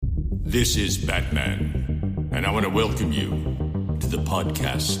This is Batman, and I want to welcome you to the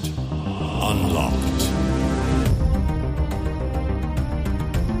podcast Unlocked.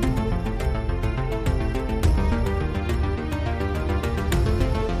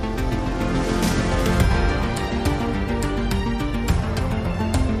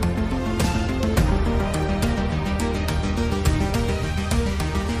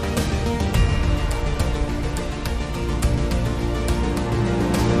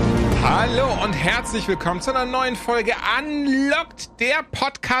 Hallo und herzlich willkommen zu einer neuen Folge Unlocked, der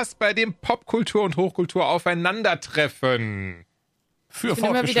Podcast, bei dem Popkultur und Hochkultur aufeinandertreffen. Ich bin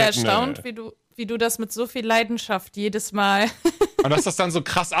immer wieder erstaunt, wie du das mit so viel Leidenschaft jedes Mal... Und dass das dann so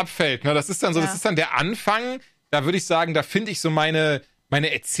krass abfällt, ne? Das ist dann so, Das ist dann der Anfang, da würde ich sagen, da finde ich so meine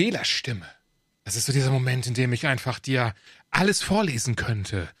Erzählerstimme. Das ist so dieser Moment, in dem ich einfach dir alles vorlesen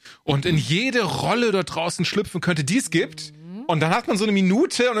könnte und in jede Rolle dort draußen schlüpfen könnte, die es gibt. Und dann hat man so eine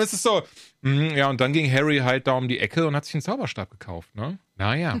Minute und es ist so, ja, und dann ging Harry halt da um die Ecke und hat sich einen Zauberstab gekauft, ne?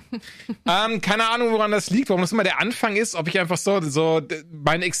 Naja. Keine Ahnung, woran das liegt, warum das immer der Anfang ist, ob ich einfach so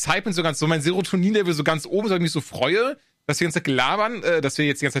mein Excitement mein Serotonin-Level so ganz oben ist, dass ich mich so freue, dass wir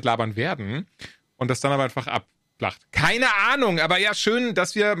jetzt die ganze Zeit labern werden und das dann aber einfach abflacht. Keine Ahnung, aber ja, schön,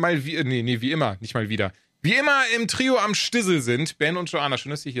 dass wir mal wie immer, nicht mal wieder. Wie immer im Trio am Stissel sind, Ben und Joanna, schön,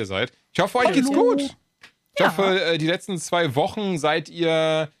 dass ihr hier seid. Ich hoffe, euch geht's gut. Ich hoffe, die letzten 2 Wochen seid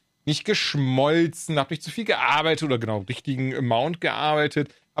ihr nicht geschmolzen, habt nicht zu viel gearbeitet oder genau, richtigen Amount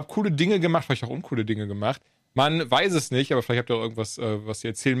gearbeitet, habt coole Dinge gemacht, vielleicht auch uncoole Dinge gemacht. Man weiß es nicht, aber vielleicht habt ihr auch irgendwas, was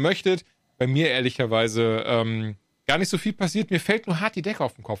ihr erzählen möchtet. Bei mir ehrlicherweise gar nicht so viel passiert. Mir fällt nur hart die Decke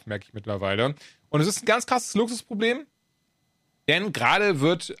auf den Kopf, merke ich mittlerweile. Und es ist ein ganz krasses Luxusproblem, denn gerade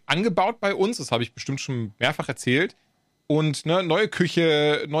wird angebaut bei uns, das habe ich bestimmt schon mehrfach erzählt, und ne, neue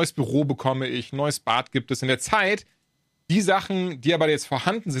Küche, neues Büro bekomme ich, neues Bad gibt es in der Zeit. Die Sachen, die aber jetzt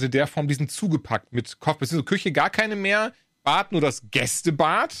vorhanden sind, in der Form, die sind zugepackt mit beziehungsweise Küche gar keine mehr, Bad nur das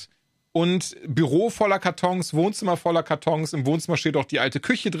Gästebad und Büro voller Kartons, Wohnzimmer voller Kartons. Im Wohnzimmer steht auch die alte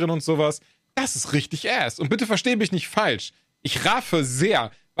Küche drin und sowas. Das ist richtig ass. Und bitte versteh mich nicht falsch. Ich raffe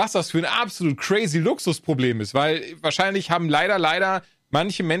sehr, was das für ein absolut crazy Luxusproblem ist, weil wahrscheinlich haben leider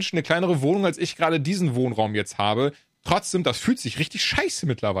manche Menschen eine kleinere Wohnung, als ich gerade diesen Wohnraum jetzt habe. Trotzdem, das fühlt sich richtig scheiße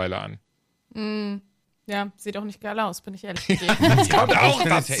mittlerweile an. Ja, sieht auch nicht geil aus, bin ich ehrlich mit dir. Das kommt auch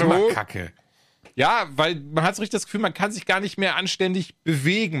dazu. Ja immer Kacke. Ja, weil man hat so richtig das Gefühl, man kann sich gar nicht mehr anständig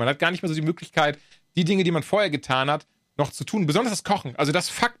bewegen. Man hat gar nicht mehr so die Möglichkeit, die Dinge, die man vorher getan hat, noch zu tun. Besonders das Kochen. Also das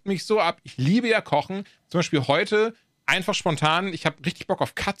fuckt mich so ab. Ich liebe ja Kochen. Zum Beispiel heute einfach spontan, ich habe richtig Bock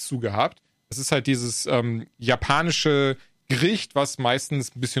auf Katsu gehabt. Das ist halt dieses japanische Gericht, was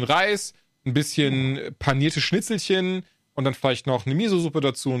meistens ein bisschen Reis, ein bisschen panierte Schnitzelchen und dann vielleicht noch eine Miso-Suppe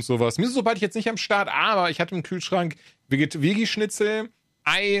dazu und sowas. Miso-Suppe hatte ich jetzt nicht am Start, aber ich hatte im Kühlschrank Veggie-Schnitzel,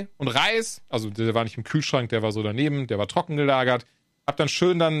 Ei und Reis. Also der war nicht im Kühlschrank, der war so daneben, der war trocken gelagert. Hab dann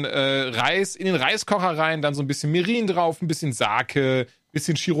schön Reis in den Reiskocher rein, dann so ein bisschen Mirin drauf, ein bisschen Sake, ein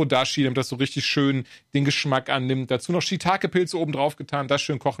bisschen Shirodashi, damit das so richtig schön den Geschmack annimmt. Dazu noch Shiitake-Pilze oben drauf getan, das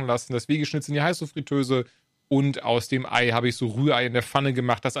schön kochen lassen, das Veggie-Schnitzel in die Heißluftfritteuse. Und aus dem Ei habe ich so Rührei in der Pfanne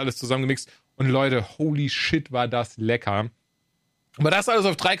gemacht, das alles zusammengemixt. Und Leute, holy shit, war das lecker. Aber das alles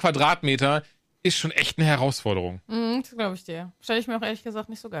auf 3 Quadratmeter ist schon echt eine Herausforderung. Das glaube ich dir. Stelle ich mir auch ehrlich gesagt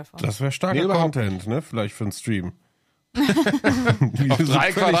nicht so geil vor. Das wäre starker Content, ne? Vielleicht für einen Stream. Auf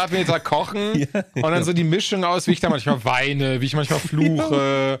 3 Quadratmeter kochen und dann so die Mischung aus, wie ich da manchmal weine, wie ich manchmal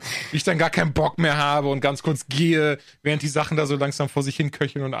fluche, wie ich dann gar keinen Bock mehr habe und ganz kurz gehe, während die Sachen da so langsam vor sich hin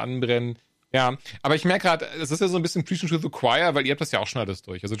köcheln und anbrennen. Ja, aber ich merke gerade, es ist ja so ein bisschen Preaching to the Choir, weil ihr habt das ja auch schon alles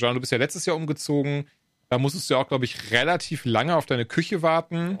durch. Also John, du bist ja letztes Jahr umgezogen, da musstest du ja auch, glaube ich, relativ lange auf deine Küche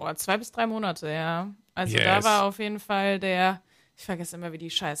warten. 2 bis 3 Monate, ja. Also Yes. Da war auf jeden Fall ich vergesse immer, wie die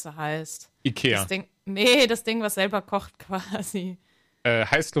Scheiße heißt. Ikea. Das Ding, was selber kocht quasi.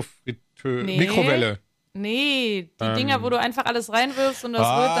 Heißluftfritteuse, Mikrowelle. Nee, die Dinger, wo du einfach alles reinwirfst und das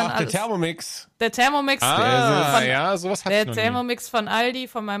rührt dann alles. Der Thermomix. Der Thermomix. Ja, sowas hatte ich noch Der Thermomix von Aldi,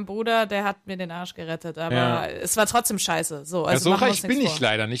 von meinem Bruder, der hat mir den Arsch gerettet. Aber es war trotzdem scheiße. So reich bin ich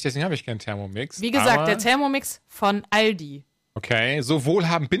leider nicht, deswegen habe ich keinen Thermomix. Wie gesagt, der Thermomix von Aldi. Okay, so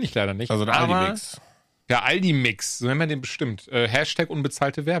wohlhabend bin ich leider nicht. Also der Aldi-Mix. Der Aldi-Mix, so nennen wir den bestimmt. Hashtag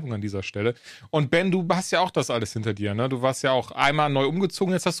unbezahlte Werbung an dieser Stelle. Und Ben, du hast ja auch das alles hinter dir, ne? Du warst ja auch einmal neu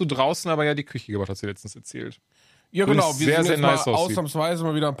umgezogen, jetzt hast du draußen aber ja die Küche gebaut, hast du letztens erzählt. Ja, genau. Wir sehr, sind sehr jetzt nice mal aussieht. ausnahmsweise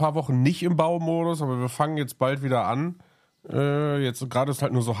mal wieder ein paar Wochen nicht im Baumodus, aber wir fangen jetzt bald wieder an. Jetzt gerade ist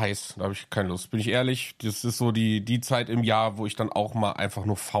halt nur so heiß, da habe ich keine Lust. Bin ich ehrlich, das ist so die Zeit im Jahr, wo ich dann auch mal einfach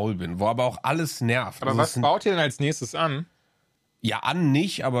nur faul bin, wo aber auch alles nervt. Aber was baut ihr denn als nächstes an? Ja,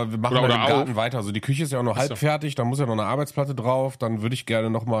 nicht, aber wir machen Oder dann im Garten auf. weiter. Also die Küche ist ja auch noch halb fertig, da muss ja noch eine Arbeitsplatte drauf. Dann würde ich gerne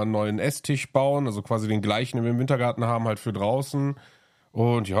nochmal einen neuen Esstisch bauen, also quasi den gleichen, den wir im Wintergarten haben, halt für draußen.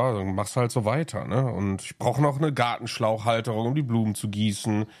 Und ja, dann machst du halt so weiter, ne? Und ich brauche noch eine Gartenschlauchhalterung, um die Blumen zu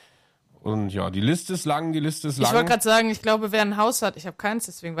gießen. Und ja, die Liste ist lang. Ich wollte gerade sagen, ich glaube, wer ein Haus hat, ich habe keins,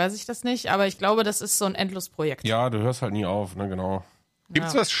 deswegen weiß ich das nicht, aber ich glaube, das ist so ein Endlosprojekt. Ja, du hörst halt nie auf, ne, genau.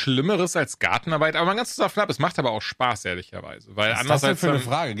 Gibt's was Schlimmeres als Gartenarbeit? Aber man ganz davon ab, es macht aber auch Spaß, ehrlicherweise. Weil Was ist das denn andererseits für eine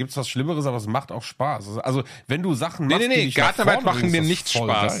Frage? Gibt's was Schlimmeres, aber es macht auch Spaß? Also, wenn du Sachen machst, die Nee, dich nach Gartenarbeit vorne machen bringen, mir ist das nicht voll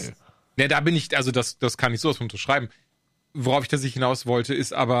Spaß. geil. Ja, da bin ich, also das kann ich sowas von unterschreiben. Worauf ich tatsächlich hinaus wollte,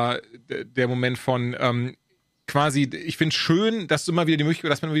 ist aber der Moment von quasi, ich finde schön, dass man wieder die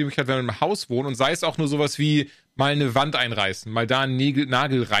Möglichkeit hat, wenn man im Haus wohnt und sei es auch nur sowas wie mal eine Wand einreißen, mal da einen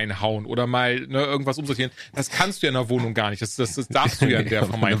Nagel reinhauen oder mal irgendwas umsortieren. Das kannst du ja in der Wohnung gar nicht. Das darfst du ja in der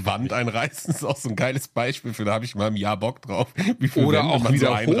Form Eine Wand einreißen ist auch so ein geiles Beispiel für, da habe ich mal im Jahr Bock drauf. Wie viel oder Wände auch man wieder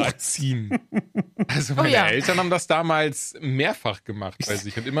so einreißt. hochziehen. Also meine Eltern haben das damals mehrfach gemacht bei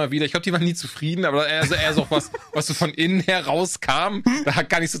sich und immer wieder. Ich glaube, die waren nie zufrieden, aber eher so was so von innen her rauskam. Da hat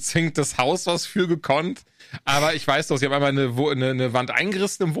gar nicht so zwingend das Haus was für gekonnt. Aber ich weiß doch, sie haben einmal eine Wand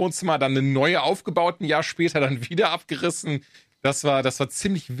eingerissen im Wohnzimmer, dann eine neue aufgebaut, ein Jahr später dann wieder abgerissen. Das war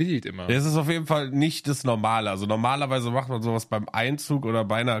ziemlich wild immer. Das ist auf jeden Fall nicht das Normale. Also normalerweise macht man sowas beim Einzug oder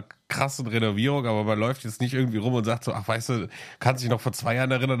bei einer krassen Renovierung, aber man läuft jetzt nicht irgendwie rum und sagt so, ach weißt du, kannst dich noch vor 2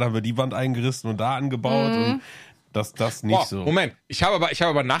 Jahren erinnern, da haben wir die Wand eingerissen und da angebaut und das nicht so. Moment, ich habe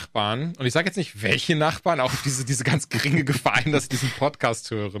aber Nachbarn und ich sage jetzt nicht, welche Nachbarn, auch diese ganz geringe Gefahr, dass sie diesen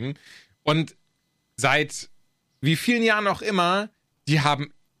Podcast hören. Und seit wie vielen Jahren auch immer, die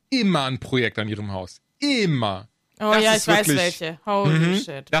haben immer ein Projekt an ihrem Haus. Immer. Oh Das ja, ist ich weiß wirklich- welche. Holy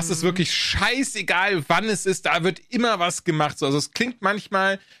shit. Das ist wirklich scheißegal, wann es ist. Da wird immer was gemacht. So, also es klingt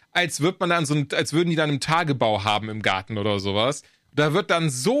manchmal, als würden die dann einen Tagebau haben im Garten oder sowas. Da wird dann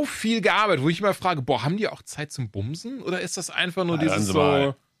so viel gearbeitet, wo ich immer frage, haben die auch Zeit zum Bumsen? Oder ist das einfach nur dieses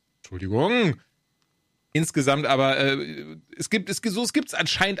so... Entschuldigung. Insgesamt, aber es gibt's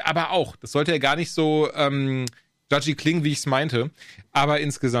anscheinend aber auch. Das sollte ja gar nicht so judgy klingen, wie ich es meinte. Aber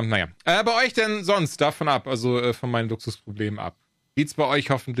insgesamt, naja. Bei euch denn sonst davon ab, also von meinen Luxusproblemen ab? Geht's bei euch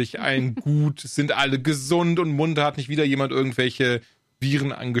hoffentlich allen gut? Sind alle gesund und munter? Hat nicht wieder jemand irgendwelche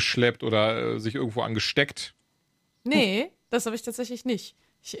Viren angeschleppt oder sich irgendwo angesteckt? Nee, das habe ich tatsächlich nicht.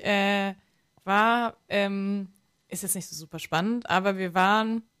 Ich ist jetzt nicht so super spannend, aber wir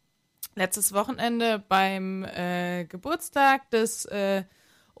waren letztes Wochenende beim Geburtstag des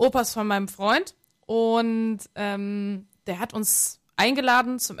Opas von meinem Freund und der hat uns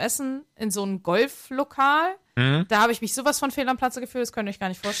eingeladen zum Essen in so ein Golflokal. Da habe ich mich sowas von fehl am Platze gefühlt, das könnt ihr euch gar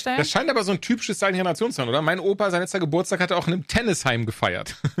nicht vorstellen. Das scheint aber so ein typisches Zeichen Generation zu sein, oder? Mein Opa, sein letzter Geburtstag, hat er auch in einem Tennisheim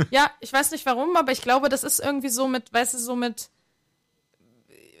gefeiert. Ja, ich weiß nicht warum, aber ich glaube, das ist irgendwie so mit, weißt du, so mit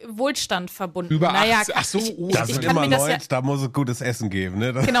Wohlstand verbunden. Über naja, 80, ach so, Da ich sind kann immer mir das Leute, da muss es gutes Essen geben,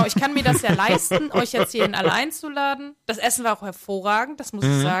 ne? Genau, ich kann mir das ja leisten, euch jetzt hierhin alle einzuladen. Das Essen war auch hervorragend, das muss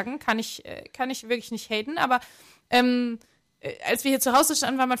ich sagen. Kann ich wirklich nicht haten, aber als wir hier zu Hause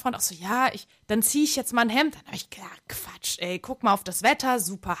standen, war mein Freund auch so, ja, dann ziehe ich jetzt mal ein Hemd. Dann habe ich gedacht, Quatsch, ey, guck mal auf das Wetter,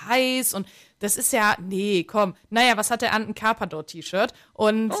 super heiß und das ist ja, nee, komm. Naja, was hat er an? Ein Carpador-T-Shirt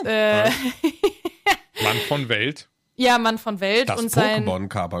und Mann von Welt. ja, Mann von Welt Das und sein, Pokémon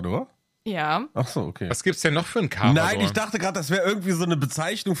Carpador? ja. Ach so, okay. Was gibt's denn noch für ein Carpador? Nein, ich dachte gerade, das wäre irgendwie so eine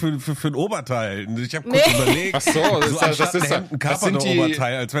Bezeichnung für ein Oberteil. Ich habe kurz überlegt. Ach so, so anstatt ein Hemd, ein das sind die,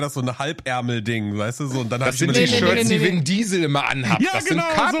 Carpador-Oberteil, als wäre das so ein Halbärmel-Ding, weißt du? So, und dann das sind die Shirts, die Vin Diesel immer anhat. Ja, Das genau,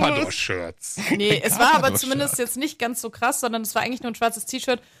 sind Carpador-Shirts. Nee, es war aber zumindest jetzt nicht ganz so krass, sondern es war eigentlich nur ein schwarzes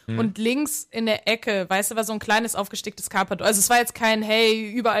T-Shirt und links in der Ecke, weißt du, war so ein kleines aufgesticktes Carpador. Also es war jetzt kein,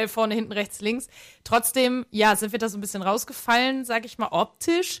 hey, überall vorne, hinten, rechts, links. Trotzdem, ja, sind wir da so ein bisschen rausgefallen, sag ich mal,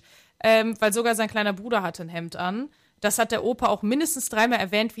 optisch, weil sogar sein kleiner Bruder hatte ein Hemd an. Das hat der Opa auch mindestens 3-mal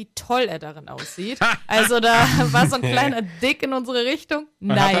erwähnt, wie toll er darin aussieht. Also da war so ein kleiner Dick in unsere Richtung.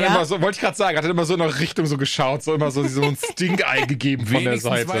 Naja. Wollte ich gerade sagen, hat er immer so in eine Richtung so geschaut, so immer so ein Stinkei gegeben von der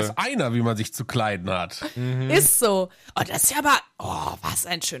Wenigstens Seite. weiß einer, wie man sich zu kleiden hat. Ist so. Oh, das ist ja aber, was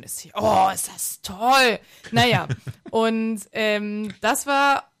ein schönes Tier. Oh, ist das toll. Naja, und das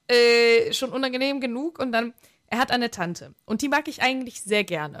war schon unangenehm genug und dann, er hat eine Tante und die mag ich eigentlich sehr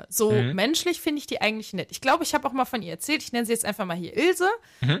gerne. So menschlich finde ich die eigentlich nett. Ich glaube, ich habe auch mal von ihr erzählt, ich nenne sie jetzt einfach mal hier Ilse.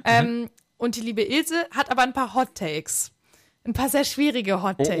 Und die liebe Ilse hat aber ein paar Hot Takes. Ein paar sehr schwierige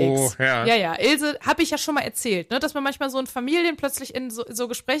Hot Takes. Ja. Ja, Ilse habe ich ja schon mal erzählt, ne, dass man manchmal so in Familien plötzlich in so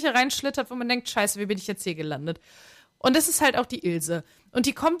Gespräche reinschlittert, wo man denkt, scheiße, wie bin ich jetzt hier gelandet? Und das ist halt auch die Ilse. Und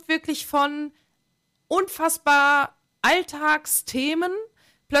die kommt wirklich von unfassbar Alltagsthemen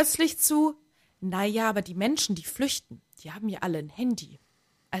plötzlich zu, naja, aber die Menschen, die flüchten, die haben ja alle ein Handy.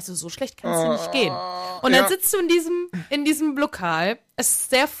 Also so schlecht kann es ja nicht gehen. Und dann sitzt du in diesem Lokal, es ist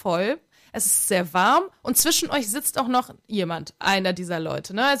sehr voll, es ist sehr warm und zwischen euch sitzt auch noch jemand, einer dieser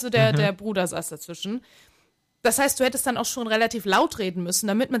Leute, ne? Also der Bruder saß dazwischen. Das heißt, du hättest dann auch schon relativ laut reden müssen,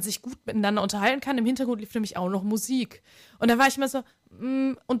 damit man sich gut miteinander unterhalten kann. Im Hintergrund lief nämlich auch noch Musik. Und dann war ich immer so,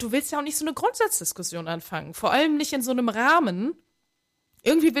 und du willst ja auch nicht so eine Grundsatzdiskussion anfangen. Vor allem nicht in so einem Rahmen.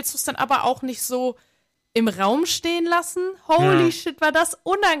 Irgendwie willst du es dann aber auch nicht so im Raum stehen lassen. Holy shit, war das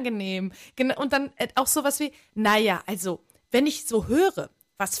unangenehm. Und dann auch sowas wie, naja, also, wenn ich so höre,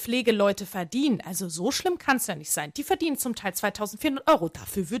 was Pflegeleute verdienen, also so schlimm kann es ja nicht sein. Die verdienen zum Teil 2.400 €.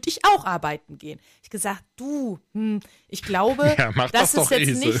 Dafür würde ich auch arbeiten gehen. Ich gesagt, ich glaube, das ist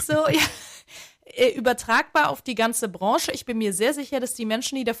jetzt nicht so übertragbar auf die ganze Branche. Ich bin mir sehr sicher, dass die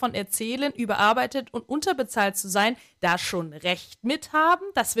Menschen, die davon erzählen, überarbeitet und unterbezahlt zu sein, da schon recht mit haben.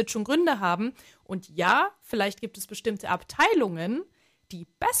 Das wird schon Gründe haben. Und ja, vielleicht gibt es bestimmte Abteilungen, die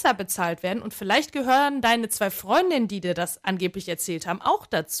besser bezahlt werden und vielleicht gehören deine 2 Freundinnen, die dir das angeblich erzählt haben, auch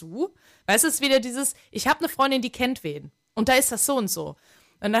dazu. Weißt du, es ist wieder dieses, ich habe eine Freundin, die kennt wen und da ist das so und so.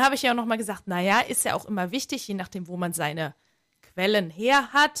 Und dann habe ich ja auch nochmal gesagt, naja, ist ja auch immer wichtig, je nachdem, wo man seine Quellen her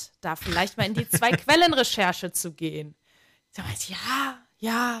hat, da vielleicht mal in die 2-Quellen-Recherche zu gehen. Ich sag mal,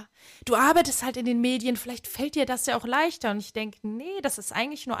 ja, du arbeitest halt in den Medien, vielleicht fällt dir das ja auch leichter. Und ich denke, nee, das ist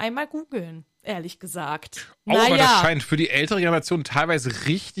eigentlich nur einmal googeln, ehrlich gesagt. Aber das scheint für die ältere Generation teilweise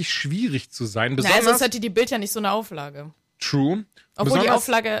richtig schwierig zu sein. Besonders sonst hätte die Bild ja nicht so eine Auflage. True. Obwohl die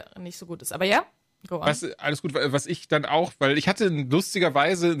Auflage nicht so gut ist. Aber ja, go on. Alles gut, was ich dann auch, weil ich hatte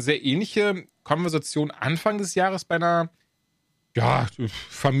lustigerweise eine sehr ähnliche Konversation Anfang des Jahres bei einer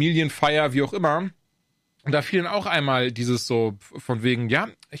Familienfeier, wie auch immer. Und da fiel dann auch einmal dieses so von wegen, ja,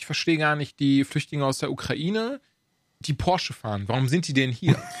 ich verstehe gar nicht die Flüchtlinge aus der Ukraine, die Porsche fahren. Warum sind die denn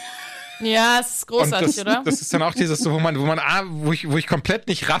hier? Ja, es ist großartig, oder? Das ist dann auch dieses so, wo ich komplett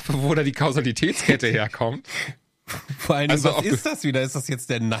nicht raffe, wo da die Kausalitätskette herkommt. Vor allem, also, was ist das wieder? Ist das jetzt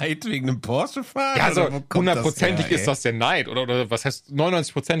der Neid wegen einem Porsche-Fahren? Ja, also 100%ig ist das der Neid. Oder was heißt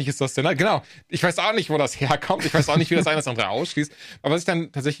 99%ig ist das der Neid? Genau. Ich weiß auch nicht, wo das herkommt. Ich weiß auch nicht, wie das eine das andere ausschließt. Aber was ich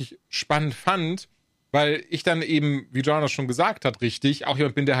dann tatsächlich spannend fand, weil ich dann eben, wie Joanna schon gesagt hat, richtig, auch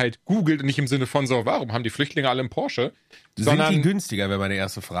jemand bin, der halt googelt und nicht im Sinne von so, warum haben die Flüchtlinge alle einen Porsche? Sind die günstiger, wäre meine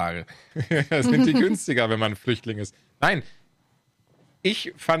erste Frage. Sind die günstiger, wenn man ein Flüchtling ist? Nein.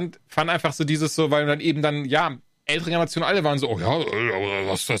 Ich fand einfach so dieses so, weil dann eben dann, ältere Generationen alle waren so, oh ja,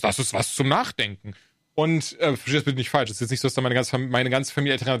 das ist was zum Nachdenken. Und verstehe das bitte nicht falsch. Es ist jetzt nicht so, dass da meine ganze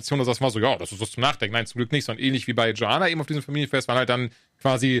Familie ältere Generation das war so, ja, das ist was zum Nachdenken. Nein, zum Glück nicht, sondern ähnlich wie bei Joanna eben auf diesem Familienfest waren halt dann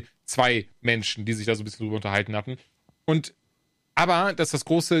quasi 2 Menschen, die sich da so ein bisschen drüber unterhalten hatten. Aber dass das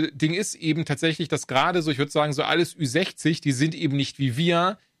große Ding ist eben tatsächlich, dass gerade so, ich würde sagen, so alles Ü60, die sind eben nicht wie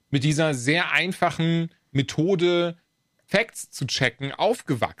wir mit dieser sehr einfachen Methode, Facts zu checken,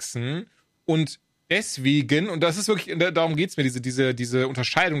 aufgewachsen und deswegen, und das ist wirklich, darum geht's mir, diese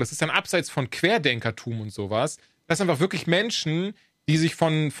Unterscheidung, das ist dann abseits von Querdenkertum und sowas, das sind einfach wirklich Menschen, die sich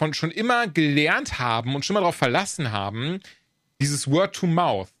von schon immer gelernt haben und schon mal darauf verlassen haben, dieses Word to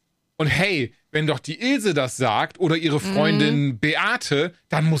Mouth. Und hey, wenn doch die Ilse das sagt oder ihre Freundin Beate,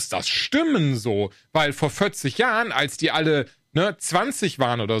 dann muss das stimmen so. Weil vor 40 Jahren, als die alle 20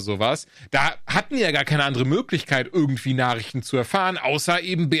 waren oder sowas, da hatten die ja gar keine andere Möglichkeit, irgendwie Nachrichten zu erfahren, außer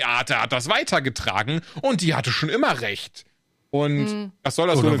eben Beate hat das weitergetragen und die hatte schon immer recht. Und was soll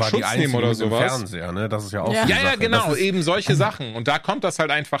das so in Schutz nehmen oder sowas? Fernseher, ne? Das ist ja auch Ja, genau, eben solche Sachen. Und da kommt das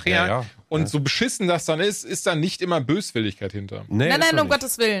halt einfach her. Ja. Und so beschissen das dann ist dann nicht immer Böswilligkeit hinter. Nee, nein, um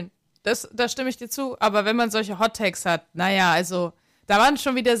Gottes Willen. Da stimme ich dir zu. Aber wenn man solche Hot Takes hat, also, da waren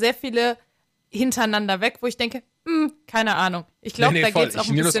schon wieder sehr viele hintereinander weg, wo ich denke, keine Ahnung. Ich glaube, da geht's auch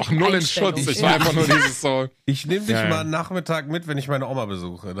ein bisschen. Ich nehme das auch null in Schutz. Ich war einfach nur dieses so. Ich nehme dich mal einen Nachmittag mit, wenn ich meine Oma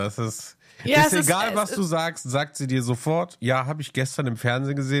besuche. Das ist. Ist egal, was du sagst, sagt sie dir sofort, ja, habe ich gestern im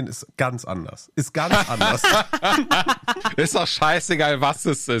Fernsehen gesehen, ist ganz anders. Ist doch scheißegal, was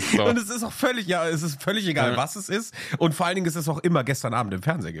es ist. So. Und es ist auch völlig egal, was es ist. Und vor allen Dingen ist es auch immer gestern Abend im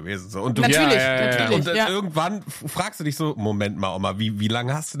Fernsehen gewesen. So. Und du, natürlich. Und irgendwann fragst du dich so, Moment mal, Oma, wie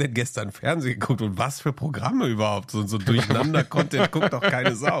lange hast du denn gestern Fernsehen geguckt und was für Programme überhaupt? So durcheinander Content guckt doch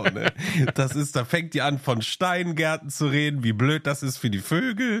keine Sau, ne? Da fängt die an, von Steingärten zu reden, wie blöd das ist für die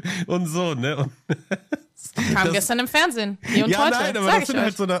Vögel und so. Ne? Und kam gestern im Fernsehen. Hier und heute. Nein, aber das sind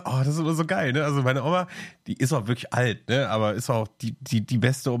halt das ist immer so geil, ne? Also meine Oma, die ist auch wirklich alt, ne? Aber ist auch die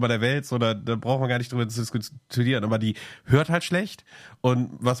beste Oma der Welt, so, da braucht man gar nicht drüber zu diskutieren. Aber die hört halt schlecht.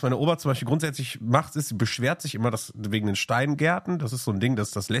 Und was meine Oma zum Beispiel grundsätzlich macht, ist, sie beschwert sich immer wegen den Steingärten. Das ist so ein Ding,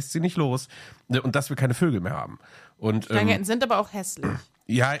 das lässt sie nicht los. Und dass wir keine Vögel mehr haben. Und, Steingärten sind aber auch hässlich.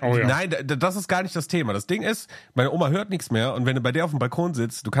 Ja, nein, das ist gar nicht das Thema. Das Ding ist, meine Oma hört nichts mehr und wenn du bei der auf dem Balkon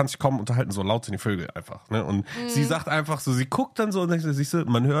sitzt, du kannst dich kaum unterhalten, so laut sind die Vögel einfach. Ne? Und sie sagt einfach so, sie guckt dann so und sagt, siehst du,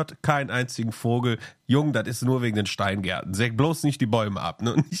 man hört keinen einzigen Vogel. Jung, das ist nur wegen den Steingärten. Säg bloß nicht die Bäume ab.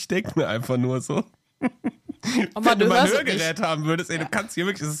 Ne? Und ich denke mir einfach nur so... Wenn du mal ein Hörgerät haben würdest, ey, du kannst hier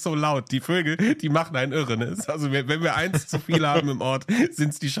wirklich, es ist so laut. Die Vögel, die machen einen irre. Ne? Also wenn wir eins zu viel haben im Ort,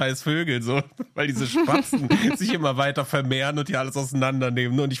 sind's die scheiß Vögel so, weil diese Spatzen sich immer weiter vermehren und hier alles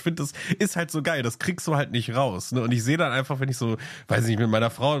auseinandernehmen. Ne? Und ich finde, das ist halt so geil. Das kriegst du halt nicht raus. Ne? Und ich sehe dann einfach, wenn ich so, weiß nicht, mit meiner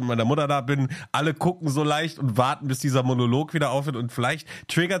Frau und meiner Mutter da bin, alle gucken so leicht und warten, bis dieser Monolog wieder aufhört und vielleicht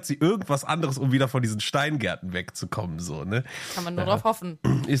triggert sie irgendwas anderes, um wieder von diesen Steingärten wegzukommen. So, ne? Kann man nur drauf hoffen.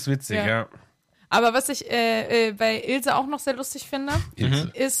 Ist witzig, ja. Aber was ich bei Ilse auch noch sehr lustig finde,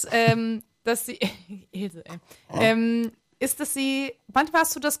 ist, dass sie ist, dass sie, manchmal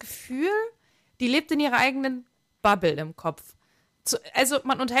hast du das Gefühl, die lebt in ihrer eigenen Bubble im Kopf. Also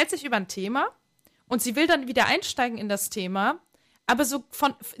man unterhält sich über ein Thema und sie will dann wieder einsteigen in das Thema, aber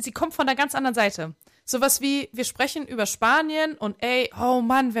sie kommt von einer ganz anderen Seite. Sowas wie, wir sprechen über Spanien und oh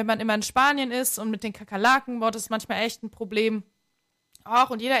Mann, wenn man immer in Spanien ist und mit den Kakerlaken, das ist manchmal echt ein Problem.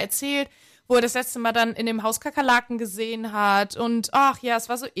 Und jeder erzählt, wo er das letzte Mal dann in dem Haus Kakerlaken gesehen hat und ach ja, es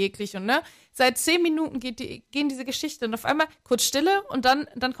war so eklig und ne, seit 10 Minuten gehen diese Geschichte und auf einmal kurz Stille und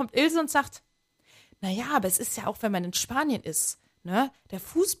dann kommt Ilse und sagt, naja, aber es ist ja auch, wenn man in Spanien ist, ne, der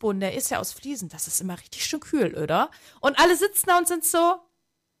Fußboden, der ist ja aus Fliesen, das ist immer richtig schön kühl, oder? Und alle sitzen da und sind so,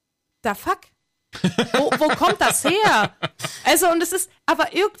 da fuck. Wo kommt das her? Also, und es ist,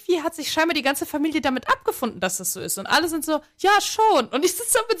 aber irgendwie hat sich scheinbar die ganze Familie damit abgefunden, dass das so ist. Und alle sind so, ja, schon. Und ich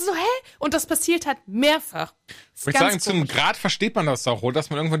sitze da mit so, Und das passiert halt mehrfach. Ich würde sagen, zu einem Grad versteht man das auch, dass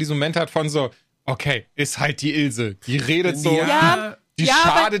man irgendwann diesen Moment hat von so, okay, ist halt die Ilse. Die redet so, die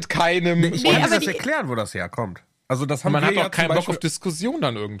schadet keinem. Ich kann dir das erklären, wo das herkommt. Also das haben man wir hat ja auch keinen Bock auf Diskussion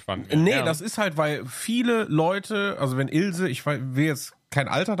dann irgendwann. Nee, das ist halt, weil viele Leute, also wenn Ilse, ich will jetzt kein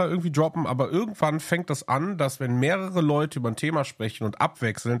Alter da irgendwie droppen, aber irgendwann fängt das an, dass wenn mehrere Leute über ein Thema sprechen und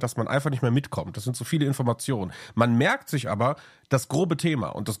abwechseln, dass man einfach nicht mehr mitkommt. Das sind so viele Informationen. Man merkt sich aber das grobe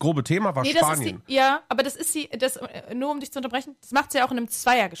Thema und das grobe Thema war Spanien. Aber das ist nur um dich zu unterbrechen, das macht sie ja auch in einem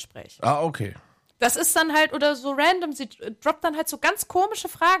Zweiergespräch. Ah, okay. Das ist dann halt, oder so random, sie droppt dann halt so ganz komische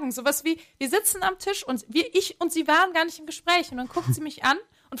Fragen. Sowas wie, wir sitzen am Tisch und ich und sie waren gar nicht im Gespräch. Und dann guckt sie mich an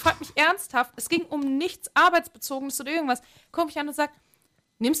und fragt mich ernsthaft, es ging um nichts Arbeitsbezogenes oder irgendwas. Guckt mich an und sagt,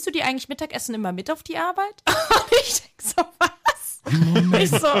 nimmst du die eigentlich Mittagessen immer mit auf die Arbeit? Und ich denke so, was?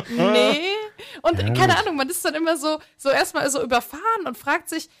 Ich so, nee. Und keine Ahnung, man ist dann immer so erstmal so überfahren und fragt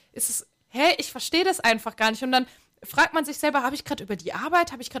sich, ich verstehe das einfach gar nicht. Und dann fragt man sich selber, habe ich gerade über die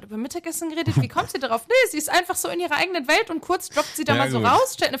Arbeit, habe ich gerade über Mittagessen geredet? Wie kommt sie darauf? Nee, sie ist einfach so in ihrer eigenen Welt und kurz droppt sie da mal so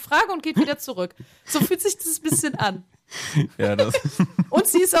raus, stellt eine Frage und geht wieder zurück. So fühlt sich das ein bisschen an. Ja, das. Und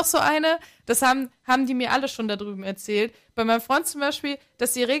sie ist auch so eine, das haben die mir alle schon da drüben erzählt. Bei meinem Freund zum Beispiel,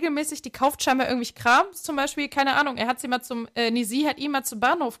 dass sie regelmäßig, die kauft scheinbar irgendwie Kram, zum Beispiel, keine Ahnung, sie hat ihn mal zum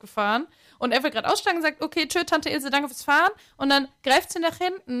Bahnhof gefahren und er will gerade aussteigen und sagt, okay, tschö, Tante Ilse, danke fürs Fahren. Und dann greift sie nach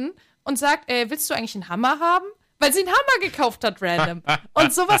hinten und sagt, willst du eigentlich einen Hammer haben? Weil sie einen Hammer gekauft hat, random.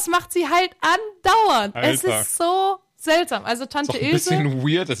 Und sowas macht sie halt andauernd. Alter. Es ist so seltsam. Also Tante Ilse. Ist doch ein bisschen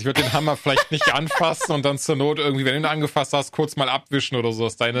weird. Ich würde den Hammer vielleicht nicht anfassen und dann zur Not irgendwie, wenn du ihn angefasst hast, kurz mal abwischen oder so,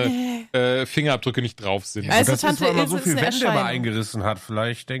 dass deine Fingerabdrücke nicht drauf sind. Also das Tante ist, weil man Ilse so viel ist eine Wände mal Erscheinung. eingerissen hat.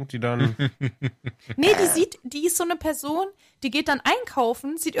 Vielleicht denkt die dann... Nee, die ist so eine Person, die geht dann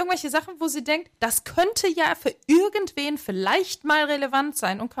einkaufen, sieht irgendwelche Sachen, wo sie denkt, das könnte ja für irgendwen vielleicht mal relevant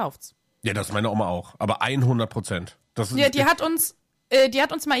sein und kauft's. Ja, das ist meine Oma auch. Aber 100%. Ja, die hat uns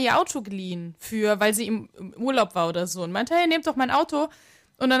mal ihr Auto geliehen, weil sie im Urlaub war oder so. Und meinte, hey, nehmt doch mein Auto.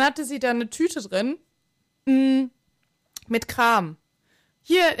 Und dann hatte sie da eine Tüte drin mit Kram.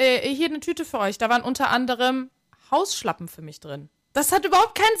 Hier eine Tüte für euch. Da waren unter anderem Hausschlappen für mich drin. Das hat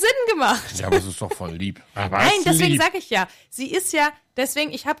überhaupt keinen Sinn gemacht. Ja, aber es ist doch voll lieb. Nein, deswegen sage ich ja. Sie ist ja,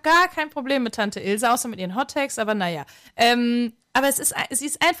 ich habe gar kein Problem mit Tante Ilse, außer mit ihren Hottakes, aber naja. Aber sie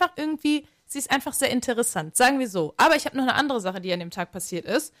ist einfach sehr interessant, sagen wir so. Aber ich habe noch eine andere Sache, die an dem Tag passiert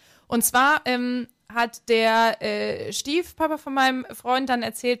ist. Und zwar hat der Stiefpapa von meinem Freund dann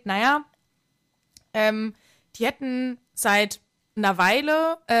erzählt, die hätten seit einer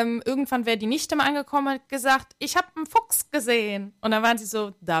Weile, irgendwann wäre die Nichte mal angekommen und hat gesagt, ich habe einen Fuchs gesehen. Und dann waren sie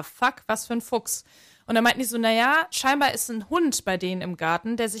so, da fuck, was für ein Fuchs. Und dann meinten die so, scheinbar ist ein Hund bei denen im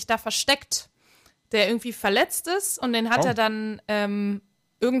Garten, der sich da versteckt, der irgendwie verletzt ist. Und den hat er dann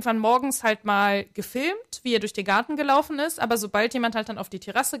irgendwann morgens halt mal gefilmt, wie er durch den Garten gelaufen ist. Aber sobald jemand halt dann auf die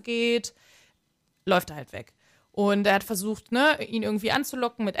Terrasse geht, läuft er halt weg. Und er hat versucht, ihn irgendwie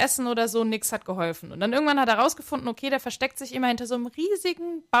anzulocken mit Essen oder so, nix hat geholfen. Und dann irgendwann hat er rausgefunden, okay, der versteckt sich immer hinter so einem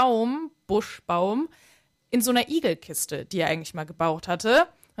riesigen Buschbaum, in so einer Igelkiste, die er eigentlich mal gebaut hatte.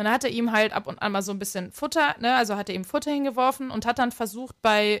 Und dann hat er ihm halt ab und an mal so ein bisschen Futter, also hat er ihm Futter hingeworfen und hat dann versucht,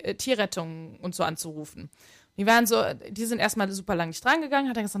 bei Tierrettung und so anzurufen. Die sind erstmal super lang nicht dran gegangen,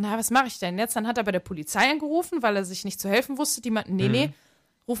 hat er gesagt, was mache ich denn jetzt? Dann hat er bei der Polizei angerufen, weil er sich nicht zu helfen wusste. Die meinten, nee,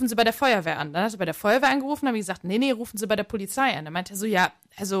 rufen Sie bei der Feuerwehr an. Dann hat er bei der Feuerwehr angerufen, habe ich gesagt, nee, rufen Sie bei der Polizei an. Dann meinte er so, ja,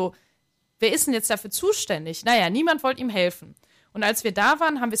 also, wer ist denn jetzt dafür zuständig? Naja, niemand wollte ihm helfen. Und als wir da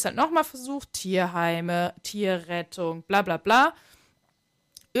waren, haben wir es halt nochmal versucht, Tierheime, Tierrettung, bla bla bla.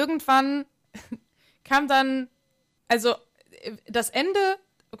 Irgendwann kam dann, also das Ende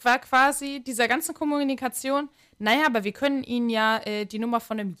war quasi dieser ganzen Kommunikation, naja, aber wir können Ihnen ja die Nummer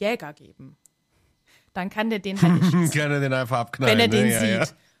von einem Jäger geben. Dann kann der den halt nicht schießen. Kann er den einfach abknallen. Wenn er den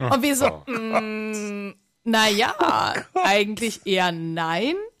sieht. Ja. Und wir so, naja, eigentlich eher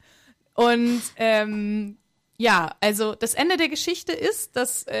nein. Und ja, also das Ende der Geschichte ist,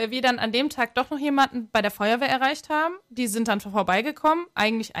 dass wir dann an dem Tag doch noch jemanden bei der Feuerwehr erreicht haben. Die sind dann vorbeigekommen,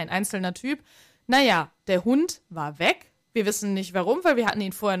 eigentlich ein einzelner Typ. Naja, der Hund war weg. Wir wissen nicht warum, weil wir hatten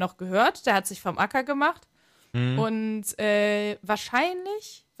ihn vorher noch gehört. Der hat sich vom Acker gemacht. Und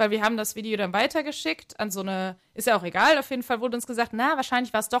wahrscheinlich, weil wir haben das Video dann weitergeschickt an so eine, ist ja auch egal, auf jeden Fall wurde uns gesagt,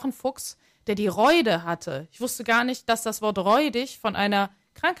 wahrscheinlich war es doch ein Fuchs, der die Räude hatte. Ich wusste gar nicht, dass das Wort räudig von einer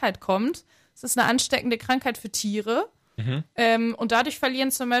Krankheit kommt. Es ist eine ansteckende Krankheit für Tiere. Und dadurch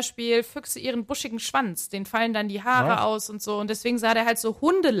verlieren zum Beispiel Füchse ihren buschigen Schwanz. Denen fallen dann die Haare aus und so. Und deswegen sah der halt so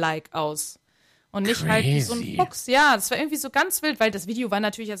hundelike aus. Und nicht halt wie so ein Fuchs. Ja, das war irgendwie so ganz wild, weil das Video war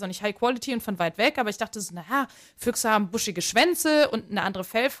natürlich jetzt auch nicht High Quality und von weit weg, aber ich dachte so, Füchse haben buschige Schwänze und eine andere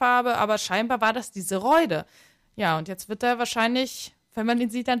Fellfarbe, aber scheinbar war das diese Räude. Ja, und jetzt wird er wahrscheinlich, wenn man ihn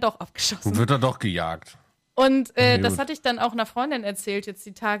sieht, dann doch abgeschossen. Wird er doch gejagt. Und das hatte ich dann auch einer Freundin erzählt, jetzt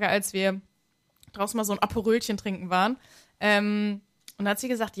die Tage, als wir draußen mal so ein Aperölchen trinken waren. Und da hat sie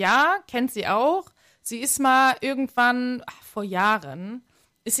gesagt, ja, kennt sie auch. Sie ist mal irgendwann, vor Jahren,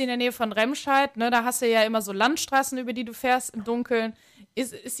 ist sie in der Nähe von Remscheid, da hast du ja immer so Landstraßen, über die du fährst im Dunkeln,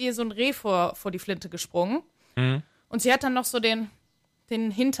 ist ihr so ein Reh vor die Flinte gesprungen. Und sie hat dann noch so den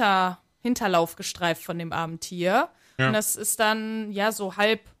Hinterlauf gestreift von dem armen Tier. Ja. Und das ist dann, ja, so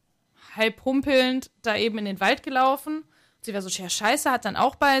halb humpelnd da eben in den Wald gelaufen. Sie war so, ja, scheiße, hat dann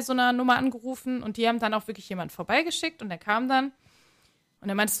auch bei so einer Nummer angerufen und die haben dann auch wirklich jemanden vorbeigeschickt und der kam dann und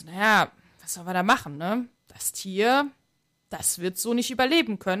er meinte so, was sollen wir da machen, ne? Das Tier, das wird so nicht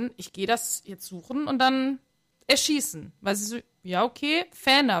überleben können. Ich gehe das jetzt suchen und dann erschießen. Weil sie so, ja, okay,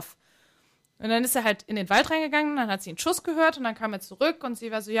 fair enough. Und dann ist er halt in den Wald reingegangen, dann hat sie einen Schuss gehört und dann kam er zurück und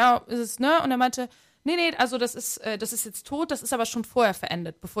sie war so, ja, ist es, ne? Und er meinte, nee, also das ist jetzt tot, das ist aber schon vorher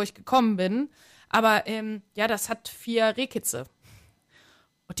verendet, bevor ich gekommen bin. Aber, ja, das hat 4 Rehkitze.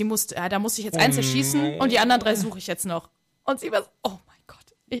 Und da musste ich jetzt eins erschießen und die anderen 3 suche ich jetzt noch. Und sie war so, oh mein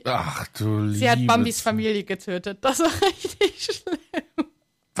Gott. Ach du Liebe. Sie hat Bambis Familie getötet. Das war richtig schlimm.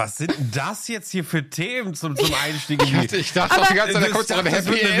 Was sind denn das jetzt hier für Themen zum Einstieg? Ich dachte auch die ganze Zeit, da kommt so eine Happy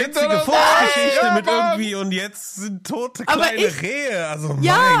Happy eine End witzige oder so. Vorgeschichte mit irgendwie und jetzt sind tote kleine Rehe. Also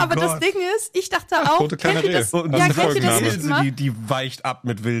ja, mein aber Gott. das Ding ist, ich dachte auch, tote kleine kennt ihr das? Rehe. Und Ja, diese kennt ihr das Folge, nicht mal? die weicht ab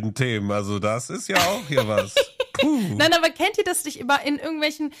mit wilden Themen. Also das ist ja auch hier was. Nein, aber kennt ihr das nicht immer in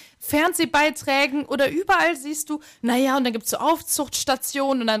irgendwelchen Fernsehbeiträgen oder überall siehst du, naja, und dann gibt's so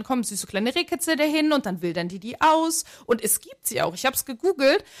Aufzuchtstationen und dann kommen so kleine Rehkitze dahin und dann wildern die aus und es gibt sie auch. Ich hab's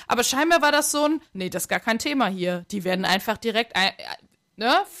gegoogelt, aber scheinbar war das so ein, nee, das ist gar kein Thema hier. Die werden einfach direkt,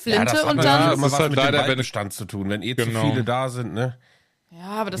 Flinte und dann... Das ist halt mit leider dem Waldbestand zu tun, wenn zu Genau. viele da sind, ne? Ja,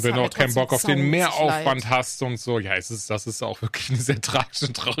 aber das Wenn hat du mir auch keinen trotzdem Bock auf den saumäßig Mehraufwand leid. hast und so. Ja, das ist auch wirklich eine sehr tragische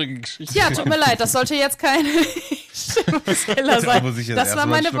und traurige Geschichte. Ja, tut mir leid, das sollte jetzt kein Stimmungskiller Da sein. muss ich jetzt Das war erstmal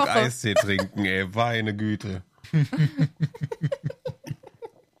einen meine Schluck Woche. Eistee trinken, ey. Meine Güte.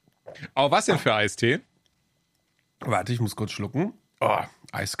 Aber was denn für Eistee? Warte, ich muss kurz schlucken. Oh,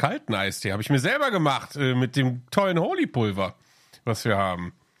 eiskalten Eistee habe ich mir selber gemacht mit dem tollen Holy-Pulver, was wir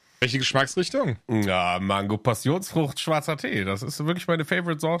haben. Welche Geschmacksrichtung? Ja, Mango, Passionsfrucht, schwarzer Tee. Das ist wirklich meine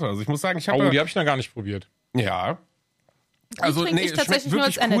Favorite-Sorte. Also ich muss sagen, ich habe... Oh, die habe ich noch gar nicht probiert. Ja. Die trinke ich es tatsächlich schmeckt nur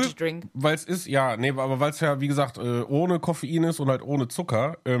als wirklich Energy Drink. Weil es ist, aber weil es ja, wie gesagt, ohne Koffein ist und halt ohne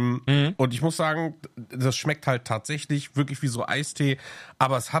Zucker. Und ich muss sagen, das schmeckt halt tatsächlich wirklich wie so Eistee.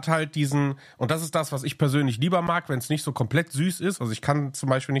 Aber es hat halt diesen, und das ist das, was ich persönlich lieber mag, wenn es nicht so komplett süß ist. Also ich kann zum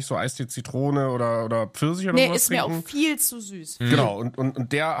Beispiel nicht so Eistee Zitrone oder Pfirsich oder sowas Nee, ist mir trinken. auch viel zu süß. Genau,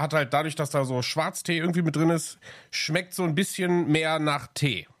 und der hat halt dadurch, dass da so Schwarztee irgendwie mit drin ist, schmeckt so ein bisschen mehr nach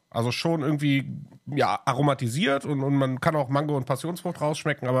Tee. Also schon irgendwie, ja, aromatisiert und man kann auch Mango und Passionsfrucht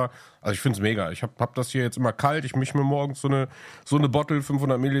rausschmecken, aber also ich finde es mega. Ich hab das hier jetzt immer kalt, ich mische mir morgens so eine Bottle,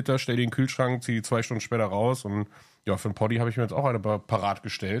 500 Milliliter, stell die in den Kühlschrank, ziehe die 2 Stunden später raus und ja, für einen Poddy habe ich mir jetzt auch eine parat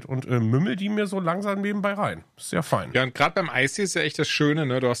gestellt und mümmel die mir so langsam nebenbei rein. Ist sehr fein. Ja, und gerade beim Eistee ist ja echt das Schöne,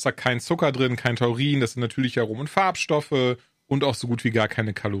 ne? Du hast da keinen Zucker drin, kein Taurin, das sind natürliche Aromen und Farbstoffe und auch so gut wie gar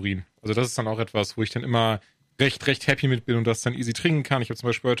keine Kalorien. Also das ist dann auch etwas, wo ich dann immer recht happy mit bin und das dann easy trinken kann. Ich habe zum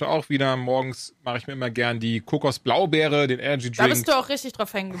Beispiel heute auch wieder, morgens mache ich mir immer gern die Kokosblaubeere, den Energy Drink. Da bist du auch richtig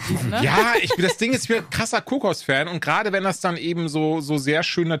drauf hängen geblieben, ne? Ja, das Ding ist, ich bin ein krasser Kokos-Fan und gerade wenn das dann eben so sehr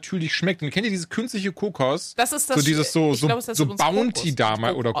schön natürlich schmeckt. Und kennt ihr diese künstliche Kokos? Das ist das. So dieses so Bounty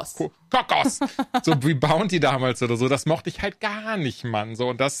damals oder Kokos. So wie Bounty damals oder so. Das mochte ich halt gar nicht, Mann. So,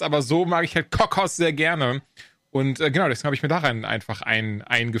 und das aber so mag ich halt Kokos sehr gerne. Und genau, deswegen habe ich mir da rein einfach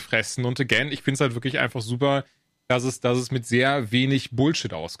eingefressen. Und again, ich finde es halt wirklich einfach super, dass es mit sehr wenig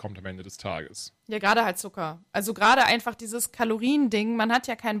Bullshit auskommt am Ende des Tages. Ja, gerade halt Zucker. Also gerade einfach dieses Kalorien-Ding. Man hat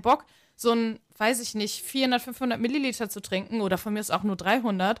ja keinen Bock, so ein, weiß ich nicht, 400, 500 Milliliter zu trinken oder von mir ist auch nur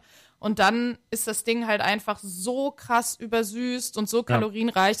 300. Und dann ist das Ding halt einfach so krass übersüßt und so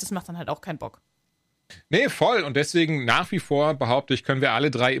kalorienreich, das macht dann halt auch keinen Bock. Nee, voll. Und deswegen nach wie vor, behaupte ich, können wir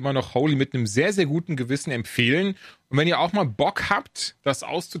alle 3 immer noch Holy mit einem sehr, sehr guten Gewissen empfehlen. Und wenn ihr auch mal Bock habt, das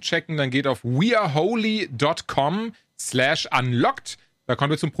auszuchecken, dann geht auf weareholy.com/unlocked. Da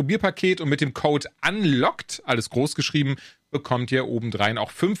kommt ihr zum Probierpaket und mit dem Code UNLOCKED, alles groß geschrieben, bekommt ihr obendrein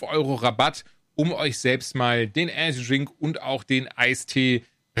auch 5 € Rabatt, um euch selbst mal den Energy Drink und auch den Eistee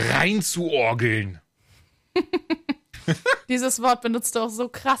reinzuorgeln. Dieses Wort benutzt du auch so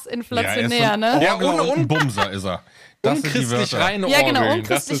krass inflationär, ne? Ja, und Bumser ist er. Das unchristlich reinorgeln. Ja, genau,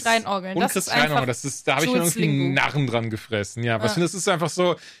 unchristlich reinorgeln. Unchristlich reinorgeln. Da habe ich mir irgendwie einen Narren dran gefressen. Ja, aber ich finde, das ist einfach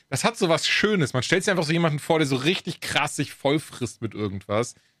so, das hat so was Schönes. Man stellt sich einfach so jemanden vor, der so richtig krass sich vollfrisst mit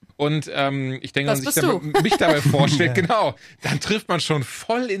irgendwas. Und ich denke, wenn man sich mich dabei vorstellt, genau, dann trifft man schon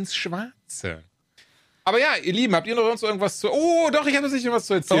voll ins Schwarze. Aber ja, ihr Lieben, habt ihr noch sonst irgendwas zu... Oh, doch, ich habe sicher was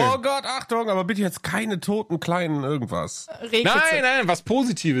zu erzählen. Oh Gott, Achtung, aber bitte jetzt keine toten kleinen irgendwas. Nein, was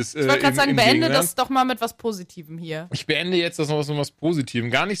Positives. Ich wollte gerade sagen, beende das doch mal mit was Positivem hier. Ich beende jetzt das noch was Positivem.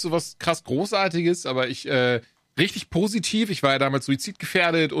 Gar nicht so was krass Großartiges, aber richtig positiv. Ich war ja damals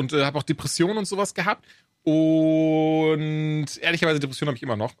suizidgefährdet und habe auch Depressionen und sowas gehabt. Und ehrlicherweise, Depressionen habe ich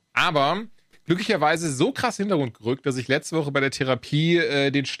immer noch. Aber glücklicherweise so krass Hintergrund gerückt, dass ich letzte Woche bei der Therapie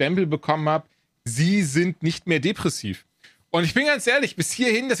den Stempel bekommen habe, Sie sind nicht mehr depressiv. Und ich bin ganz ehrlich, bis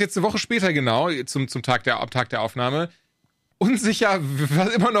hierhin, das ist jetzt eine Woche später genau, zum Tag der Aufnahme, unsicher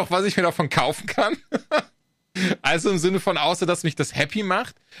immer noch, was ich mir davon kaufen kann. Also im Sinne von, außer dass mich das happy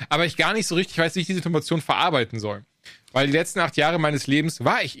macht, aber ich gar nicht so richtig weiß, wie ich diese Information verarbeiten soll. Weil die letzten 8 Jahre meines Lebens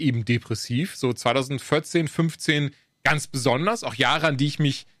war ich eben depressiv, so 2014, 15 ganz besonders, auch Jahre, an die ich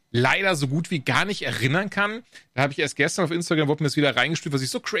mich leider so gut wie gar nicht erinnern kann. Da habe ich erst gestern auf Instagram, wurde mir das wieder reingespielt, was ich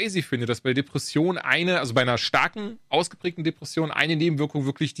so crazy finde, dass bei Depression also bei einer starken, ausgeprägten Depression eine Nebenwirkung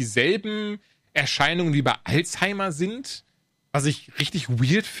wirklich dieselben Erscheinungen wie bei Alzheimer sind, was ich richtig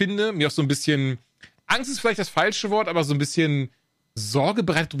weird finde. Mir auch so ein bisschen, Angst ist vielleicht das falsche Wort, aber so ein bisschen Sorge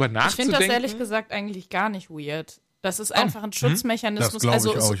bereitet, drüber nachzudenken. Ich finde das ehrlich gesagt eigentlich gar nicht weird. Das ist einfach ein Schutzmechanismus. Das glaube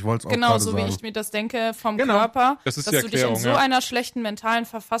ich auch. Ich wollte es auch genau, so sagen. wie ich mir das denke vom Körper, das ist dass du dich in so einer schlechten mentalen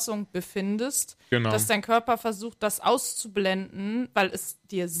Verfassung befindest, dass dein Körper versucht, das auszublenden, weil es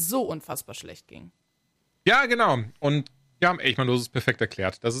dir so unfassbar schlecht ging. Ja, genau. Und ja, ich meine, du hast es perfekt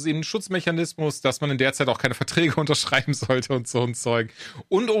erklärt. Das ist eben ein Schutzmechanismus, dass man in der Zeit auch keine Verträge unterschreiben sollte und so ein Zeug.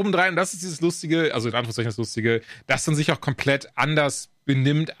 Und obendrein, das ist dieses Lustige, also in Anführungszeichen das Lustige, dass man sich auch komplett anders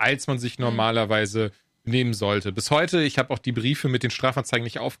benimmt, als man sich normalerweise nehmen sollte. Bis heute, ich habe auch die Briefe mit den Strafanzeigen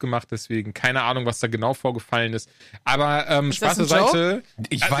nicht aufgemacht, deswegen keine Ahnung, was da genau vorgefallen ist. Aber Spaß beiseite.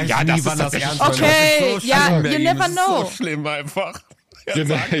 Ich weiß ja, nie, wann das ernst ist. Okay, ja, you never know. So schlimm einfach. You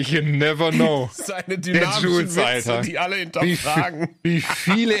never know. Seine dynamischen Witze, die alle hinterfragen. Wie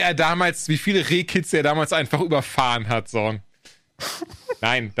viele Rehkids er damals einfach überfahren hat, so.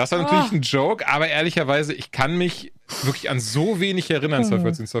 Nein, das war natürlich ein Joke, aber ehrlicherweise, ich kann mich wirklich an so wenig erinnern,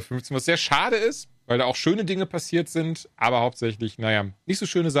 2014, 2015, was sehr schade ist, weil da auch schöne Dinge passiert sind, aber hauptsächlich, nicht so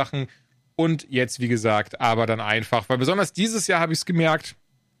schöne Sachen. Und jetzt, wie gesagt, aber dann einfach, weil besonders dieses Jahr habe ich es gemerkt,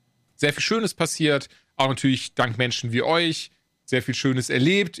 sehr viel Schönes passiert, auch natürlich dank Menschen wie euch, sehr viel Schönes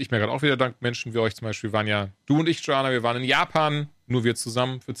erlebt. Ich merke auch wieder dank Menschen wie euch, zum Beispiel waren ja du und ich, Joanna, wir waren in Japan, nur wir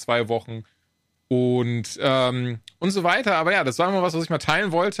zusammen für 2 Wochen. Und so weiter. Aber ja, das war immer was ich mal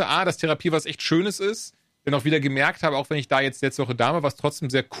teilen wollte. Dass Therapie was echt Schönes ist. Denn auch wieder gemerkt habe, auch wenn ich da jetzt letzte Woche da war, war es trotzdem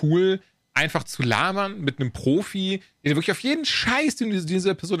sehr cool, einfach zu labern mit einem Profi, der wirklich auf jeden Scheiß, den du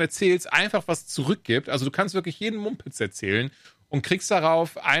dieser Person erzählst, einfach was zurückgibt. Also du kannst wirklich jeden Mumpitz erzählen. und kriegst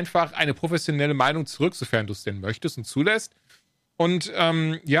darauf einfach eine professionelle Meinung zurück, sofern du es denn möchtest und zulässt. Und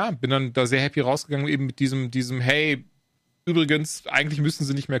bin dann da sehr happy rausgegangen, eben mit diesem hey, übrigens, eigentlich müssen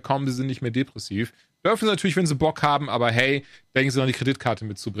sie nicht mehr kommen, sie sind nicht mehr depressiv. Dürfen sie natürlich, wenn sie Bock haben, aber hey, denken sie noch, die Kreditkarte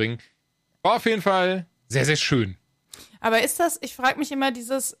mitzubringen. War auf jeden Fall sehr, sehr schön. Aber ist das, ich frage mich immer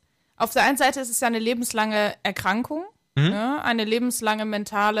auf der einen Seite ist es ja eine lebenslange Erkrankung, ne? Eine lebenslange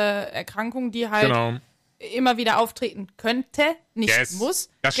mentale Erkrankung, die halt immer wieder auftreten könnte, nicht muss.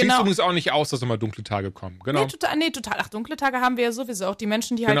 Das schließt übrigens auch nicht aus, dass nochmal dunkle Tage kommen. Genau. Nee, total. Ach, dunkle Tage haben wir ja sowieso. Auch die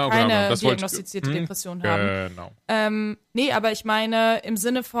Menschen, die halt keine diagnostizierte Depression haben. Genau. Aber ich meine im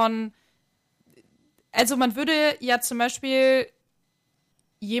Sinne von, also man würde ja zum Beispiel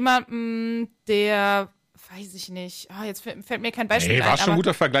jemandem, der, weiß ich nicht, jetzt fällt mir kein Beispiel ein. War schon ein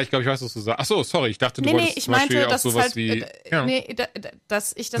guter Vergleich, glaube ich, weiß, was du sagst. Achso, sorry, ich dachte, du wolltest ich zum Beispiel meinte, auch sowas halt, wie...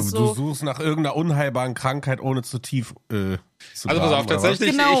 dass ich das Du suchst nach irgendeiner unheilbaren Krankheit, ohne zu tief zu Also pass auf,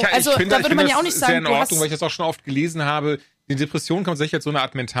 tatsächlich, genau, ich finde das ja auch nicht sagen, sehr in Ordnung, weil ich das auch schon oft gelesen habe. Die Depression kann man tatsächlich als so eine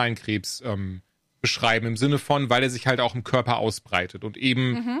Art mentalen Krebs beschreiben, im Sinne von, weil er sich halt auch im Körper ausbreitet. Und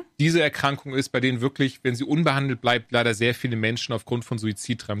eben diese Erkrankung ist, bei denen wirklich, wenn sie unbehandelt bleibt, leider sehr viele Menschen aufgrund von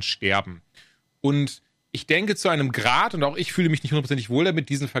Suizid dran sterben. Und ich denke zu einem Grad, und auch ich fühle mich nicht hundertprozentig wohl damit,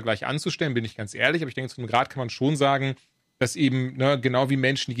 diesen Vergleich anzustellen, bin ich ganz ehrlich, aber ich denke, zu einem Grad kann man schon sagen, dass eben, genau wie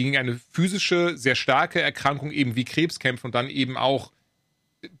Menschen, die gegen eine physische, sehr starke Erkrankung eben wie Krebs kämpfen und dann eben auch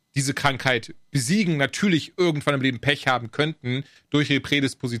diese Krankheit besiegen, natürlich irgendwann im Leben Pech haben könnten durch ihre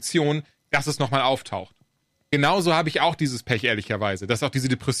Prädisposition, dass es nochmal auftaucht. Genauso habe ich auch dieses Pech, ehrlicherweise, dass auch diese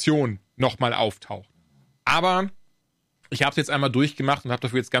Depression nochmal auftaucht. Aber ich habe es jetzt einmal durchgemacht und habe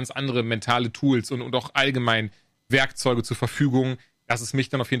dafür jetzt ganz andere mentale Tools und auch allgemein Werkzeuge zur Verfügung, dass es mich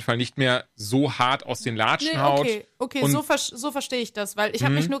dann auf jeden Fall nicht mehr so hart aus den Latschen haut. Okay, so verstehe ich das, weil ich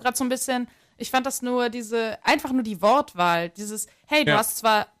habe mich nur gerade so ein bisschen, ich fand das nur einfach nur die Wortwahl, dieses, hey, du hast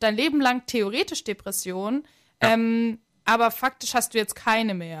zwar dein Leben lang theoretisch Depression, aber faktisch hast du jetzt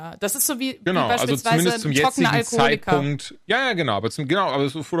keine mehr. Das ist so wie beispielsweise also zum trockener jetzigen Alkoholiker. Zeitpunkt, genau, aber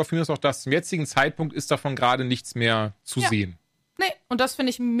es ist oder auch das, zum jetzigen Zeitpunkt ist davon gerade nichts mehr zu sehen. Nee, und das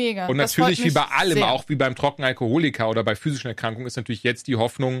finde ich mega. Und das natürlich wie bei allem, sehr. auch wie beim trockenen Alkoholiker oder bei physischen Erkrankungen, ist natürlich jetzt die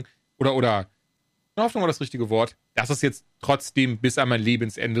Hoffnung, oder Hoffnung war das richtige Wort, dass es jetzt trotzdem bis an mein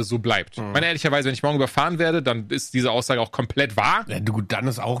Lebensende so bleibt. Ich meine, ehrlicherweise, wenn ich morgen überfahren werde, dann ist diese Aussage auch komplett wahr. Ja, gut, dann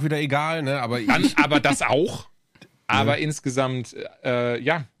ist auch wieder egal, ne? Aber das auch. Aber insgesamt,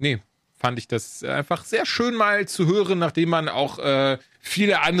 fand ich das einfach sehr schön mal zu hören, nachdem man auch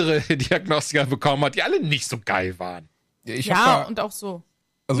viele andere Diagnostika bekommen hat, die alle nicht so geil waren. Und auch so.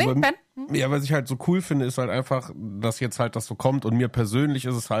 Also was ich halt so cool finde, ist halt einfach, dass jetzt halt das so kommt und mir persönlich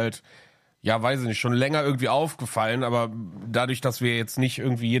ist es halt, weiß ich nicht, schon länger irgendwie aufgefallen, aber dadurch, dass wir jetzt nicht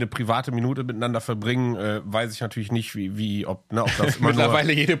irgendwie jede private Minute miteinander verbringen, weiß ich natürlich nicht, ob das immer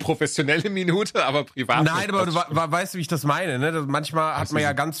mittlerweile jede professionelle Minute, aber privat. Nein, aber du weißt, wie ich das meine, ne? Manchmal hat man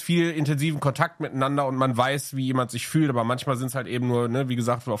ja ganz viel intensiven Kontakt miteinander und man weiß, wie jemand sich fühlt, aber manchmal sind es halt eben nur, ne, wie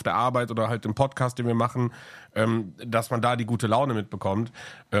gesagt, auf der Arbeit oder halt im Podcast, den wir machen, dass man da die gute Laune mitbekommt.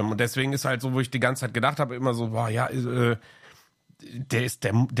 Und deswegen ist halt so, wo ich die ganze Zeit gedacht habe, immer so, der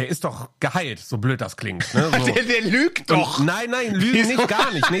ist doch geheilt, so blöd das klingt. Ne? So. Der lügt doch. Und nein, lügen nicht,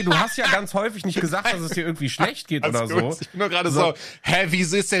 gar nicht. Nee, du hast ja ganz häufig nicht gesagt, dass es dir irgendwie schlecht geht oder so. Ich bin nur gerade so,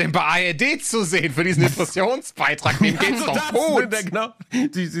 wieso ist der denn bei ARD zu sehen für diesen Depressionsbeitrag? Dem geht's doch gut. Genau.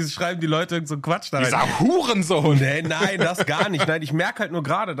 Sie schreiben die Leute irgend so Quatsch da rein. Dieser Hurensohn. Nee, nein, das gar nicht. Nein, ich merke halt nur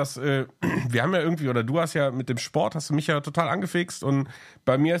gerade, dass wir haben ja irgendwie, oder du hast ja mit dem Sport, hast du mich ja total angefixt und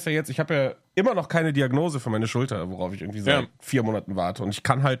bei mir ist ja jetzt, ich habe ja immer noch keine Diagnose für meine Schulter, worauf ich irgendwie seit 4 Monaten warte. Und ich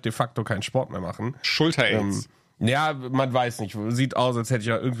kann halt de facto keinen Sport mehr machen. Schulter-Aids. Man weiß nicht. Sieht aus, als hätte ich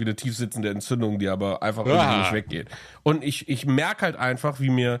ja irgendwie eine tiefsitzende Entzündung, die aber einfach irgendwie nicht weggeht. Und ich merke halt einfach, wie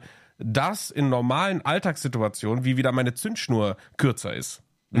mir das in normalen Alltagssituationen, wie wieder meine Zündschnur kürzer ist.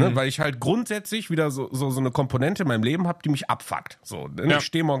 Ne, weil ich halt grundsätzlich wieder so eine Komponente in meinem Leben habe, die mich abfuckt. So, ich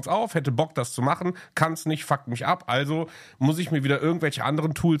stehe morgens auf, hätte Bock, das zu machen, kann es nicht, fuckt mich ab. Also muss ich mir wieder irgendwelche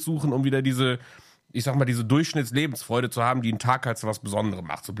anderen Tools suchen, um wieder diese Durchschnittslebensfreude zu haben, die einen Tag halt so was Besonderes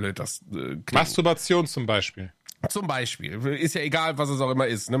macht. So blöd das klingt. Masturbation zum Beispiel. Zum Beispiel. Ist ja egal, was es auch immer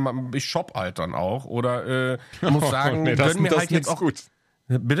ist. Ne? Ich shop halt dann auch. Oder muss sagen, gönn mir halt jetzt auch... Gut.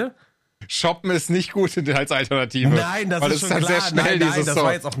 Bitte? Shoppen ist nicht gut als Alternative. Nein, das ist schon dann klar. Sehr schnell Nein, das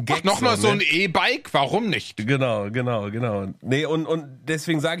war jetzt auch ein Gag. Nochmal so ein E-Bike, warum nicht? Genau. Nee, und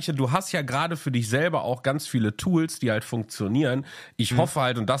deswegen sage ich ja, du hast ja gerade für dich selber auch ganz viele Tools, die halt funktionieren. Ich hoffe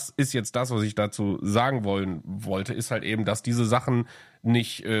halt, und das ist jetzt das, was ich dazu sagen wollte, ist halt eben, dass diese Sachen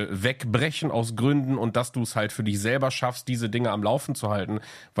nicht wegbrechen aus Gründen und dass du es halt für dich selber schaffst, diese Dinge am Laufen zu halten.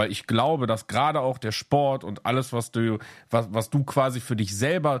 Weil ich glaube, dass gerade auch der Sport und alles, was du quasi für dich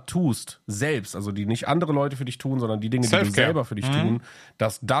selber tust, selbst, also die nicht andere Leute für dich tun, sondern die Dinge, die du selber für dich tun,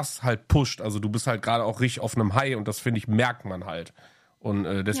 dass das halt pusht. Also du bist halt gerade auch richtig auf einem High und das, finde ich, merkt man halt. Und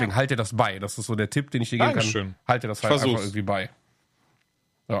deswegen halt dir das bei. Das ist so der Tipp, den ich dir geben kann. Halt dir das halt einfach irgendwie bei.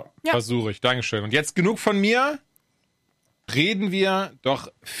 Ja. Versuche ich. Dankeschön. Und jetzt genug von mir. Reden wir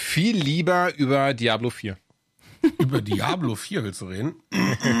doch viel lieber über Diablo 4. Über Diablo 4 willst du reden?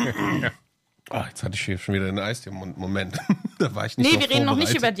 Ja. Oh, jetzt hatte ich hier schon wieder den Eis im Mund. Moment. Da war ich nicht wir reden noch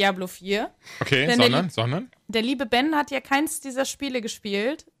nicht über Diablo 4. Okay, sondern? Der liebe Ben hat ja keins dieser Spiele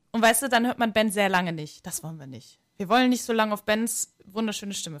gespielt. Und weißt du, dann hört man Ben sehr lange nicht. Das wollen wir nicht. Wir wollen nicht so lange auf Bens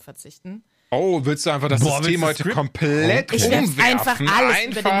wunderschöne Stimme verzichten. Oh, willst du einfach das System heute komplett umwerfen? Ich werf einfach alles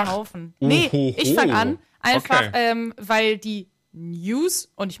über den Haufen. Ich fange an. Einfach, weil die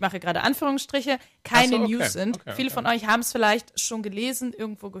News, und ich mache gerade Anführungsstriche, keine News sind. Viele von euch haben es vielleicht schon gelesen,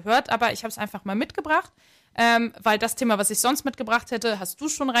 irgendwo gehört, aber ich habe es einfach mal mitgebracht, weil das Thema, was ich sonst mitgebracht hätte, hast du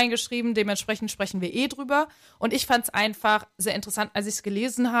schon reingeschrieben, dementsprechend sprechen wir drüber. Und ich fand es einfach sehr interessant, als ich es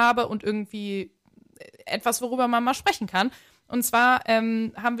gelesen habe und irgendwie etwas, worüber man mal sprechen kann. Und zwar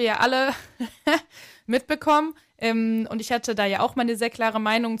haben wir ja alle mitbekommen, und ich hatte da ja auch mal eine sehr klare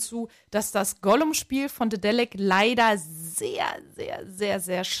Meinung zu, dass das Gollum-Spiel von Dedelic leider sehr, sehr, sehr,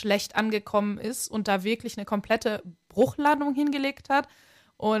 sehr schlecht angekommen ist und da wirklich eine komplette Bruchlandung hingelegt hat.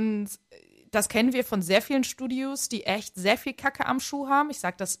 Und das kennen wir von sehr vielen Studios, die echt sehr viel Kacke am Schuh haben. Ich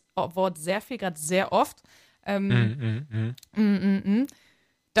sage das Wort sehr viel, gerade sehr oft.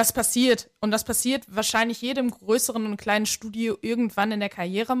 Das passiert. Und das passiert wahrscheinlich jedem größeren und kleinen Studio irgendwann in der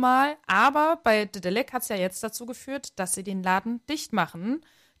Karriere mal. Aber bei Dedelic hat es ja jetzt dazu geführt, dass sie den Laden dicht machen.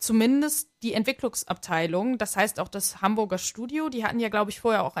 Zumindest die Entwicklungsabteilung. Das heißt auch das Hamburger Studio. Die hatten ja, glaube ich,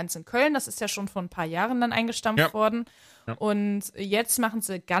 vorher auch eins in Köln. Das ist ja schon vor ein paar Jahren dann eingestampft worden. Ja. Und jetzt machen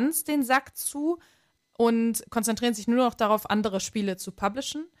sie ganz den Sack zu und konzentrieren sich nur noch darauf, andere Spiele zu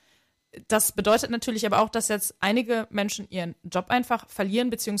publishen. Das bedeutet natürlich aber auch, dass jetzt einige Menschen ihren Job einfach verlieren,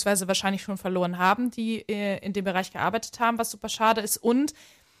 beziehungsweise wahrscheinlich schon verloren haben, die in dem Bereich gearbeitet haben, was super schade ist. Und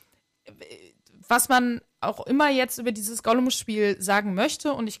was man auch immer jetzt über dieses Gollum-Spiel sagen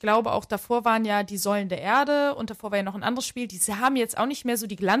möchte, und ich glaube auch davor waren ja die Säulen der Erde und davor war ja noch ein anderes Spiel, die haben jetzt auch nicht mehr so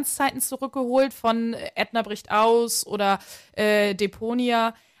die Glanzzeiten zurückgeholt von Ätna bricht aus oder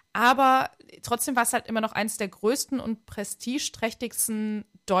Deponia. Aber trotzdem war es halt immer noch eines der größten und prestigeträchtigsten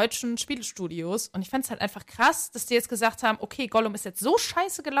deutschen Spielestudios. Und ich fand es halt einfach krass, dass die jetzt gesagt haben, okay, Gollum ist jetzt so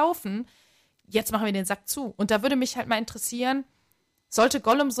scheiße gelaufen, jetzt machen wir den Sack zu. Und da würde mich halt mal interessieren, sollte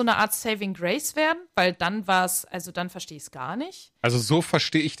Gollum so eine Art Saving Grace werden? Weil dann dann verstehe ich es gar nicht. Also so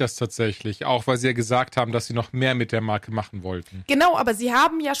verstehe ich das tatsächlich, auch weil sie ja gesagt haben, dass sie noch mehr mit der Marke machen wollten. Genau, aber sie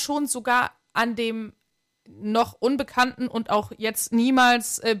haben ja schon sogar an dem noch unbekannten und auch jetzt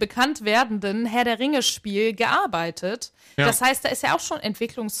niemals bekannt werdenden Herr-der-Ringe-Spiel gearbeitet. Ja. Das heißt, da ist ja auch schon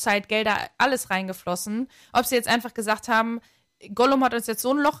Entwicklungszeit, Gelder, alles reingeflossen. Ob sie jetzt einfach gesagt haben, Gollum hat uns jetzt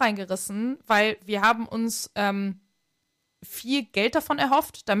so ein Loch reingerissen, weil wir haben uns viel Geld davon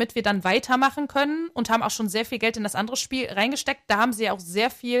erhofft, damit wir dann weitermachen können und haben auch schon sehr viel Geld in das andere Spiel reingesteckt. Da haben sie ja auch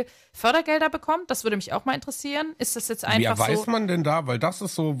sehr viel Fördergelder bekommen. Das würde mich auch mal interessieren. Ist das jetzt einfach so? Wie weiß man denn da? Weil das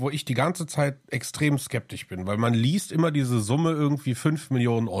ist so, wo ich die ganze Zeit extrem skeptisch bin. Weil man liest immer diese Summe irgendwie 5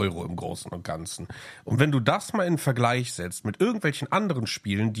 Millionen Euro im Großen und Ganzen. Und wenn du das mal in Vergleich setzt mit irgendwelchen anderen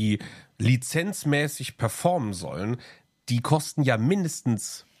Spielen, lizenzmäßig performen sollen, die kosten ja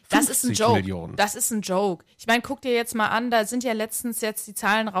mindestens Das ist ein Joke. Millionen. Das ist ein Joke. Ich meine, guck dir jetzt mal an, da sind ja letztens jetzt die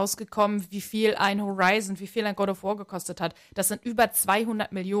Zahlen rausgekommen, wie viel ein Horizon, wie viel ein God of War gekostet hat. Das sind über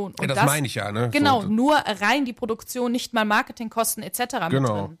 200 Millionen. Und ja, das meine ich ja, ne? Genau, so. Nur rein die Produktion, nicht mal Marketingkosten etc. mit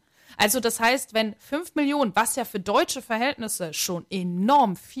drin. Also das heißt, wenn 5 Millionen, was ja für deutsche Verhältnisse schon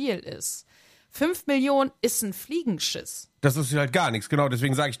enorm viel ist, 5 Millionen ist ein Fliegenschiss. Das ist halt gar nichts, genau.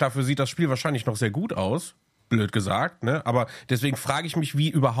 Deswegen sage ich, dafür sieht das Spiel wahrscheinlich noch sehr gut aus. Blöd gesagt, ne? Aber deswegen frage ich mich, wie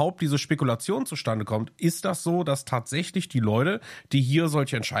überhaupt diese Spekulation zustande kommt. Ist das so, dass tatsächlich die Leute, die hier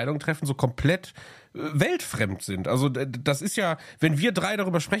solche Entscheidungen treffen, so komplett weltfremd sind? Also das ist ja, wenn wir drei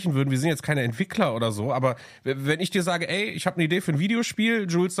darüber sprechen würden, wir sind jetzt keine Entwickler oder so, aber wenn ich dir sage, ey, ich habe eine Idee für ein Videospiel,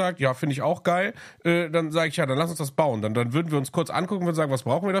 Jules sagt, ja, finde ich auch geil, dann sage ich, ja, dann lass uns das bauen. Dann würden wir uns kurz angucken und sagen, was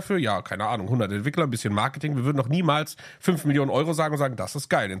brauchen wir dafür? Ja, keine Ahnung, 100 Entwickler, ein bisschen Marketing. Wir würden noch niemals 5 Millionen Euro sagen und sagen, das ist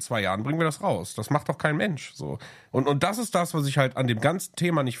geil, in 2 Jahren bringen wir das raus. Das macht doch kein Mensch. So. Und das ist das, was ich halt an dem ganzen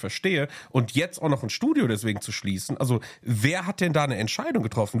Thema nicht verstehe. Und jetzt auch noch ein Studio deswegen zu schließen. Also wer hat denn da eine Entscheidung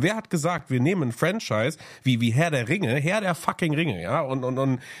getroffen? Wer hat gesagt, wir nehmen ein Franchise Franchise wie Herr der fucking Ringe, ja,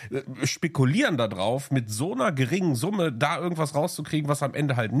 und spekulieren da drauf, mit so einer geringen Summe da irgendwas rauszukriegen, was am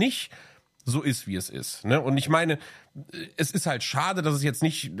Ende halt nicht so ist, wie es ist. Ne? Und ich meine, es ist halt schade, dass es jetzt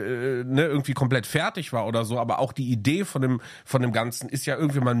nicht irgendwie komplett fertig war oder so, aber auch die Idee von dem Ganzen ist ja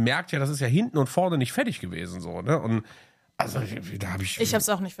irgendwie, man merkt ja, das ist ja hinten und vorne nicht fertig gewesen. So, ne? Und also da habe ich... Ich habe es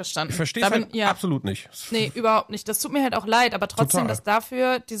auch nicht verstanden. Ich verstehe es halt absolut nicht. Nee, überhaupt nicht. Das tut mir halt auch leid, aber trotzdem, Total. dass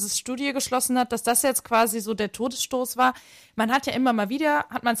dafür dieses Studio geschlossen hat, dass das jetzt quasi so der Todesstoß war. Man hat ja immer mal wieder,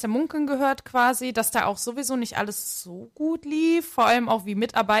 hat man es ja munkeln gehört quasi, dass da auch sowieso nicht alles so gut lief, vor allem auch wie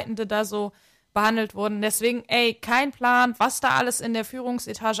Mitarbeitende da so behandelt wurden. Deswegen, kein Plan, was da alles in der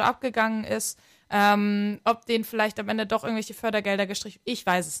Führungsetage abgegangen ist. Ob denen vielleicht am Ende doch irgendwelche Fördergelder gestrichen, ich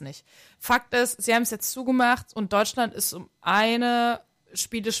weiß es nicht. Fakt ist, sie haben es jetzt zugemacht und Deutschland ist um eine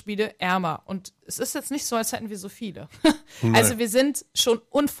Spiele ärmer. Und es ist jetzt nicht so, als hätten wir so viele. Also wir sind schon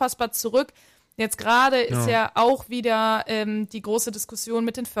unfassbar zurück. Jetzt gerade ist ja auch wieder die große Diskussion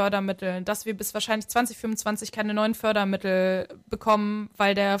mit den Fördermitteln, dass wir bis wahrscheinlich 2025 keine neuen Fördermittel bekommen,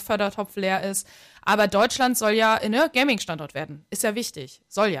 weil der Fördertopf leer ist. Aber Deutschland soll ja Gaming-Standort werden. Ist ja wichtig.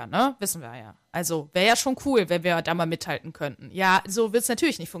 Soll ja, ne? Wissen wir ja. Also wäre ja schon cool, wenn wir da mal mithalten könnten. Ja, so wird es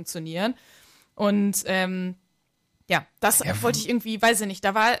natürlich nicht funktionieren. Und das wollte ich irgendwie, weiß ich nicht,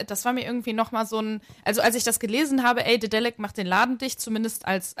 das war mir irgendwie nochmal so ein, also als ich das gelesen habe, Dedelic macht den Laden dicht, zumindest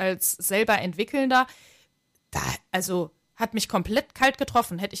als selber Entwickelnder, hat mich komplett kalt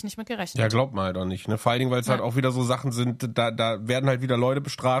getroffen, hätte ich nicht mit gerechnet. Ja, glaubt man halt auch nicht, ne? Vor allen Dingen, weil es halt auch wieder so Sachen sind, da werden halt wieder Leute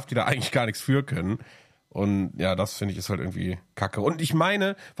bestraft, die da eigentlich gar nichts für können. Und ja, das finde ich ist halt irgendwie kacke. Und ich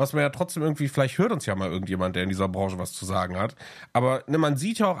meine, was man ja trotzdem irgendwie, vielleicht hört uns ja mal irgendjemand, der in dieser Branche was zu sagen hat. Aber man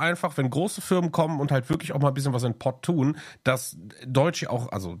sieht ja auch einfach, wenn große Firmen kommen und halt wirklich auch mal ein bisschen was in den Pott tun, dass Deutsche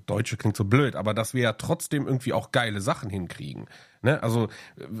auch, also Deutsche klingt so blöd, aber dass wir ja trotzdem irgendwie auch geile Sachen hinkriegen. Ne? Also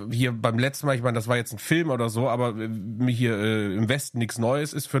hier beim letzten Mal, ich meine, das war jetzt ein Film oder so, aber hier im Westen nichts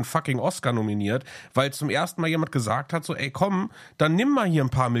Neues ist für einen fucking Oscar nominiert, weil zum ersten Mal jemand gesagt hat, so komm, dann nimm mal hier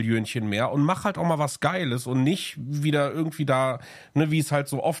ein paar Millionchen mehr und mach halt auch mal was Geiles und nicht wieder irgendwie da, ne, wie es halt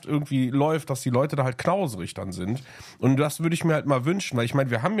so oft irgendwie läuft, dass die Leute da halt knauserig dann sind. Und das würde ich mir halt mal wünschen, weil ich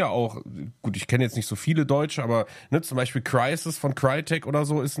meine, wir haben ja auch, gut, ich kenne jetzt nicht so viele Deutsche, aber ne, zum Beispiel Crysis von Crytek oder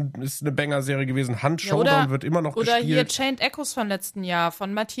so ist eine Banger-Serie gewesen. Hand Showdown wird immer noch gespielt. Oder hier Chained Echoes von letzten Jahr,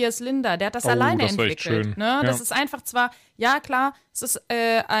 von Matthias Linder, der hat das alleine entwickelt. Ne? Ja. Das ist einfach zwar, ja klar, es ist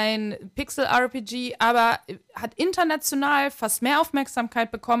ein Pixel-RPG, aber hat international fast mehr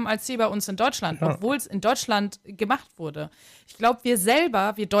Aufmerksamkeit bekommen als hier bei uns in Deutschland, obwohl es in Deutschland gemacht wurde. Ich glaube,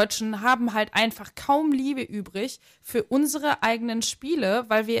 wir Deutschen, haben halt einfach kaum Liebe übrig für unsere eigenen Spiele,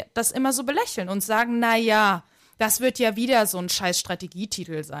 weil wir das immer so belächeln und sagen, naja, das wird ja wieder so ein scheiß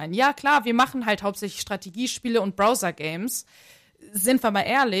Strategietitel sein. Ja klar, wir machen halt hauptsächlich Strategiespiele und Browser-Games, sind wir mal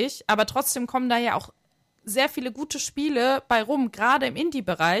ehrlich, aber trotzdem kommen da ja auch sehr viele gute Spiele bei rum, gerade im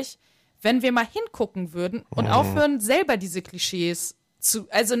Indie-Bereich, wenn wir mal hingucken würden und aufhören, selber diese Klischees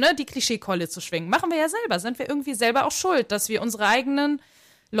die Klischeekeule zu schwingen. Machen wir ja selber, sind wir irgendwie selber auch schuld, dass wir unsere eigenen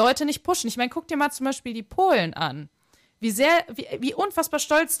Leute nicht pushen. Ich meine, guck dir mal zum Beispiel die Polen an. Wie unfassbar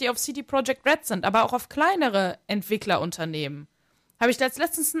stolz die auf CD Projekt Red sind, aber auch auf kleinere Entwicklerunternehmen. Habe ich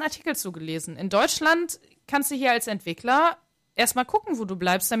letztens einen Artikel zugelesen. In Deutschland kannst du hier als Entwickler erstmal gucken, wo du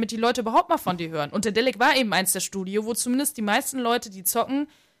bleibst, damit die Leute überhaupt mal von dir hören. Und Dedelic war eben eins der Studio, wo zumindest die meisten Leute, die zocken,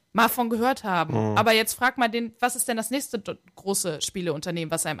 mal von gehört haben. Aber jetzt frag mal was ist denn das nächste große Spieleunternehmen,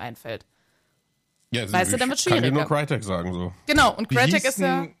 was einem einfällt? Ja, also weißt du, dann wird schwieriger. Kann dir nur Crytek sagen, so. Genau, und Crytek ist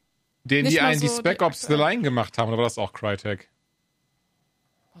ja den, die einen die Spec Ops The Line gemacht haben, oder war das auch Crytek?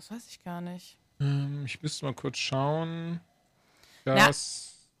 Das weiß ich gar nicht. Ich müsste mal kurz schauen.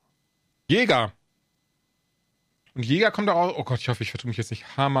 Jäger. Und Jäger kommt auch, oh Gott, ich hoffe, ich vertue mich jetzt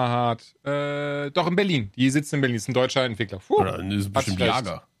nicht hammerhart. Doch, in Berlin. Die sitzen in Berlin, das ist ein deutscher Entwickler. Oder ist bestimmt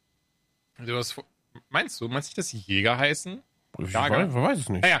Jager. Meinst du nicht, dass sie Jäger heißen? Ich weiß es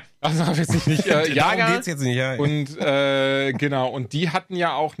nicht. Naja, also jetzt nicht Jager. Darum geht's jetzt nicht, ja. Und genau, und die hatten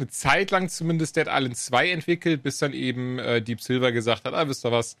ja auch eine Zeit lang zumindest Dead Island 2 entwickelt, bis dann eben Deep Silver gesagt hat, wisst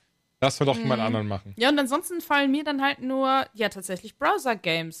ihr was, lass wir doch jemand anderen machen. Ja, und ansonsten fallen mir dann halt nur, ja, tatsächlich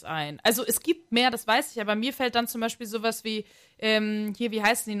Browser-Games ein. Also es gibt mehr, das weiß ich, aber mir fällt dann zum Beispiel sowas wie, hier, wie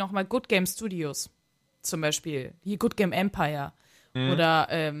heißen die nochmal? Good Game Studios zum Beispiel. Hier Good Game Empire.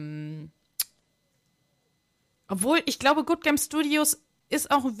 Oder, obwohl, ich glaube, Good Game Studios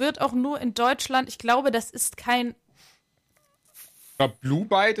wird auch nur in Deutschland, ich glaube, das ist kein... Ich glaube, Blue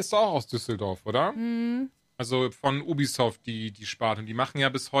Byte ist auch aus Düsseldorf, oder? Also von Ubisoft, die Sparte. Und die machen ja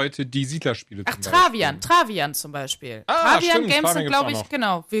bis heute die Siedlerspiele zum Beispiel. Travian zum Beispiel. Travian Games sind, glaube ich,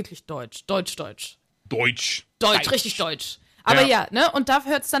 genau, wirklich deutsch. Deutsch, richtig deutsch. Aber ja, ne? Und da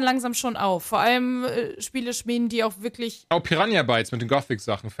hört es dann langsam schon auf. Vor allem Spiele schmieden, die auch wirklich... Auch Piranha Bytes mit den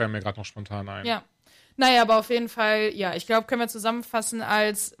Gothic-Sachen fällen mir gerade noch spontan ein. Ja. Naja, aber auf jeden Fall, ja, ich glaube, können wir zusammenfassen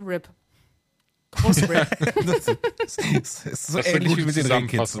als RIP. Groß RIP. Das ist so ähnlich wie mit den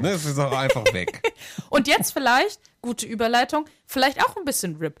Rennkids, ne? Das ist auch einfach weg. Und jetzt vielleicht, gute Überleitung, vielleicht auch ein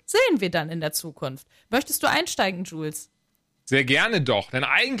bisschen RIP. Sehen wir dann in der Zukunft. Möchtest du einsteigen, Jules? Sehr gerne doch, denn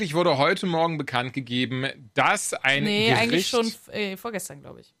eigentlich wurde heute Morgen bekannt gegeben, dass ein Gericht... eigentlich schon vorgestern,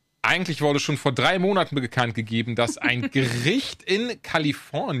 glaube ich. Eigentlich wurde schon vor 3 Monaten bekannt gegeben, dass ein Gericht in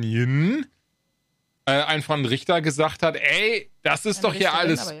Kalifornien einfach ein Richter gesagt hat, ey, das ist doch hier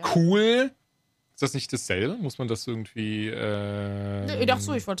alles cool. Ist das nicht dasselbe? Muss man das irgendwie... Ich dachte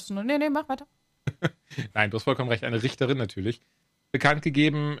so, ich wollte es nur... Nee, mach weiter. Nein, du hast vollkommen recht, eine Richterin natürlich. Bekannt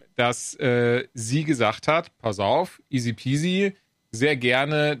gegeben, dass sie gesagt hat, pass auf, easy peasy, sehr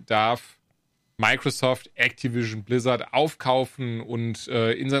gerne darf Microsoft Activision Blizzard aufkaufen und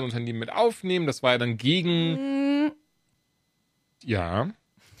in sein Unternehmen mit aufnehmen. Das war ja dann gegen... Ja.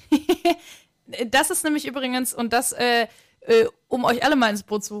 Das ist nämlich übrigens, und das, um euch alle mal ins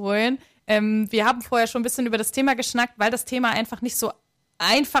Boot zu holen, wir haben vorher schon ein bisschen über das Thema geschnackt, weil das Thema einfach nicht so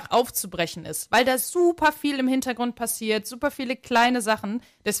einfach aufzubrechen ist, weil da super viel im Hintergrund passiert, super viele kleine Sachen.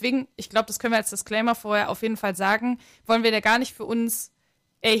 Deswegen, ich glaube, das können wir als Disclaimer vorher auf jeden Fall sagen, wollen wir da gar nicht für uns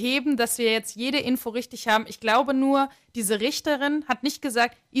erheben, dass wir jetzt jede Info richtig haben. Ich glaube nur, diese Richterin hat nicht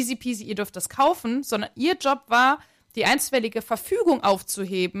gesagt, easy peasy, ihr dürft das kaufen, sondern ihr Job war, die einstweilige Verfügung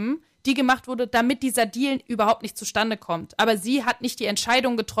aufzuheben, die gemacht wurde, damit dieser Deal überhaupt nicht zustande kommt. Aber sie hat nicht die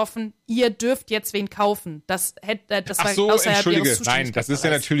Entscheidung getroffen, ihr dürft jetzt wen kaufen. Das Ach so, entschuldige, nein, das ist ja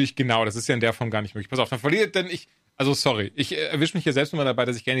natürlich, genau, das ist ja in der Form gar nicht möglich. Pass auf, dann verliert, denn ich erwische mich hier selbst immer dabei,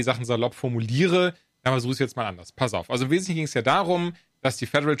 dass ich gerne die Sachen salopp formuliere, aber versuche es jetzt mal anders. Pass auf, also im Wesentlichen ging es ja darum, dass die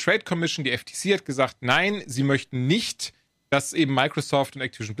Federal Trade Commission, die FTC, hat gesagt, nein, sie möchten nicht, dass eben Microsoft und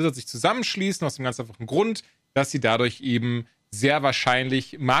Activision Blizzard sich zusammenschließen, aus dem ganz einfachen Grund, dass sie dadurch eben sehr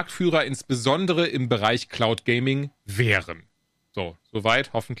wahrscheinlich Marktführer, insbesondere im Bereich Cloud Gaming, wären. So,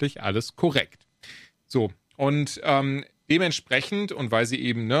 soweit hoffentlich alles korrekt. So, und dementsprechend, und weil sie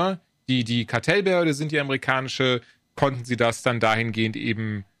eben, die Kartellbehörde sind, die amerikanische, konnten sie das dann dahingehend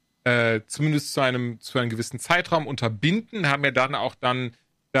eben zumindest zu einem gewissen Zeitraum unterbinden, haben ja dann auch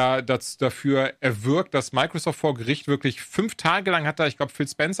dafür erwirkt, dass Microsoft vor Gericht wirklich 5 Tage lang ich glaube Phil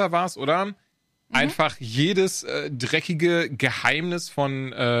Spencer war es, oder? Einfach jedes dreckige Geheimnis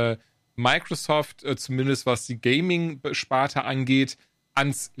von Microsoft, zumindest was die Gaming-Sparte angeht,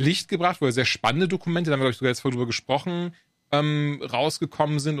 ans Licht gebracht, wo sehr spannende Dokumente, da haben wir, glaube ich, sogar jetzt darüber gesprochen,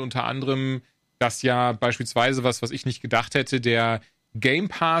 rausgekommen sind. Unter anderem, dass ja beispielsweise, was ich nicht gedacht hätte, der Game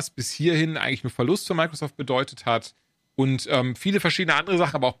Pass bis hierhin eigentlich nur Verlust für Microsoft bedeutet hat. Und viele verschiedene andere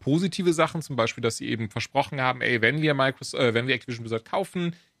Sachen, aber auch positive Sachen, zum Beispiel, dass sie eben versprochen haben, ey, wenn wir Activision Blizzard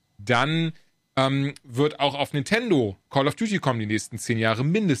kaufen, dann wird auch auf Nintendo Call of Duty kommen die nächsten 10 Jahre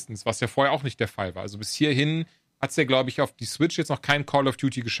mindestens, was ja vorher auch nicht der Fall war. Also bis hierhin hat es ja, glaube ich, auf die Switch jetzt noch kein Call of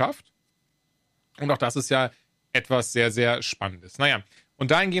Duty geschafft. Und auch das ist ja etwas sehr, sehr Spannendes. Naja,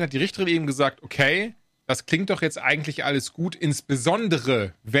 und dahingehend hat die Richterin eben gesagt, okay, das klingt doch jetzt eigentlich alles gut,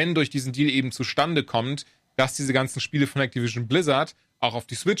 insbesondere wenn durch diesen Deal eben zustande kommt, dass diese ganzen Spiele von Activision Blizzard auch auf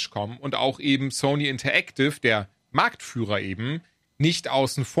die Switch kommen und auch eben Sony Interactive, der Marktführer eben, nicht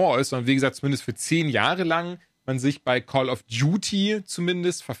außen vor ist, sondern wie gesagt, zumindest für 10 Jahre lang man sich bei Call of Duty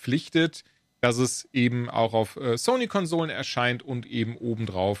zumindest verpflichtet, dass es eben auch auf Sony-Konsolen erscheint und eben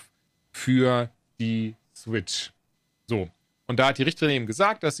obendrauf für die Switch. So. Und da hat die Richterin eben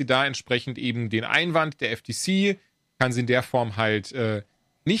gesagt, dass sie da entsprechend eben den Einwand der FTC, kann sie in der Form halt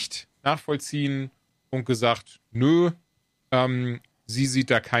nicht nachvollziehen und gesagt, nö, sie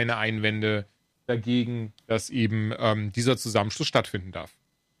sieht da keine Einwände dagegen, dass eben dieser Zusammenschluss stattfinden darf.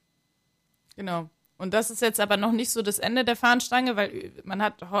 Genau. Und das ist jetzt aber noch nicht so das Ende der Fahnenstange, weil man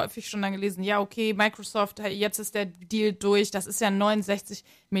hat häufig schon dann gelesen, ja, okay, Microsoft, jetzt ist der Deal durch, das ist ja ein 69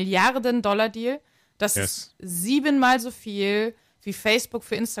 Milliarden Dollar Deal. Das ist 7-mal so viel, wie Facebook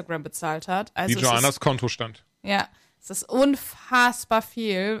für Instagram bezahlt hat. Also wie Joannas Kontostand. Ja, es ist unfassbar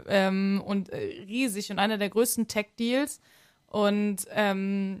viel und riesig und einer der größten Tech-Deals. Und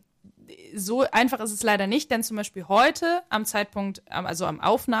so einfach ist es leider nicht, denn zum Beispiel heute am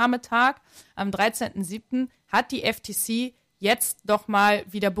Aufnahmetag, am 13.07., hat die FTC jetzt doch mal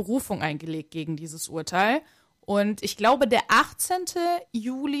wieder Berufung eingelegt gegen dieses Urteil. Und ich glaube, der 18.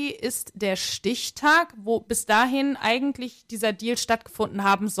 Juli ist der Stichtag, wo bis dahin eigentlich dieser Deal stattgefunden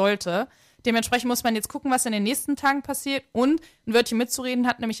haben sollte. Dementsprechend muss man jetzt gucken, was in den nächsten Tagen passiert. Und ein Wörtchen mitzureden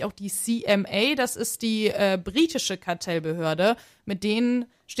hat nämlich auch die CMA, das ist die britische Kartellbehörde. Mit denen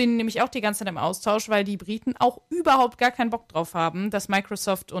stehen die nämlich auch die ganze Zeit im Austausch, weil die Briten auch überhaupt gar keinen Bock drauf haben, dass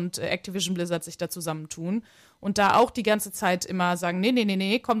Microsoft und Activision Blizzard sich da zusammentun. Und da auch die ganze Zeit immer sagen,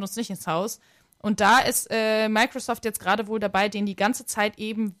 nee, kommt uns nicht ins Haus. Und da ist Microsoft jetzt gerade wohl dabei, denen die ganze Zeit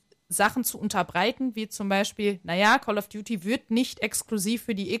eben Sachen zu unterbreiten, wie zum Beispiel, Call of Duty wird nicht exklusiv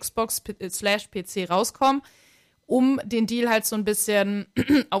für die Xbox/PC rauskommen, um den Deal halt so ein bisschen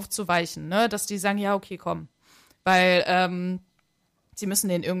aufzuweichen, ne? Dass die sagen, ja, okay, komm. Weil sie müssen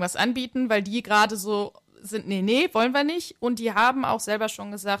denen irgendwas anbieten, weil die gerade so sind, nee, wollen wir nicht. Und die haben auch selber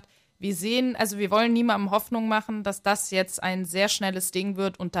schon gesagt, wir wollen niemandem Hoffnung machen, dass das jetzt ein sehr schnelles Ding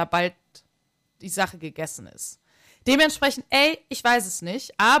wird und da bald die Sache gegessen ist. Dementsprechend, ich weiß es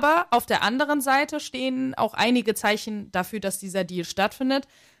nicht, aber auf der anderen Seite stehen auch einige Zeichen dafür, dass dieser Deal stattfindet,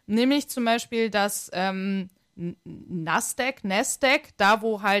 nämlich zum Beispiel, dass Nasdaq, da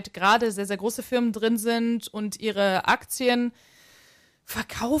wo halt gerade sehr, sehr große Firmen drin sind und ihre Aktien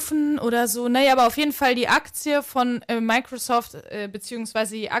verkaufen oder so, aber auf jeden Fall die Aktie von Microsoft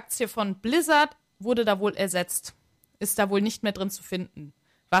beziehungsweise die Aktie von Blizzard wurde da wohl ersetzt, ist da wohl nicht mehr drin zu finden.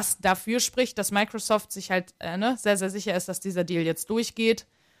 Was dafür spricht, dass Microsoft sich halt sehr, sehr sicher ist, dass dieser Deal jetzt durchgeht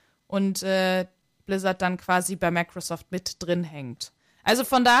und Blizzard dann quasi bei Microsoft mit drin hängt. Also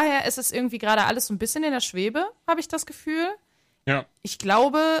von daher ist es irgendwie gerade alles so ein bisschen in der Schwebe, habe ich das Gefühl. Ja. Ich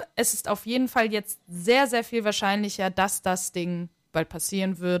glaube, es ist auf jeden Fall jetzt sehr, sehr viel wahrscheinlicher, dass das Ding bald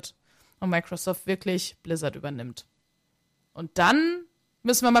passieren wird und Microsoft wirklich Blizzard übernimmt. Und dann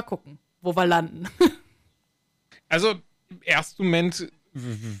müssen wir mal gucken, wo wir landen. Also im ersten Moment,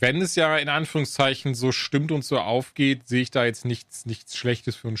 wenn es ja in Anführungszeichen so stimmt und so aufgeht, sehe ich da jetzt nichts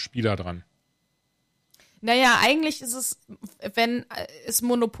Schlechtes für einen Spieler dran. Eigentlich ist es, wenn es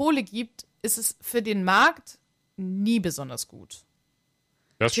Monopole gibt, ist es für den Markt nie besonders gut.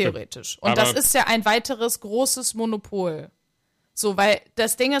 Das theoretisch. Stimmt. Und das ist ja ein weiteres großes Monopol. So, weil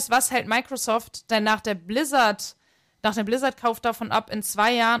das Ding ist, was hält Microsoft denn nach dem Blizzard-Kauf davon ab in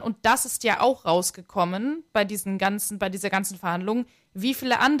 2 Jahren, und das ist ja auch rausgekommen bei dieser ganzen Verhandlung, wie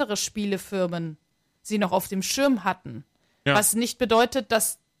viele andere Spielefirmen sie noch auf dem Schirm hatten. Ja. Was nicht bedeutet,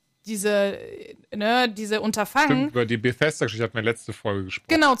 dass diese Unterfangen... Stimmt, über die Bethesda-Geschichte hatten wir letzte Folge gesprochen.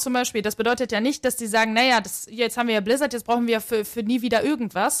 Genau, zum Beispiel. Das bedeutet ja nicht, dass die sagen, jetzt haben wir ja Blizzard, jetzt brauchen wir für nie wieder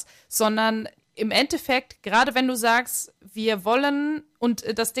irgendwas, sondern im Endeffekt, gerade wenn du sagst, wir wollen, und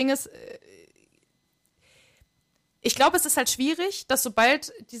das Ding ist, ich glaube, es ist halt schwierig, dass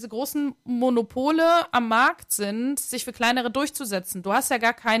sobald diese großen Monopole am Markt sind, sich für kleinere durchzusetzen. Du hast ja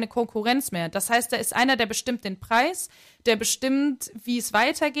gar keine Konkurrenz mehr. Das heißt, da ist einer, der bestimmt den Preis, der bestimmt, wie es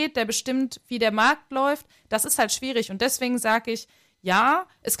weitergeht, der bestimmt, wie der Markt läuft. Das ist halt schwierig. Und deswegen sage ich, ja,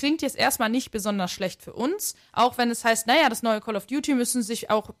 es klingt jetzt erstmal nicht besonders schlecht für uns, auch wenn es heißt, das neue Call of Duty müssen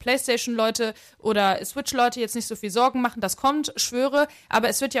sich auch PlayStation-Leute oder Switch-Leute jetzt nicht so viel Sorgen machen, das kommt, schwöre, aber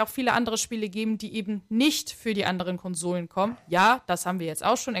es wird ja auch viele andere Spiele geben, die eben nicht für die anderen Konsolen kommen. Ja, das haben wir jetzt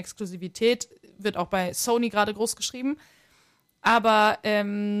auch schon, Exklusivität wird auch bei Sony gerade groß geschrieben, aber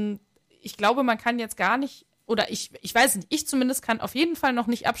ich glaube, man kann jetzt gar nicht, oder ich weiß nicht, ich zumindest kann auf jeden Fall noch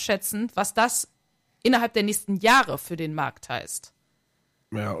nicht abschätzen, was das innerhalb der nächsten Jahre für den Markt heißt.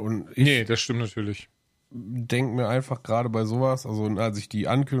 Ja, und nee, das stimmt natürlich. Denke mir einfach gerade bei sowas, also als ich die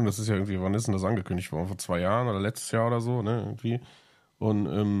Ankündigung, das ist ja irgendwie, wann ist denn das angekündigt worden? Vor 2 Jahren oder letztes Jahr oder so, ne, irgendwie.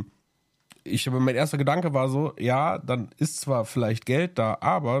 Und mein erster Gedanke war so, ja, dann ist zwar vielleicht Geld da,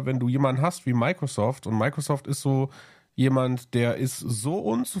 aber wenn du jemanden hast wie Microsoft, und Microsoft ist so jemand, der ist so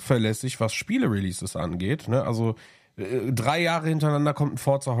unzuverlässig, was Spiele-Releases angeht, ne, also 3 Jahre hintereinander kommt ein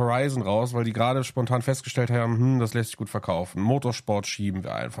Forza Horizon raus, weil die gerade spontan festgestellt haben, das lässt sich gut verkaufen. Motorsport schieben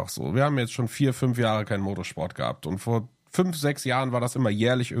wir einfach so. Wir haben jetzt schon 4, 5 Jahre keinen Motorsport gehabt und vor 5, 6 Jahren war das immer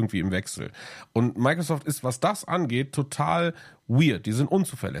jährlich irgendwie im Wechsel. Und Microsoft ist, was das angeht, total weird. Die sind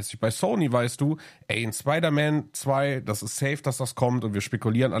unzuverlässig. Bei Sony weißt du, in Spider-Man 2, das ist safe, dass das kommt, und wir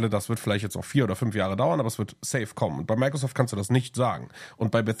spekulieren alle, das wird vielleicht jetzt auch 4 oder 5 Jahre dauern, aber es wird safe kommen. Und bei Microsoft kannst du das nicht sagen.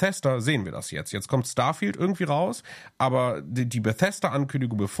 Und bei Bethesda sehen wir das jetzt. Jetzt kommt Starfield irgendwie raus, aber die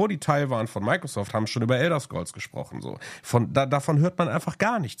Bethesda-Ankündigung, bevor die Teil waren von Microsoft, haben schon über Elder Scrolls gesprochen. So. Davon hört man einfach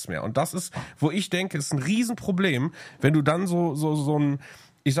gar nichts mehr. Und das ist, wo ich denke, ist ein Riesenproblem, wenn du dann so ein,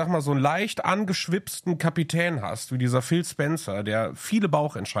 ich sag mal, so einen leicht angeschwipsten Kapitän hast, wie dieser Phil Spencer, der viele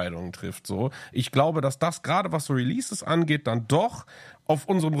Bauchentscheidungen trifft, so. Ich glaube, dass das gerade, was so Releases angeht, dann doch auf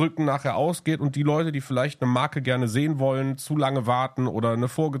unserem Rücken nachher ausgeht und die Leute, die vielleicht eine Marke gerne sehen wollen, zu lange warten oder eine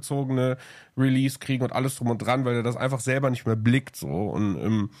vorgezogene Release kriegen und alles drum und dran, weil er das einfach selber nicht mehr blickt, so.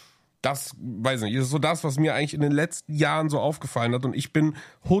 Und das, weiß nicht, ist so das, was mir eigentlich in den letzten Jahren so aufgefallen hat. Und ich bin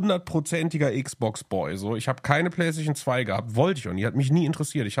 100%iger Xbox-Boy. So, ich habe keine PlayStation 2 gehabt, wollte ich auch nie, hat mich nie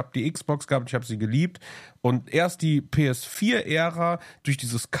interessiert. Ich habe die Xbox gehabt, ich habe sie geliebt. Und erst die PS4-Ära durch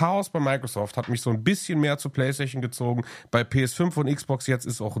dieses Chaos bei Microsoft hat mich so ein bisschen mehr zur PlayStation gezogen. Bei PS5 und Xbox jetzt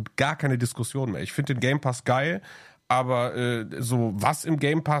ist auch gar keine Diskussion mehr. Ich finde den Game Pass geil. Aber so was im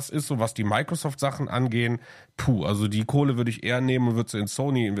Game Pass ist, so was die Microsoft-Sachen angehen, also die Kohle würde ich eher nehmen und würde sie in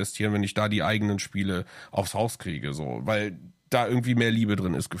Sony investieren, wenn ich da die eigenen Spiele aufs Haus kriege, so, weil da irgendwie mehr Liebe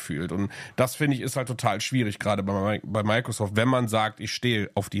drin ist gefühlt. Und das, finde ich, ist halt total schwierig, gerade bei Microsoft, wenn man sagt, ich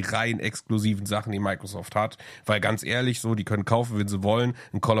stehe auf die rein exklusiven Sachen, die Microsoft hat. Weil ganz ehrlich, so, die können kaufen, wenn sie wollen.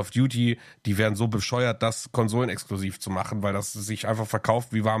 Ein Call of Duty, die werden so bescheuert, das konsolenexklusiv zu machen, weil das sich einfach verkauft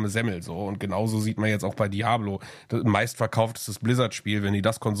wie warme Semmel. So. Und genauso sieht man jetzt auch bei Diablo. Das meistverkauftestes Blizzard-Spiel, wenn die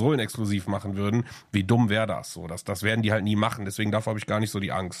das konsolenexklusiv machen würden, wie dumm wäre das? So, das werden die halt nie machen. Deswegen davor habe ich gar nicht so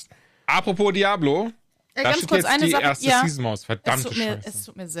die Angst. Apropos Diablo. Da ganz steht kurz jetzt eine die Sache. erste Season aus. Verdammte Scheiße. Es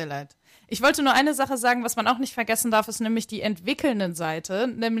tut mir sehr leid. Ich wollte nur eine Sache sagen, was man auch nicht vergessen darf, ist nämlich die entwickelnden Seite.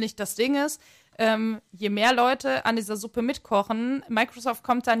 Nämlich das Ding ist, je mehr Leute an dieser Suppe mitkochen, Microsoft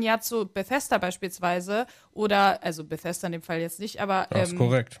kommt dann ja zu Bethesda beispielsweise oder, also Bethesda in dem Fall jetzt nicht, aber Das ist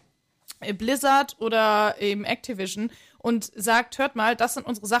korrekt. Blizzard oder eben Activision und sagt, hört mal, das sind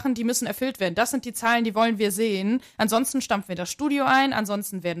unsere Sachen, die müssen erfüllt werden. Das sind die Zahlen, die wollen wir sehen. Ansonsten stampfen wir das Studio ein,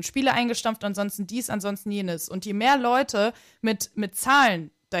 ansonsten werden Spiele eingestampft, ansonsten dies, ansonsten jenes. Und je mehr Leute mit Zahlen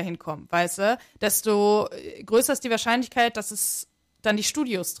dahin kommen, weißt du, desto größer ist die Wahrscheinlichkeit, dass es dann die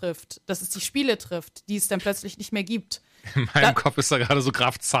Studios trifft, dass es die Spiele trifft, die es dann plötzlich nicht mehr gibt. In meinem Kopf ist da gerade so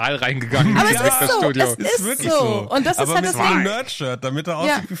Zahl reingegangen. Aber es ist so, Studio. es ist wirklich so. Und das aber ist halt mit das Ding. einem Nerd-Shirt, damit er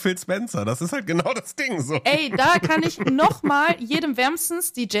aussieht wie Phil Spencer. Das ist halt genau das Ding so. Ey, da kann ich nochmal jedem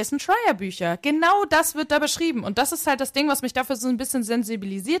wärmstens die Jason Schreier Bücher. Genau das wird da beschrieben. Und das ist halt das Ding, was mich dafür so ein bisschen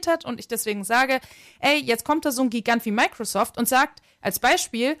sensibilisiert hat. Und ich deswegen sage, ey, jetzt kommt da so ein Gigant wie Microsoft und sagt, als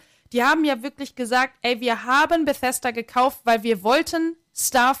Beispiel, die haben ja wirklich gesagt, ey, wir haben Bethesda gekauft, weil wir wollten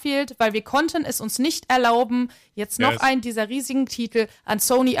Starfield, weil wir konnten es uns nicht erlauben, jetzt noch einen dieser riesigen Titel an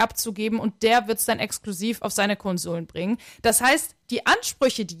Sony abzugeben und der wird es dann exklusiv auf seine Konsolen bringen. Das heißt, die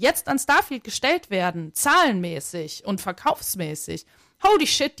Ansprüche, die jetzt an Starfield gestellt werden, zahlenmäßig und verkaufsmäßig, holy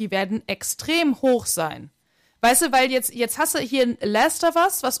shit, die werden extrem hoch sein. Weißt du, weil jetzt hast du hier ein Last of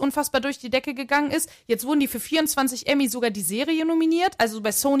Us, was unfassbar durch die Decke gegangen ist. Jetzt wurden die für 24 Emmy sogar die Serie nominiert. Also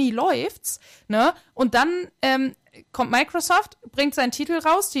bei Sony läuft's, ne? Und dann kommt Microsoft, bringt seinen Titel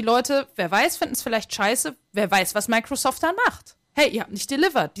raus. Die Leute, wer weiß, finden es vielleicht scheiße. Wer weiß, was Microsoft dann macht. Hey, ihr habt nicht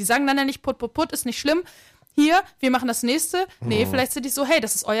delivered. Die sagen dann ja nicht, put, ist nicht schlimm. Hier, wir machen das nächste. Nee, vielleicht sind die so, hey,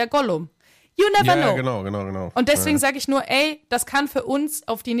 das ist euer Gollum. You never know. Genau. Und deswegen sage ich nur, ey, das kann für uns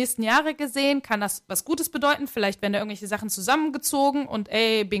auf die nächsten Jahre gesehen, kann das was Gutes bedeuten. Vielleicht werden da irgendwelche Sachen zusammengezogen und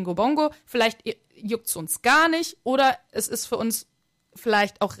ey, bingo bongo. Vielleicht juckt's uns gar nicht oder es ist für uns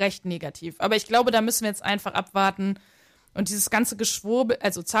vielleicht auch recht negativ. Aber ich glaube, da müssen wir jetzt einfach abwarten. Und dieses ganze Geschwurbel,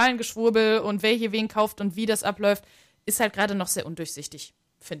 also Zahlengeschwurbel und wer hier wen kauft und wie das abläuft, ist halt gerade noch sehr undurchsichtig,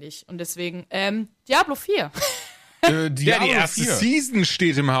 finde ich. Und deswegen, Diablo 4. Die erste 4. Season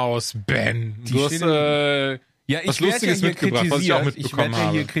steht im Haus, Ben. Du hast was Lustiges mitgebracht, was ich auch mitbekommen habe. Ich werde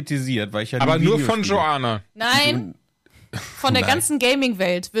ja hier kritisiert, weil ich ja aber nur von Joanna. Nein, von der ganzen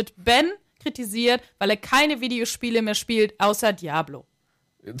Gaming-Welt wird Ben kritisiert, weil er keine Videospiele mehr spielt, außer Diablo.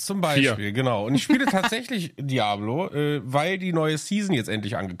 Zum Beispiel, genau. Und ich spiele tatsächlich Diablo, weil die neue Season jetzt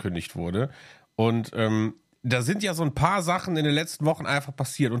endlich angekündigt wurde. Und da sind ja so ein paar Sachen in den letzten Wochen einfach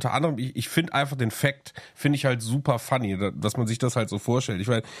passiert. Unter anderem, ich finde einfach den Fact, finde ich halt super funny, dass man sich das halt so vorstellt. Ich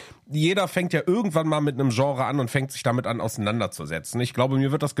meine, jeder fängt ja irgendwann mal mit einem Genre an und fängt sich damit an auseinanderzusetzen. Ich glaube,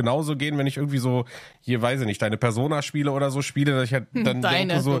 mir wird das genauso gehen, wenn ich irgendwie so, hier weiß ich nicht, deine Persona spiele oder so spiele, dass ich halt dann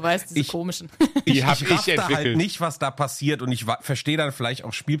denke so, du weißt, diese komischen. Ich raff da halt nicht, was da passiert und ich verstehe dann vielleicht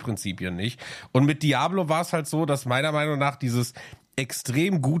auch Spielprinzipien nicht. Und mit Diablo war es halt so, dass meiner Meinung nach dieses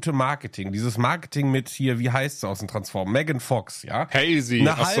extrem gute Marketing, dieses Marketing mit hier, wie heißt es aus dem Transform? Megan Fox, ja? Hazy.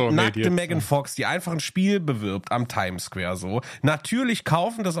 Eine halbnackte Megan Fox, die einfach ein Spiel bewirbt am Times Square so. Natürlich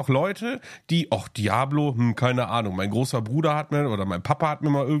kaufen das auch Leute, die, Diablo, keine Ahnung, mein großer Bruder hat mir, oder mein Papa hat mir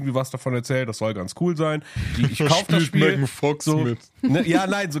mal irgendwie was davon erzählt, das soll ganz cool sein. Ich kauf das Spiel. Megan Fox so, mit. Ne, ja,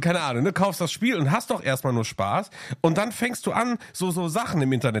 nein, so keine Ahnung, ne, kaufst das Spiel und hast doch erstmal nur Spaß und dann fängst du an, so Sachen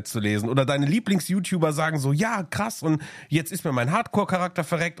im Internet zu lesen oder deine Lieblings-YouTuber sagen so, ja, krass und jetzt ist mir mein Hardcore-Charakter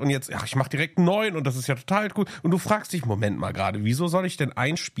verreckt und jetzt, ich mach direkt einen neuen und das ist ja total cool. Und du fragst dich, Moment mal gerade, wieso soll ich denn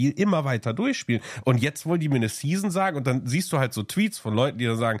ein Spiel immer weiter durchspielen? Und jetzt wollen die mir eine Season sagen und dann siehst du halt so Tweets von Leuten, die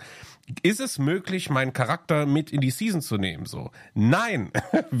dann sagen, ist es möglich, meinen Charakter mit in die Season zu nehmen? So, nein.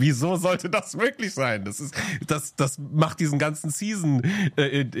 Wieso sollte das möglich sein? Das macht diesen ganzen Season,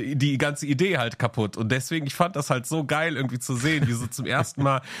 die ganze Idee halt kaputt. Und deswegen, ich fand das halt so geil irgendwie zu sehen, wie so zum ersten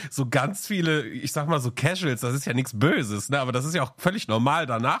Mal so ganz viele, ich sag mal so Casuals, das ist ja nichts Böses, ne? Aber das ist ja auch völlig normal,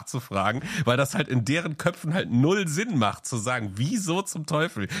 danach zu fragen, weil das halt in deren Köpfen halt null Sinn macht, zu sagen, wieso zum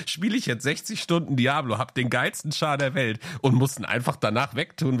Teufel spiele ich jetzt 60 Stunden Diablo, hab den geilsten Char der Welt und muss ihn einfach danach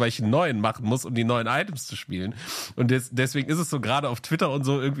wegtun, weil ich einen neuen machen muss, um die neuen Items zu spielen. Und deswegen ist es so gerade auf Twitter und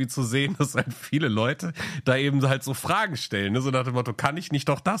so irgendwie zu sehen, dass halt viele Leute da eben halt so Fragen stellen, ne? So nach dem Motto, kann ich nicht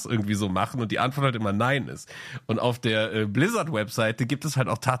doch das irgendwie so machen? Und die Antwort halt immer nein ist. Und auf der Blizzard-Webseite gibt es halt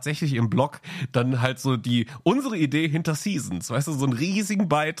auch tatsächlich im Blog dann halt so unsere Idee hinter Seasons, weißt du, so einen riesigen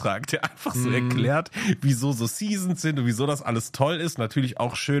Beitrag, der einfach so erklärt, wieso so Seasons sind und wieso das alles toll ist. Natürlich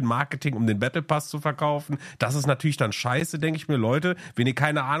auch schön Marketing, um den Battle Pass zu verkaufen. Das ist natürlich dann scheiße, denke ich mir, Leute. Wenn ihr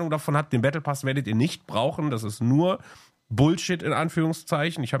keine Ahnung davon habt, den Battle Pass werdet ihr nicht brauchen. Das ist nur Bullshit in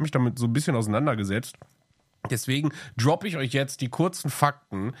Anführungszeichen. Ich habe mich damit so ein bisschen auseinandergesetzt. Deswegen droppe ich euch jetzt die kurzen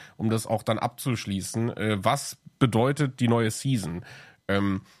Fakten, um das auch dann abzuschließen. Was bedeutet die neue Season?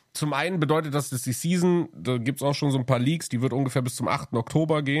 Zum einen bedeutet das, dass die Season, da gibt's auch schon so ein paar Leaks, die wird ungefähr bis zum 8.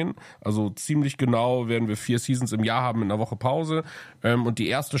 Oktober gehen. Also ziemlich genau werden wir 4 Seasons im Jahr haben mit einer Woche Pause. Und die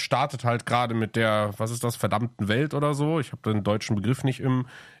erste startet halt gerade mit der, was ist das, verdammten Welt oder so. Ich habe den deutschen Begriff nicht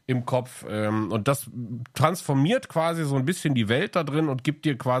im Kopf. Und das transformiert quasi so ein bisschen die Welt da drin und gibt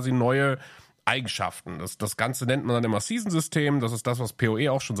dir quasi neue Eigenschaften. Das Ganze nennt man dann immer Season-System. Das ist das, was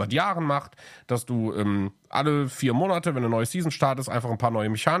PoE auch schon seit Jahren macht, dass du alle 4 Monate, wenn eine neue Season startet, einfach ein paar neue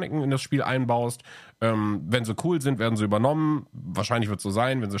Mechaniken in das Spiel einbaust. Wenn sie cool sind, werden sie übernommen. Wahrscheinlich wird es so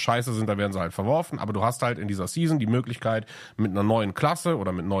sein. Wenn sie scheiße sind, dann werden sie halt verworfen. Aber du hast halt in dieser Season die Möglichkeit, mit einer neuen Klasse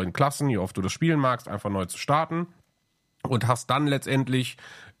oder mit neuen Klassen, je oft du das spielen magst, einfach neu zu starten. Und hast dann letztendlich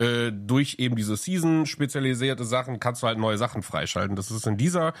durch eben diese Season-spezialisierte Sachen, kannst du halt neue Sachen freischalten. Das ist in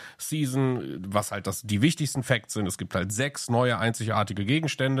dieser Season, was halt die wichtigsten Facts sind. Es gibt halt 6 neue einzigartige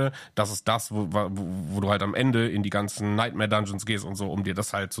Gegenstände. Das ist das, wo du halt am Ende in die ganzen Nightmare-Dungeons gehst und so, um dir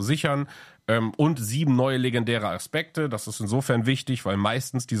das halt zu sichern. Und 7 neue legendäre Aspekte. Das ist insofern wichtig, weil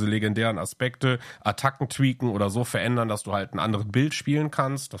meistens diese legendären Aspekte Attacken tweaken oder so verändern, dass du halt ein anderes Bild spielen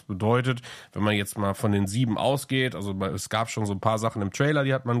kannst. Das bedeutet, wenn man jetzt mal von den 7 ausgeht, also es gab schon so ein paar Sachen im Trailer,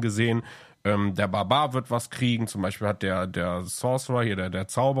 die hat man gesehen. Der Barbar wird was kriegen, zum Beispiel hat der Sorcerer hier, der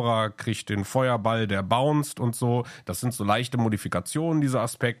Zauberer, kriegt den Feuerball, der bounced und so. Das sind so leichte Modifikationen dieser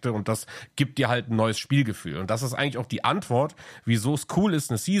Aspekte und das gibt dir halt ein neues Spielgefühl. Und das ist eigentlich auch die Antwort, wieso es cool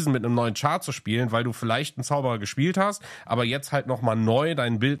ist, eine Season mit einem neuen Char zu spielen, weil du vielleicht einen Zauberer gespielt hast, aber jetzt halt nochmal neu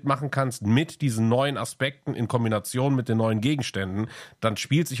dein Bild machen kannst mit diesen neuen Aspekten in Kombination mit den neuen Gegenständen. Dann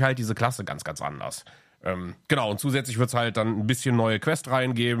spielt sich halt diese Klasse ganz, ganz anders. Genau, und zusätzlich wird es halt dann ein bisschen neue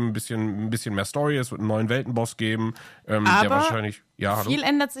Questreihen geben, ein bisschen mehr Story, es wird einen neuen Weltenboss geben, der wahrscheinlich, viel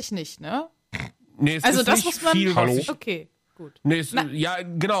ändert sich nicht, ne? Nee, es also ist das nicht muss man, viel, okay, gut. Nee,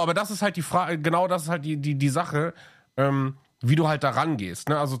 genau, aber das ist halt die Frage, genau das ist halt die Sache, wie du halt da rangehst,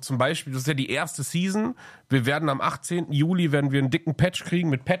 ne? Also zum Beispiel, das ist ja die erste Season, wir werden am 18. Juli werden wir einen dicken Patch kriegen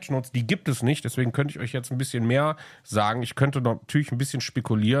mit Patchnotes, die gibt es nicht, deswegen könnte ich euch jetzt ein bisschen mehr sagen. Ich könnte natürlich ein bisschen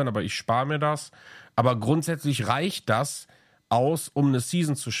spekulieren, aber ich spare mir das. Aber grundsätzlich reicht das aus, um eine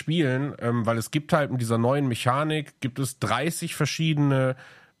Season zu spielen, weil es gibt halt mit dieser neuen Mechanik, gibt es 30 verschiedene,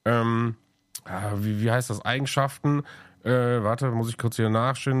 wie heißt das, Eigenschaften. Warte, muss ich kurz hier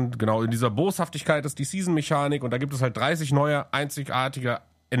nachschauen. Genau, in dieser Boshaftigkeit ist die Season-Mechanik und da gibt es halt 30 neue, einzigartige,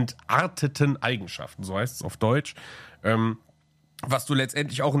 entarteten Eigenschaften, so heißt es auf Deutsch. Was du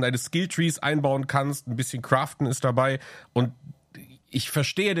letztendlich auch in deine Skilltrees einbauen kannst, ein bisschen Craften ist dabei und ich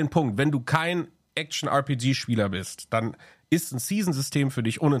verstehe den Punkt, wenn du kein Action-RPG-Spieler bist, dann ist ein Season-System für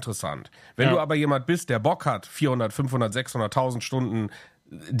dich uninteressant. Wenn du aber jemand bist, der Bock hat, 400, 500, 600.000 Stunden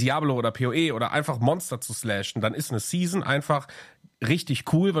Diablo oder PoE oder einfach Monster zu slashen, dann ist eine Season einfach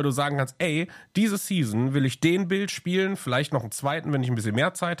richtig cool, weil du sagen kannst, ey, diese Season will ich den Bild spielen, vielleicht noch einen zweiten, wenn ich ein bisschen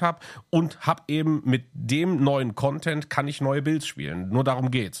mehr Zeit habe und hab eben mit dem neuen Content kann ich neue Builds spielen. Nur darum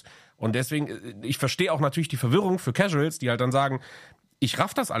geht's. Und deswegen, ich verstehe auch natürlich die Verwirrung für Casuals, die halt dann sagen, ich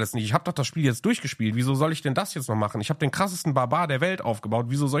raff das alles nicht, ich habe doch das Spiel jetzt durchgespielt, wieso soll ich denn das jetzt noch machen? Ich habe den krassesten Barbar der Welt aufgebaut,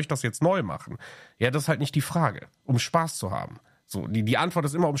 wieso soll ich das jetzt neu machen? Ja, das ist halt nicht die Frage, um Spaß zu haben. So, die Antwort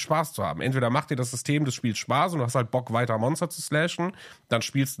ist immer, um Spaß zu haben. Entweder macht dir das System des Spiels Spaß und du hast halt Bock, weiter Monster zu slashen, dann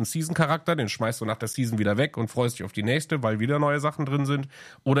spielst du einen Season-Charakter, den schmeißt du nach der Season wieder weg und freust dich auf die nächste, weil wieder neue Sachen drin sind,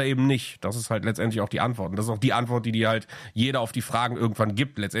 oder eben nicht. Das ist halt letztendlich auch die Antwort. Und das ist auch die Antwort, die dir halt jeder auf die Fragen irgendwann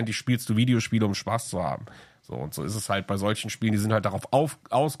gibt. Letztendlich spielst du Videospiele, um Spaß zu haben. So, und so ist es halt bei solchen Spielen, die sind halt darauf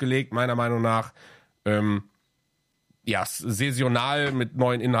ausgelegt, meiner Meinung nach, saisonal mit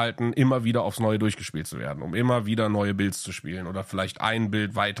neuen Inhalten immer wieder aufs Neue durchgespielt zu werden, um immer wieder neue Builds zu spielen oder vielleicht ein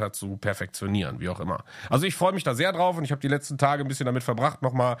Bild weiter zu perfektionieren, wie auch immer. Also ich freue mich da sehr drauf und ich habe die letzten Tage ein bisschen damit verbracht,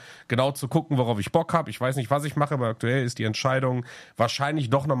 nochmal genau zu gucken, worauf ich Bock habe. Ich weiß nicht, was ich mache, aber aktuell ist die Entscheidung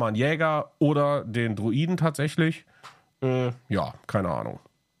wahrscheinlich doch nochmal einen Jäger oder den Druiden tatsächlich. Keine Ahnung.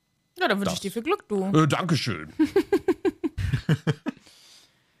 Ja, dann wünsche ich dir viel Glück, du. Dankeschön.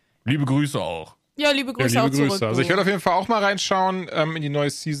 Liebe Grüße auch. Ja, liebe Grüße auch zurück. Also ich werde auf jeden Fall auch mal reinschauen in die neue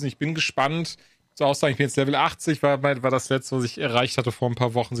Season. Ich bin gespannt. Ich muss auch sagen, ich bin jetzt Level 80, war das letzte, was ich erreicht hatte vor ein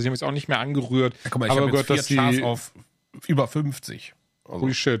paar Wochen. Ich habe mich auch nicht mehr angerührt. Ja, guck mal, ich habe jetzt 4 Chars auf über 50. Also.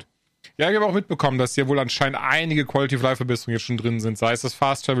 Holy shit. Ja, ich habe auch mitbekommen, dass hier wohl anscheinend einige Quality-of-Life-Verbesserungen jetzt schon drin sind. Sei es das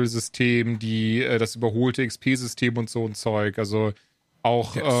Fast-Travel-System, das überholte XP-System und so ein Zeug. Also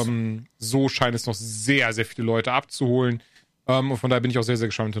auch so scheint es noch sehr, sehr viele Leute abzuholen. Und von daher bin ich auch sehr, sehr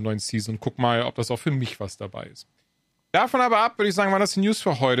gespannt mit der neuen Season. Guck mal, ob das auch für mich was dabei ist. Davon aber ab, würde ich sagen, waren das die News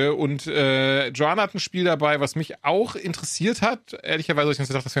für heute. Und Joanna hat ein Spiel dabei, was mich auch interessiert hat. Ehrlicherweise habe ich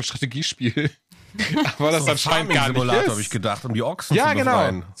gedacht, das wäre ein Strategiespiel. Aber das anscheinend gar nicht ist. Habe ich gedacht, um die Ochsen zu befreien. Ja,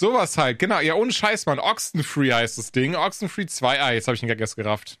 genau. Sowas halt. Genau. Ja, ohne Scheiß, Mann. Oxenfree heißt das Ding. Oxenfree 2. Jetzt habe ich ihn gar erst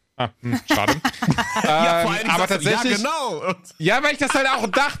gerafft. Schade. Aber tatsächlich. Ja, genau. Ja, weil ich das halt auch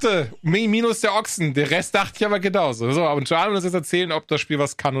dachte. Minus der Ochsen. Der Rest dachte ich aber genauso. So, und Joanna will uns jetzt erzählen, ob das Spiel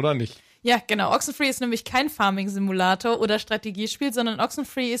was kann oder nicht. Ja, genau. Oxenfree ist nämlich kein Farming-Simulator oder Strategiespiel, sondern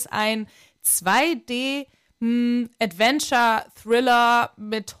Oxenfree ist ein 2D Adventure-Thriller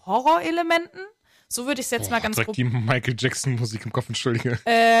mit Horrorelementen. So würde ich es jetzt mal ganz grob... die Michael Jackson-Musik im Kopf, entschuldige.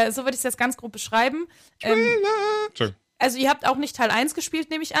 So würde ich es jetzt ganz grob beschreiben. Also ihr habt auch nicht Teil 1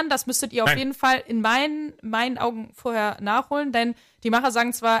 gespielt, nehme ich an. Das müsstet ihr auf jeden Fall in meinen Augen vorher nachholen, denn die Macher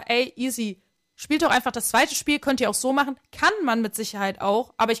sagen zwar, ey, easy, spielt doch einfach das zweite Spiel, könnt ihr auch so machen. Kann man mit Sicherheit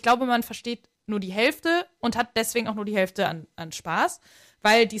auch, aber ich glaube, man versteht nur die Hälfte und hat deswegen auch nur die Hälfte an Spaß,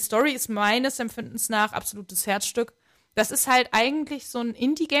 weil die Story ist meines Empfindens nach absolutes Herzstück. Das ist halt eigentlich so ein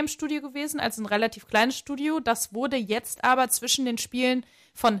Indie-Game-Studio gewesen, also ein relativ kleines Studio. Das wurde jetzt aber zwischen den Spielen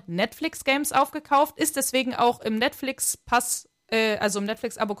von Netflix Games aufgekauft, ist deswegen auch im Netflix-Pass, also im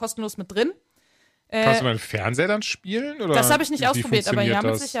Netflix-Abo kostenlos mit drin. Kannst du mal im Fernseher dann spielen? Oder das habe ich nicht ausprobiert, aber ja,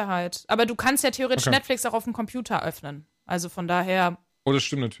 mit das? Sicherheit. Aber du kannst ja theoretisch Netflix auch auf dem Computer öffnen. Also von daher. Oh, das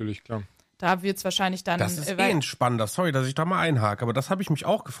stimmt natürlich, klar. Da wird es wahrscheinlich dann... Das ist entspannender. Sorry, dass ich da mal einhake, aber das habe ich mich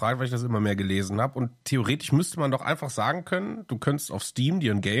auch gefragt, weil ich das immer mehr gelesen habe. Und theoretisch müsste man doch einfach sagen können, du könntest auf Steam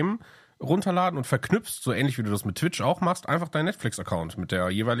dir ein Game runterladen und verknüpfst, so ähnlich wie du das mit Twitch auch machst, einfach deinen Netflix-Account mit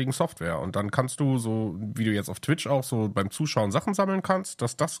der jeweiligen Software. Und dann kannst du so, wie du jetzt auf Twitch auch so beim Zuschauen Sachen sammeln kannst,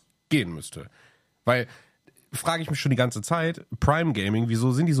 dass das gehen müsste. Weil, frage ich mich schon die ganze Zeit, Prime Gaming,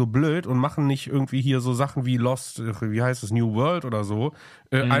 wieso sind die so blöd und machen nicht irgendwie hier so Sachen wie Lost, wie heißt es, New World oder so,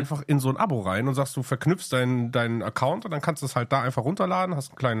 einfach in so ein Abo rein und sagst, du verknüpfst deinen Account und dann kannst du es halt da einfach runterladen, hast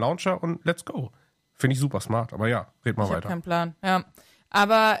einen kleinen Launcher und let's go. Finde ich super smart, aber ja, red mal weiter. Ich habe keinen Plan, ja.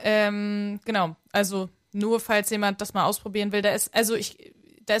 Aber, genau, also nur falls jemand das mal ausprobieren will, da ist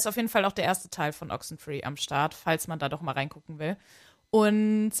auf jeden Fall auch der erste Teil von Oxenfree am Start, falls man da doch mal reingucken will.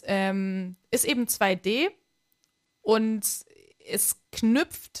 Und ist eben 2D und es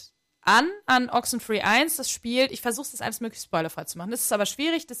knüpft an Oxenfree 1. Das spielt, ich versuche es alles möglichst spoilerfrei zu machen. Das ist aber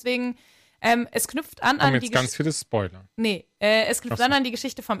schwierig, deswegen es knüpft an die Geschichte. Ganz viele Spoiler. Nee, es knüpft an die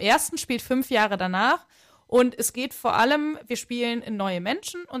Geschichte vom ersten, spielt 5 Jahre danach. Und es geht vor allem, wir spielen neue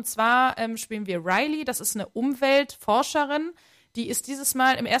Menschen. Und zwar spielen wir Riley, das ist eine Umweltforscherin. Die ist dieses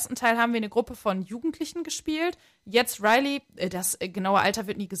Mal, im ersten Teil haben wir eine Gruppe von Jugendlichen gespielt. Jetzt Riley, das genaue Alter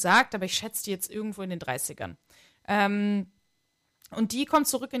wird nie gesagt, aber ich schätze die jetzt irgendwo in den 30ern. Und die kommt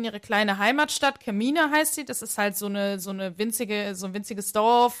zurück in ihre kleine Heimatstadt, Camina heißt sie. Das ist halt so ein winziges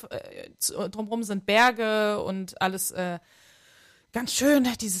Dorf. Drumherum sind Berge und alles ganz schön,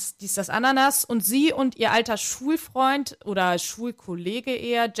 das Ananas. Und sie und ihr alter Schulfreund oder Schulkollege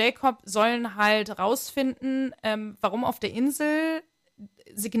eher, Jacob, sollen halt rausfinden, warum auf der Insel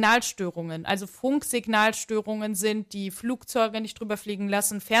Signalstörungen, also Funksignalstörungen sind, die Flugzeuge nicht drüber fliegen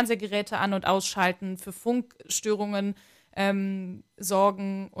lassen, Fernsehgeräte an- und ausschalten, für Funkstörungen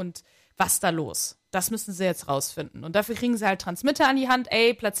sorgen und was da los? Das müssen sie jetzt rausfinden. Und dafür kriegen sie halt Transmitter an die Hand.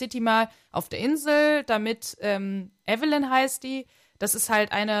 Ey, platziert die mal auf der Insel, damit Evelyn heißt die. Das ist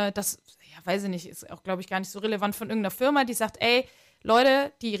halt ja, weiß ich nicht, ist auch, glaube ich, gar nicht so relevant, von irgendeiner Firma, die sagt, ey,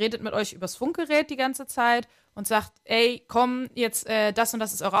 Leute, die redet mit euch übers Funkgerät die ganze Zeit und sagt, ey, komm, jetzt das und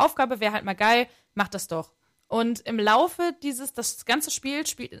das ist eure Aufgabe, wäre halt mal geil, macht das doch. Und im Laufe das ganze Spiel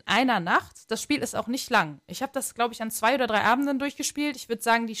spielt in einer Nacht. Das Spiel ist auch nicht lang. Ich habe das, glaube ich, an 2 oder 3 Abenden durchgespielt. Ich würde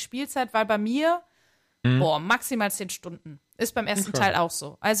sagen, die Spielzeit war bei mir, maximal 10 Stunden. Ist beim ersten Teil auch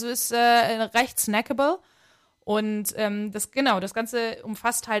so. Also ist recht snackable. Und das Ganze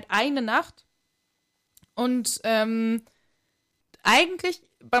umfasst halt eine Nacht. Und eigentlich,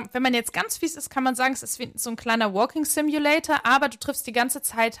 wenn man jetzt ganz fies ist, kann man sagen, es ist wie so ein kleiner Walking Simulator, aber du triffst die ganze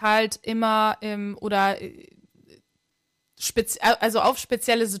Zeit halt immer auf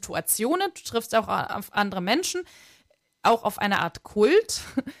spezielle Situationen. Du triffst auch auf andere Menschen, auch auf eine Art Kult.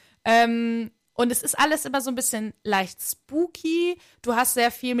 Und es ist alles immer so ein bisschen leicht spooky. Du hast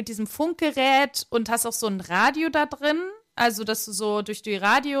sehr viel mit diesem Funkgerät und hast auch so ein Radio da drin, also dass du so durch die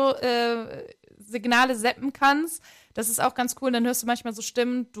Radiosignale zappen kannst. Das ist auch ganz cool. Dann hörst du manchmal so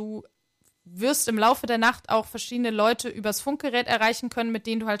Stimmen. Du wirst im Laufe der Nacht auch verschiedene Leute übers Funkgerät erreichen können, mit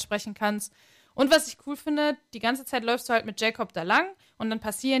denen du halt sprechen kannst. Und was ich cool finde, die ganze Zeit läufst du halt mit Jacob da lang und dann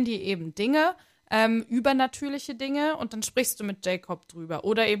passieren dir eben Dinge, übernatürliche Dinge, und dann sprichst du mit Jacob drüber.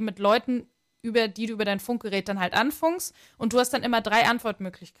 Oder eben mit Leuten, die du über dein Funkgerät dann halt anfunkst, und du hast dann immer 3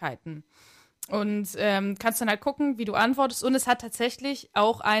 Antwortmöglichkeiten. Und kannst dann halt gucken, wie du antwortest, und es hat tatsächlich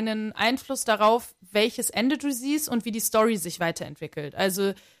auch einen Einfluss darauf, welches Ende du siehst und wie die Story sich weiterentwickelt.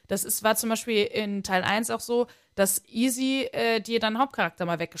 Also war zum Beispiel in Teil 1 auch so, dass Easy dir dein Hauptcharakter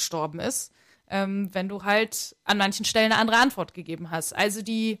mal weggestorben ist, wenn du halt an manchen Stellen eine andere Antwort gegeben hast. Also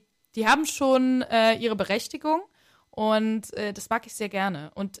die haben schon ihre Berechtigung, und das mag ich sehr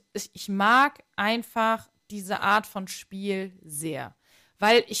gerne. Und ich mag einfach diese Art von Spiel sehr.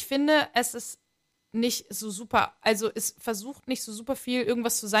 Weil ich finde, es ist nicht so super, also es versucht nicht so super viel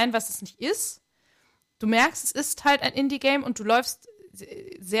irgendwas zu sein, was es nicht ist. Du merkst, es ist halt ein Indie-Game und du läufst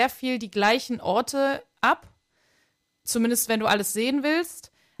sehr viel die gleichen Orte ab. Zumindest, wenn du alles sehen willst.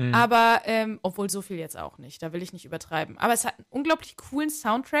 Aber, obwohl so viel jetzt auch nicht, da will ich nicht übertreiben. Aber es hat einen unglaublich coolen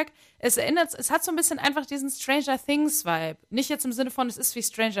Soundtrack. Es hat so ein bisschen einfach diesen Stranger Things-Vibe. Nicht jetzt im Sinne von, es ist wie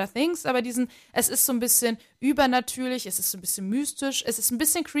Stranger Things, aber es ist so ein bisschen übernatürlich, es ist so ein bisschen mystisch, es ist ein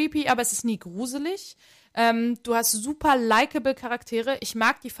bisschen creepy, aber es ist nie gruselig. Du hast super likable Charaktere. Ich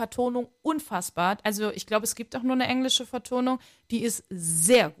mag die Vertonung unfassbar. Also ich glaube, es gibt auch nur eine englische Vertonung. Die ist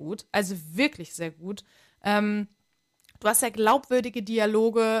sehr gut, also wirklich sehr gut. Du hast ja glaubwürdige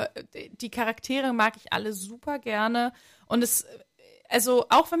Dialoge, die Charaktere mag ich alle super gerne. Und also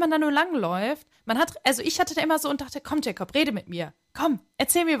auch wenn man da nur langläuft, ich hatte da immer so und dachte, komm Jacob, rede mit mir. Komm,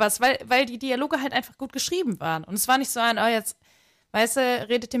 erzähl mir was, weil die Dialoge halt einfach gut geschrieben waren. Und es war nicht so jetzt, weißt du,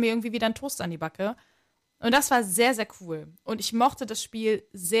 redet ihr mir irgendwie wieder einen Toast an die Backe. Und das war sehr, sehr cool. Und ich mochte das Spiel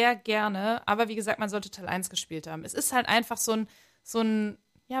sehr gerne, aber wie gesagt, man sollte Teil 1 gespielt haben. Es ist halt einfach so ein,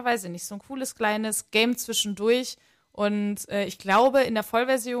 ja, weiß ich nicht, so ein cooles kleines Game zwischendurch. Und ich glaube, in der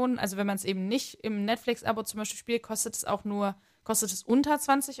Vollversion, also wenn man es eben nicht im Netflix-Abo zum Beispiel spielt, kostet es unter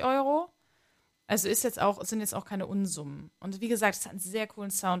 20 €. Also sind jetzt auch keine Unsummen. Und wie gesagt, es hat einen sehr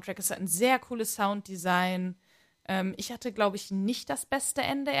coolen Soundtrack, es hat ein sehr cooles Sounddesign. Ich hatte, glaube ich, nicht das beste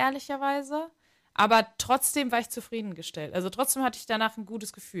Ende, ehrlicherweise. Aber trotzdem war ich zufriedengestellt. Also trotzdem hatte ich danach ein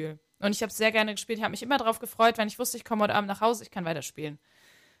gutes Gefühl. Und ich habe es sehr gerne gespielt. Ich habe mich immer darauf gefreut, wenn ich wusste, ich komme heute Abend nach Hause, ich kann weiterspielen.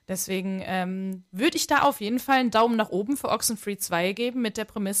 Deswegen würde ich da auf jeden Fall einen Daumen nach oben für Oxenfree 2 geben, mit der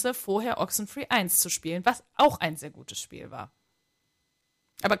Prämisse, vorher Oxenfree 1 zu spielen, was auch ein sehr gutes Spiel war.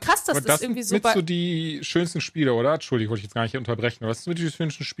 Aber krass, dass das irgendwie so. Das sind so die schönsten Spiele, oder? Entschuldigung, wollte ich jetzt gar nicht unterbrechen. Aber das sind die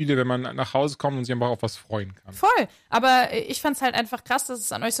schönsten Spiele, wenn man nach Hause kommt und sich einfach auf was freuen kann. Voll. Aber ich fand es halt einfach krass, dass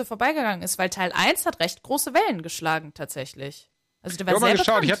es an euch so vorbeigegangen ist, weil Teil 1 hat recht große Wellen geschlagen, tatsächlich. Also der war sehr bekannt.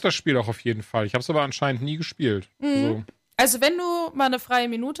 Geschaut, ich habe das Spiel auch auf jeden Fall. Ich habe es aber anscheinend nie gespielt. Also wenn du mal eine freie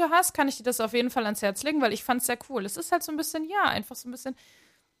Minute hast, kann ich dir das auf jeden Fall ans Herz legen, weil ich fand es sehr cool. Es ist halt so ein bisschen, einfach so ein bisschen,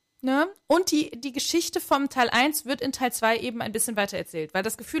 ne? Und die Geschichte vom Teil 1 wird in Teil 2 eben ein bisschen weiter erzählt, weil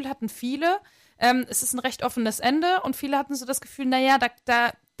das Gefühl hatten viele, es ist ein recht offenes Ende, und viele hatten so das Gefühl, naja,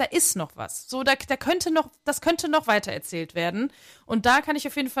 da ist noch was. So, das könnte noch weiter erzählt werden. Und da kann ich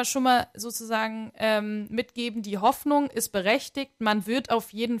auf jeden Fall schon mal sozusagen mitgeben, die Hoffnung ist berechtigt. Man wird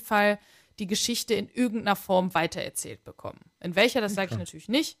auf jeden Fall die Geschichte in irgendeiner Form weitererzählt bekommen. In welcher, das sage ich natürlich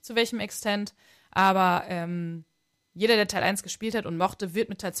nicht, zu welchem Extent, aber jeder, der Teil 1 gespielt hat und mochte, wird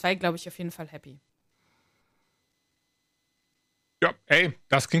mit Teil 2, glaube ich, auf jeden Fall happy. Ja, ey,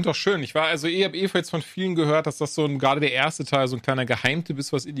 das klingt doch schön. Ich habe jetzt von vielen gehört, dass das gerade der erste Teil so ein kleiner Geheimtipp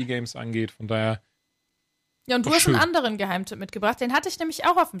ist, was Indie-Games angeht. Von daher. Ja, und du hast einen anderen Geheimtipp mitgebracht, den hatte ich nämlich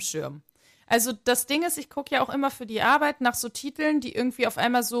auch auf dem Schirm. Also das Ding ist, ich gucke ja auch immer für die Arbeit nach so Titeln, die irgendwie auf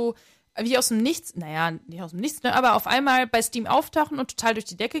einmal so wie aus dem Nichts, naja, nicht aus dem Nichts, ne, aber auf einmal bei Steam auftauchen und total durch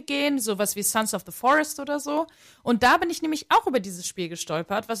die Decke gehen, sowas wie Sons of the Forest oder so. Und da bin ich nämlich auch über dieses Spiel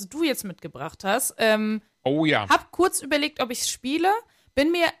gestolpert, was du jetzt mitgebracht hast. Oh ja. Hab kurz überlegt, ob ich es spiele.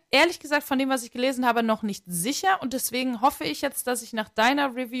 Bin mir ehrlich gesagt von dem, was ich gelesen habe, noch nicht sicher. Und deswegen hoffe ich jetzt, dass ich nach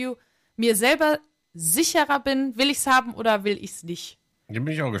deiner Review mir selber sicherer bin, will ich es haben oder will ich es nicht. Hier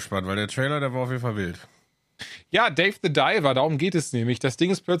bin ich auch gespannt, weil der Trailer, der war auf jeden Fall wild. Ja, Dave the Diver, darum geht es nämlich. Das Ding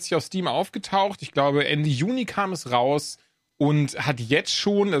ist plötzlich auf Steam aufgetaucht. Ich glaube, Ende Juni kam es raus und hat jetzt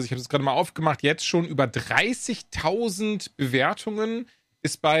schon, also ich habe es gerade mal aufgemacht, jetzt schon über 30.000 Bewertungen.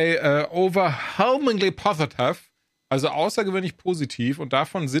 Ist bei overwhelmingly positive, also außergewöhnlich positiv. Und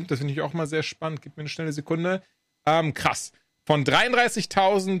davon sind, das finde ich auch mal sehr spannend, gib mir eine schnelle Sekunde, krass. Von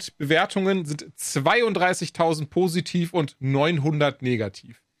 33.000 Bewertungen sind 32.000 positiv und 900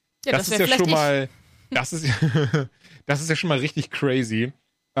 negativ. Ja, das ist ja schon mal... Das ist ja schon mal richtig crazy.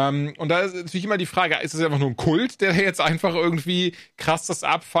 Und da ist natürlich immer die Frage, ist es einfach nur ein Kult, der jetzt einfach irgendwie krass das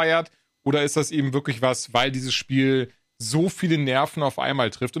abfeiert? Oder ist das eben wirklich was, weil dieses Spiel so viele Nerven auf einmal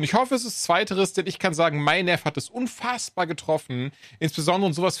trifft? Und ich hoffe, es ist Zweiteres, denn ich kann sagen, mein Nerv hat es unfassbar getroffen. Insbesondere,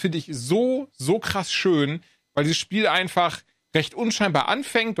 und sowas finde ich so krass schön, weil dieses Spiel einfach recht unscheinbar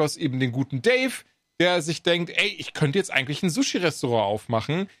anfängt. Du hast eben den guten Dave, der sich denkt, ey, ich könnte jetzt eigentlich ein Sushi-Restaurant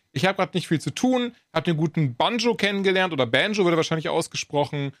aufmachen. Ich habe gerade nicht viel zu tun, habe den guten Banjo kennengelernt, oder Banjo wird er wahrscheinlich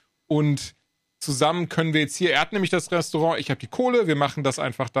ausgesprochen, und zusammen können wir jetzt hier, er hat nämlich das Restaurant, ich habe die Kohle, wir machen das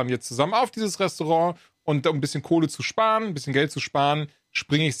einfach dann jetzt zusammen auf, dieses Restaurant, und um ein bisschen Kohle zu sparen, ein bisschen Geld zu sparen,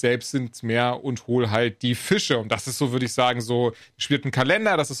 springe ich selbst ins Meer und hole halt die Fische. Und das ist so, würde ich sagen, so, spielt ein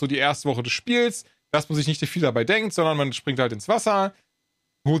Kalender, das ist so die erste Woche des Spiels, dass man sich nicht viel dabei denkt, sondern man springt halt ins Wasser,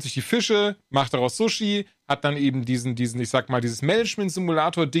 holt sich die Fische, macht daraus Sushi, hat dann eben diesen, ich sag mal, dieses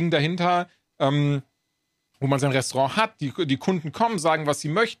Management-Simulator-Ding dahinter, wo man sein Restaurant hat, die Kunden kommen, sagen, was sie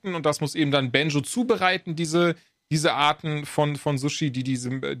möchten, und das muss eben dann Banjo zubereiten, diese Arten von Sushi,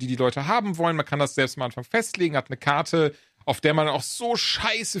 die Leute haben wollen. Man kann das selbst am Anfang festlegen, hat eine Karte, auf der man auch so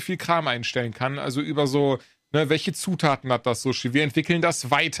scheiße viel Kram einstellen kann, also über so, ne, welche Zutaten hat das Sushi, wir entwickeln das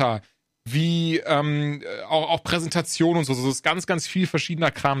weiter, wie auch Präsentation und so. Es ist ganz viel verschiedener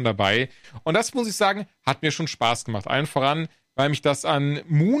Kram dabei. Und das, muss ich sagen, hat mir schon Spaß gemacht. Allen voran, weil mich das an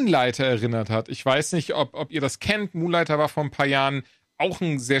Moonlighter erinnert hat. Ich weiß nicht, ob ihr das kennt. Moonlighter war vor ein paar Jahren auch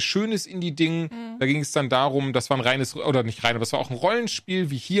ein sehr schönes Indie-Ding. Mhm. Da ging es dann darum, das war ein reines, oder nicht rein, aber das war auch ein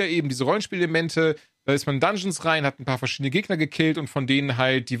Rollenspiel, wie hier eben diese Rollenspielelemente. Da ist man in Dungeons rein, hat ein paar verschiedene Gegner gekillt und von denen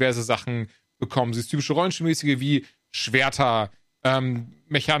halt diverse Sachen bekommen. Dieses typische Rollenspielmäßige wie Schwerter,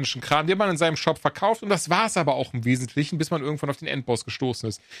 mechanischen Kram, den man in seinem Shop verkauft, und das war es aber auch im Wesentlichen, bis man irgendwann auf den Endboss gestoßen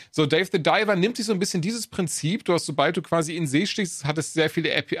ist. So, Dave the Diver nimmt sich so ein bisschen dieses Prinzip, du hast, sobald du quasi in See stichst, hat es sehr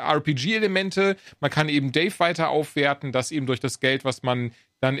viele RPG-Elemente, man kann eben Dave weiter aufwerten, das eben durch das Geld, was man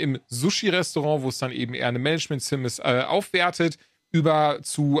dann im Sushi-Restaurant, wo es dann eben eher eine Management-Sim ist, aufwertet, über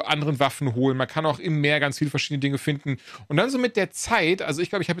zu anderen Waffen holen. Man kann auch im Meer ganz viele verschiedene Dinge finden. Und dann so mit der Zeit, also ich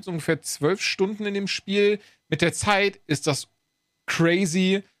glaube, ich habe jetzt ungefähr 12 Stunden in dem Spiel, mit der Zeit ist das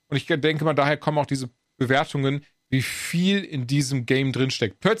crazy, und ich denke mal, daher kommen auch diese Bewertungen, wie viel in diesem Game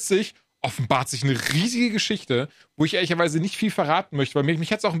drinsteckt. Plötzlich offenbart sich eine riesige Geschichte, wo ich ehrlicherweise nicht viel verraten möchte, weil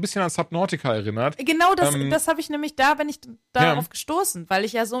mich hat es auch ein bisschen an Subnautica erinnert. Genau, das habe ich nämlich bin ich darauf gestoßen, weil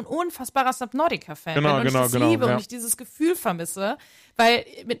ich ja so ein unfassbarer Subnautica-Fan bin und ich das liebe und ich dieses Gefühl vermisse, weil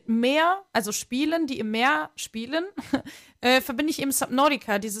mit Meer, also Spielen, die im Meer spielen, verbinde ich eben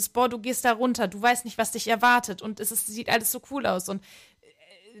Subnautica, dieses, du gehst da runter, du weißt nicht, was dich erwartet, und sieht alles so cool aus, und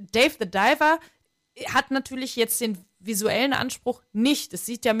Dave the Diver hat natürlich jetzt den visuellen Anspruch nicht. Es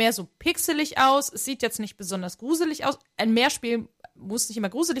sieht ja mehr so pixelig aus. Es sieht jetzt nicht besonders gruselig aus. Ein Meerspiel muss nicht immer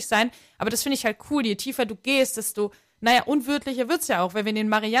gruselig sein, aber das finde ich halt cool. Je tiefer du gehst, desto, unwirtlicher wird's ja auch, wenn wir in den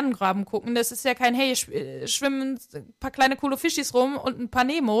Marianengraben gucken. Das ist ja kein, hey, schwimmen ein paar kleine coole Fischis rum und ein paar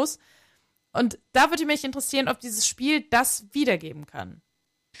Nemos. Und da würde mich interessieren, ob dieses Spiel das wiedergeben kann.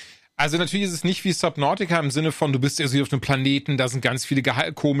 Also natürlich ist es nicht wie Subnautica im Sinne von, du bist ja so auf einem Planeten, da sind ganz viele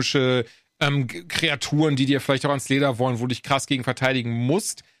komische Kreaturen, die dir vielleicht auch ans Leder wollen, wo du dich krass gegen verteidigen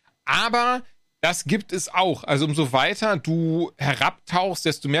musst. Aber das gibt es auch. Also umso weiter du herabtauchst,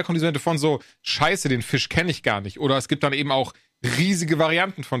 desto mehr kommen diese Momente von so, scheiße, den Fisch kenne ich gar nicht. Oder es gibt dann eben auch riesige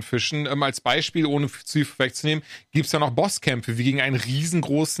Varianten von Fischen. Als Beispiel, ohne zu viel vorwegzunehmen, gibt es dann auch Bosskämpfe, wie gegen einen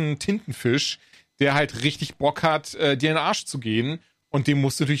riesengroßen Tintenfisch, der halt richtig Bock hat, dir in den Arsch zu gehen. Und dem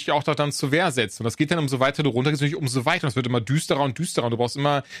musst du natürlich auch dann zur Wehr setzen. Und das geht dann, umso weiter du runtergehst, natürlich umso weiter. Und es wird immer düsterer und düsterer. Und du brauchst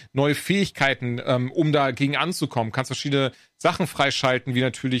immer neue Fähigkeiten, um dagegen anzukommen. Kannst verschiedene Sachen freischalten, wie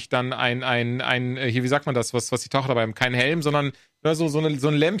natürlich dann hier, wie sagt man das, was die Taucher dabei haben? Kein Helm, sondern so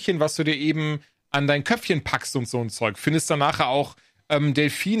ein Lämpchen, was du dir eben an dein Köpfchen packst und so ein Zeug. Findest dann nachher auch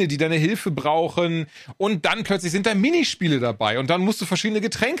Delfine, die deine Hilfe brauchen und dann plötzlich sind da Minispiele dabei und dann musst du verschiedene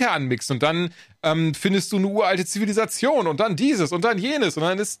Getränke anmixen und dann findest du eine uralte Zivilisation und dann dieses und dann jenes und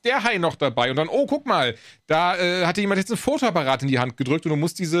dann ist der Hai noch dabei und dann, oh, guck mal, da hatte jemand jetzt ein Fotoapparat in die Hand gedrückt und du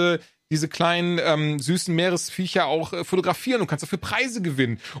musst diese kleinen süßen Meeresviecher auch fotografieren und kannst dafür Preise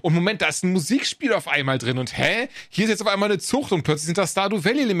gewinnen. Und Moment, da ist ein Musikspiel auf einmal drin und hier ist jetzt auf einmal eine Zucht und plötzlich sind da Stardew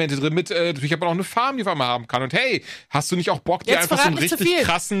Valley Elemente drin mit natürlich aber auch eine Farm, die auf einmal haben kann. Und hey, hast du nicht auch Bock, dir einfach so einen richtig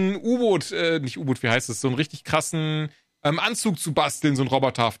krassen nicht U-Boot, wie heißt es, so einen richtig krassen Anzug zu basteln, so ein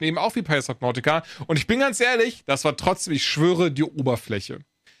roboterhaft, eben auch wie bei Subnautica. Und ich bin ganz ehrlich, das war trotzdem, ich schwöre, die Oberfläche.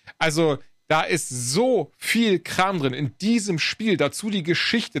 Also, da ist so viel Kram drin in diesem Spiel. Dazu die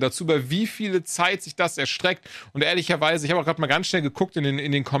Geschichte, dazu über wie viele Zeit sich das erstreckt. Und ehrlicherweise, ich habe auch gerade mal ganz schnell geguckt in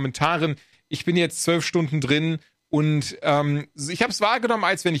den Kommentaren. Ich bin jetzt 12 Stunden drin und ich habe es wahrgenommen,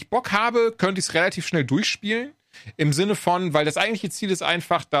 als wenn ich Bock habe, könnte ich es relativ schnell durchspielen. Im Sinne von, weil das eigentliche Ziel ist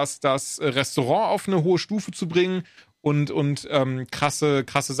einfach, das Restaurant auf eine hohe Stufe zu bringen und krasse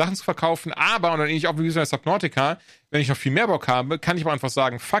Sachen zu verkaufen, aber, und dann ähnlich auch wie bei Subnautica, wenn ich noch viel mehr Bock habe, kann ich aber einfach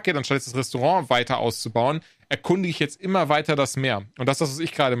sagen, fuck it, anstatt jetzt das Restaurant weiter auszubauen, erkundige ich jetzt immer weiter das Meer. Und das ist das, was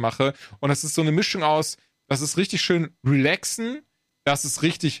ich gerade mache. Und das ist so eine Mischung aus, das ist richtig schön relaxen, das ist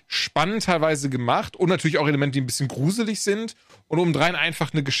richtig spannend teilweise gemacht und natürlich auch Elemente, die ein bisschen gruselig sind und obendrein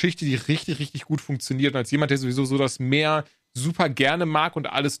einfach eine Geschichte, die richtig, richtig gut funktioniert. Und als jemand, der sowieso so das Meer super gerne mag und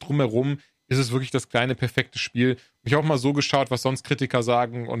alles drumherum, ist es wirklich das kleine, perfekte Spiel. Ich habe auch mal so geschaut, was sonst Kritiker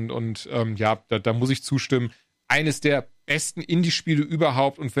sagen und da muss ich zustimmen. Eines der besten Indie-Spiele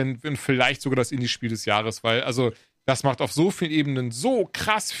überhaupt und wenn vielleicht sogar das Indie-Spiel des Jahres, weil also das macht auf so vielen Ebenen so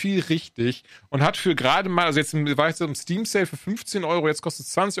krass viel richtig und hat für gerade mal, also jetzt war ich im Steam-Sale für 15 Euro, jetzt kostet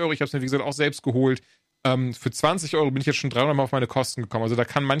es 20 Euro, ich habe es mir wie gesagt auch selbst geholt. Für 20 Euro bin ich jetzt schon 300 Mal auf meine Kosten gekommen. Also da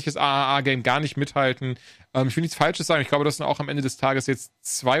kann manches AAA-Game gar nicht mithalten. Ich will nichts Falsches sagen. Ich glaube, das sind auch am Ende des Tages jetzt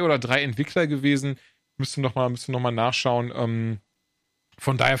 2 oder 3 Entwickler gewesen. Müssen noch mal nachschauen.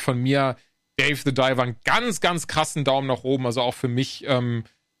 Von daher von mir, Dave the Diver, einen ganz, ganz krassen Daumen nach oben. Also auch für mich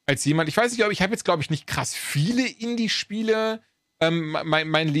als jemand, ich weiß nicht, ich habe jetzt, glaube ich, nicht krass viele Indie-Spiele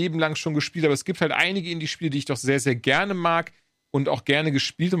mein Leben lang schon gespielt, aber es gibt halt einige Indie-Spiele, die ich doch sehr, sehr gerne mag und auch gerne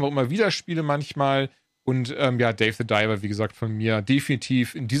gespielt und auch immer wieder spiele manchmal. Und Dave the Diver, wie gesagt, von mir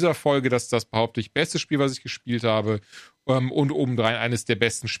definitiv in dieser Folge, das behaupte ich, beste Spiel, was ich gespielt habe. Und obendrein eines der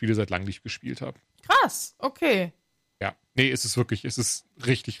besten Spiele seit langem, die ich gespielt habe. Krass, okay. Ja, nee, es ist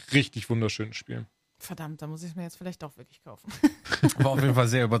richtig, richtig wunderschönes Spiel. Verdammt, da muss ich es mir jetzt vielleicht doch wirklich kaufen. War auf jeden Fall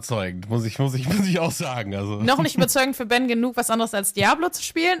sehr überzeugend, muss ich auch sagen. Also. Noch nicht überzeugend für Ben genug, was anderes als Diablo zu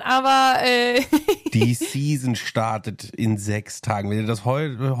spielen, aber Die Season startet in 6 Tagen. Wenn ihr das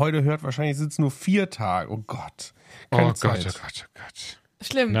heute hört, wahrscheinlich sind es nur 4 Tage. Oh Gott. Keine Zeit. Oh Gott.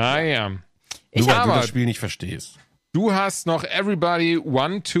 Schlimm. Naja. Nur weil du das Spiel nicht verstehst. Du hast noch Everybody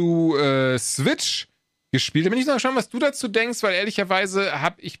Want to Switch gespielt. Da bin ich noch gespannt, was du dazu denkst, weil ehrlicherweise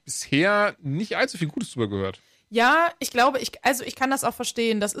habe ich bisher nicht allzu viel Gutes drüber gehört. Ja, ich glaube, ich kann das auch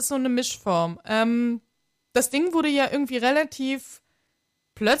verstehen. Das ist so eine Mischform. Das Ding wurde ja irgendwie relativ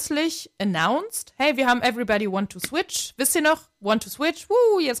plötzlich announced. Hey, wir haben Everybody Want to Switch. Wisst ihr noch? Want to Switch.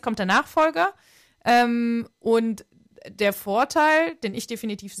 Jetzt kommt der Nachfolger. Und der Vorteil, den ich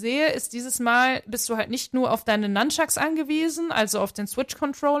definitiv sehe, ist, dieses Mal bist du halt nicht nur auf deine Nunchucks angewiesen, also auf den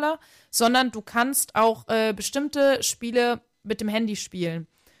Switch-Controller, sondern du kannst auch bestimmte Spiele mit dem Handy spielen.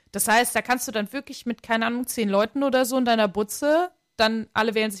 Das heißt, da kannst du dann wirklich mit, keine Ahnung, 10 Leuten oder so in deiner Butze, dann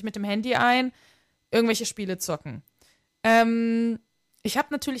alle wählen sich mit dem Handy ein, irgendwelche Spiele zocken. Ich habe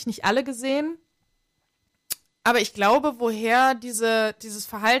natürlich nicht alle gesehen, aber ich glaube, woher die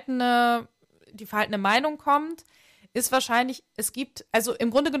verhaltene Meinung kommt, ist wahrscheinlich, also im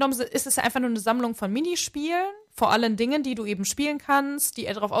Grunde genommen ist es einfach nur eine Sammlung von Minispielen, vor allen Dingen, die du eben spielen kannst, die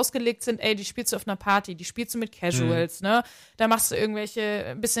darauf ausgelegt sind, die spielst du auf einer Party, die spielst du mit Casuals, ne? Da machst du irgendwelche,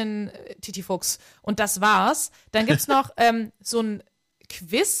 ein bisschen Titifuchs und das war's. Dann gibt's noch so ein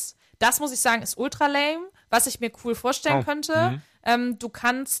Quiz, das muss ich sagen, ist ultra lame, was ich mir cool vorstellen könnte. Du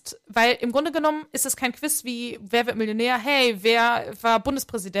kannst, weil im Grunde genommen ist es kein Quiz wie, wer wird Millionär? Hey, wer war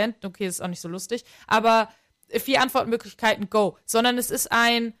Bundespräsident? Okay, das ist auch nicht so lustig, aber 4 Antwortmöglichkeiten, go. Sondern es ist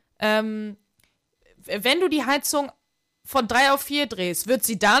ein, wenn du die Heizung von 3 auf 4 drehst, wird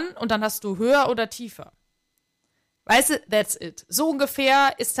sie dann und dann hast du höher oder tiefer. Weißt du, that's it. So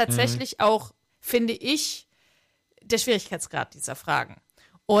ungefähr ist tatsächlich auch, finde ich, der Schwierigkeitsgrad dieser Fragen.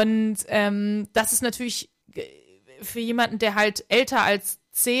 Und das ist natürlich für jemanden, der halt älter als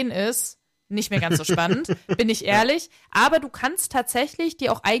 10 ist, nicht mehr ganz so spannend, bin ich ehrlich. Aber du kannst tatsächlich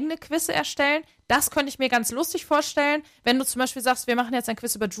dir auch eigene Quizze erstellen. Das könnte ich mir ganz lustig vorstellen, wenn du zum Beispiel sagst, wir machen jetzt ein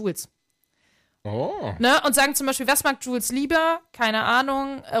Quiz über Jules. Oh. Ne? Und sagen zum Beispiel, was mag Jules lieber? Keine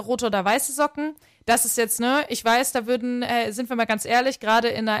Ahnung, rote oder weiße Socken. Das ist jetzt, ne, ich weiß, da sind wir mal ganz ehrlich, gerade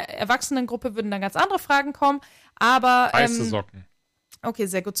in einer Erwachsenengruppe würden dann ganz andere Fragen kommen, aber Weiße Socken. Okay,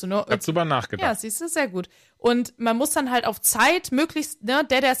 sehr gut zu know. Ich hab drüber nachgedacht. Ja, siehst du, sehr gut. Und man muss dann halt auf Zeit möglichst, ne,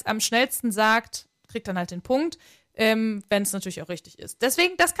 der es am schnellsten sagt, kriegt dann halt den Punkt, wenn es natürlich auch richtig ist.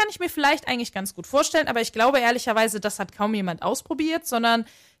 Deswegen, das kann ich mir vielleicht eigentlich ganz gut vorstellen, aber ich glaube ehrlicherweise, das hat kaum jemand ausprobiert, sondern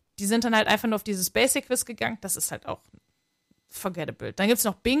die sind dann halt einfach nur auf dieses Basic-Quiz gegangen. Das ist halt auch forgettable. Dann gibt's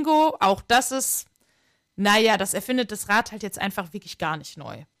noch Bingo, auch das ist, naja, das erfindet das Rad halt jetzt einfach wirklich gar nicht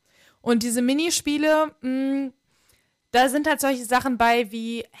neu. Und diese Minispiele, da sind halt solche Sachen bei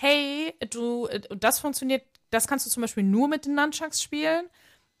wie, hey, das funktioniert, das kannst du zum Beispiel nur mit den Nunchucks spielen,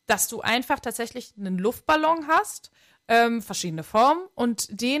 dass du einfach tatsächlich einen Luftballon hast, verschiedene Formen,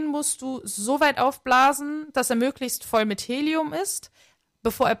 und den musst du so weit aufblasen, dass er möglichst voll mit Helium ist,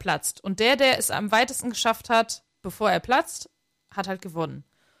 bevor er platzt. Und der es am weitesten geschafft hat, bevor er platzt, hat halt gewonnen.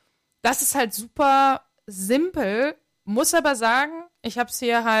 Das ist halt super simpel, muss aber sagen, ich habe es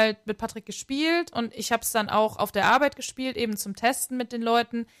hier halt mit Patrick gespielt und ich habe es dann auch auf der Arbeit gespielt, eben zum Testen mit den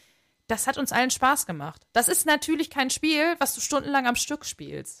Leuten. Das hat uns allen Spaß gemacht. Das ist natürlich kein Spiel, was du stundenlang am Stück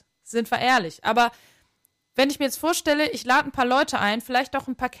spielst. Sind wir ehrlich. Aber wenn ich mir jetzt vorstelle, ich lade ein paar Leute ein, vielleicht auch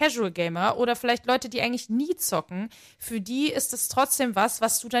ein paar Casual Gamer oder vielleicht Leute, die eigentlich nie zocken, für die ist es trotzdem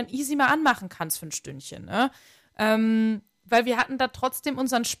was du dann easy mal anmachen kannst für ein Stündchen. Ne? Weil wir hatten da trotzdem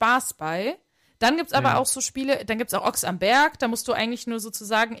unseren Spaß bei. Dann gibt's aber auch so Spiele, dann gibt's auch Ochs am Berg, da musst du eigentlich nur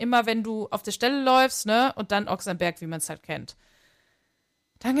sozusagen immer, wenn du auf der Stelle läufst, ne, und dann Ochs am Berg, wie man es halt kennt.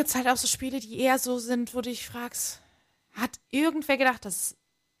 Dann gibt's halt auch so Spiele, die eher so sind, wo du dich fragst, hat irgendwer gedacht, das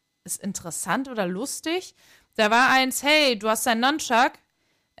ist interessant oder lustig? Da war eins, hey, du hast einen Nunchuck,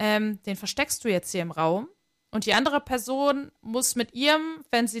 den versteckst du jetzt hier im Raum und die andere Person muss mit ihrem,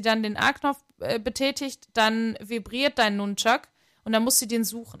 wenn sie dann den A-Knopf betätigt, dann vibriert dein Nunchuck und dann muss sie den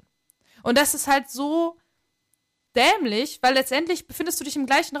suchen. Und das ist halt so dämlich, weil letztendlich befindest du dich im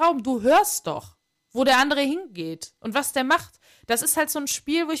gleichen Raum. Du hörst doch, wo der andere hingeht und was der macht. Das ist halt so ein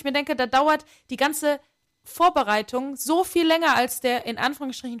Spiel, wo ich mir denke, da dauert die ganze Vorbereitung so viel länger als der, in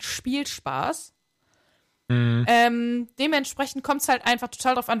Anführungsstrichen, Spielspaß. Dementsprechend kommt es halt einfach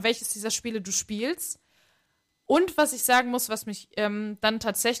total darauf an, welches dieser Spiele du spielst. Und was ich sagen muss, was mich dann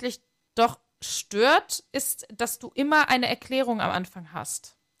tatsächlich doch stört, ist, dass du immer eine Erklärung am Anfang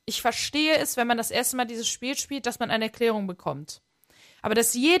hast. Ich verstehe es, wenn man das erste Mal dieses Spiel spielt, dass man eine Erklärung bekommt. Aber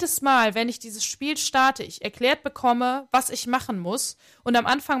dass jedes Mal, wenn ich dieses Spiel starte, ich erklärt bekomme, was ich machen muss und am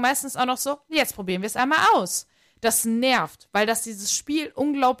Anfang meistens auch noch so, jetzt probieren wir es einmal aus. Das nervt, weil das dieses Spiel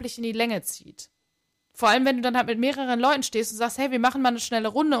unglaublich in die Länge zieht. Vor allem, wenn du dann halt mit mehreren Leuten stehst und sagst, hey, wir machen mal eine schnelle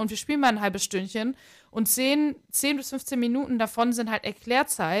Runde und wir spielen mal ein halbes Stündchen und 10 bis 15 Minuten davon sind halt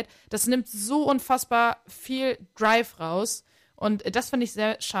Erklärzeit. Das nimmt so unfassbar viel Drive raus. Und das finde ich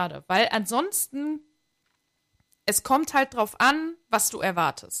sehr schade, weil ansonsten, es kommt halt drauf an, was du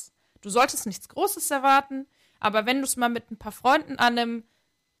erwartest. Du solltest nichts Großes erwarten, aber wenn du es mal mit ein paar Freunden an einem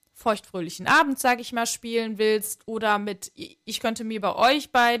feuchtfröhlichen Abend, sage ich mal, spielen willst oder ich könnte mir bei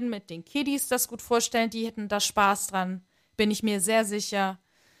euch beiden, mit den Kiddies das gut vorstellen, die hätten da Spaß dran, bin ich mir sehr sicher,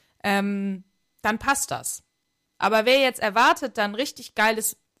 dann passt das. Aber wer jetzt erwartet, dann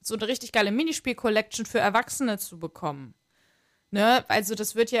so eine richtig geile Minispiel-Collection für Erwachsene zu bekommen, ne, also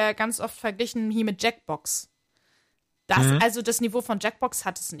das wird ja ganz oft verglichen hier mit Jackbox. Also das Niveau von Jackbox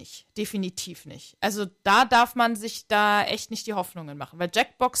hat es nicht. Definitiv nicht. Also da darf man sich da echt nicht die Hoffnungen machen, weil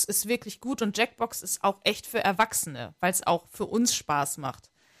Jackbox ist wirklich gut und Jackbox ist auch echt für Erwachsene, weil es auch für uns Spaß macht.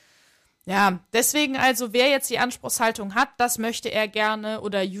 Ja, deswegen also, wer jetzt die Anspruchshaltung hat, das möchte er gerne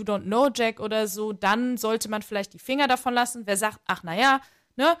oder You Don't Know Jack oder so, dann sollte man vielleicht die Finger davon lassen. Wer sagt, ach naja,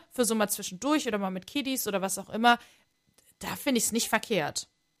 ne, für so mal zwischendurch oder mal mit Kiddies oder was auch immer, da finde ich es nicht verkehrt.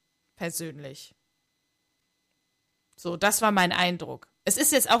 Persönlich. So, das war mein Eindruck. Es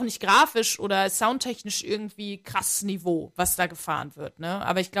ist jetzt auch nicht grafisch oder soundtechnisch irgendwie krasses Niveau, was da gefahren wird, ne?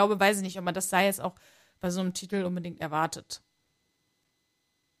 Aber ich glaube, weiß ich nicht, ob man das da jetzt auch bei so einem Titel unbedingt erwartet.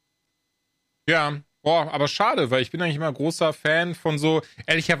 Ja, boah, aber schade, weil ich bin eigentlich immer großer Fan von so,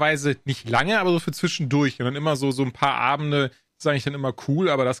 ehrlicherweise nicht lange, aber so für zwischendurch. Und dann immer so ein paar Abende, ist eigentlich dann immer cool,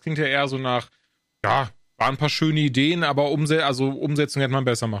 aber das klingt ja eher so nach, ja, waren ein paar schöne Ideen, aber Umsetzung hätte man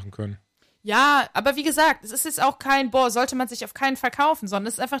besser machen können. Ja, aber wie gesagt, es ist jetzt auch sollte man sich auf keinen verkaufen, sondern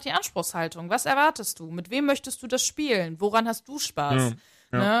es ist einfach die Anspruchshaltung. Was erwartest du? Mit wem möchtest du das spielen? Woran hast du Spaß?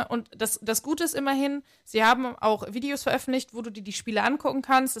 Ja. Ne? Und das Gute ist immerhin, sie haben auch Videos veröffentlicht, wo du dir die Spiele angucken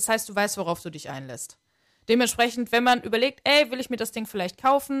kannst. Das heißt, du weißt, worauf du dich einlässt. Dementsprechend, wenn man überlegt, will ich mir das Ding vielleicht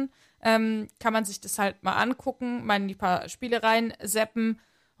kaufen, kann man sich das halt mal angucken, mal in die paar Spiele rein zappen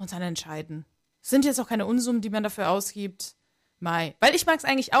und dann entscheiden. Sind jetzt auch keine Unsummen, die man dafür ausgibt. Mai. Weil ich mag es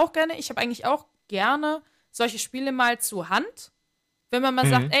eigentlich auch gerne. Ich habe eigentlich auch gerne solche Spiele mal zur Hand. Wenn man mal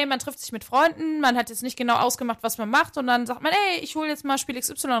sagt, ey, man trifft sich mit Freunden, man hat jetzt nicht genau ausgemacht, was man macht und dann sagt man, ey, ich hole jetzt mal Spiel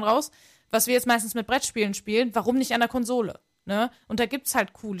XY raus, was wir jetzt meistens mit Brettspielen spielen, warum nicht an der Konsole? Ne? Und da gibt's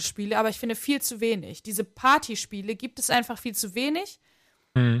halt coole Spiele, aber ich finde viel zu wenig. Diese Partyspiele gibt es einfach viel zu wenig.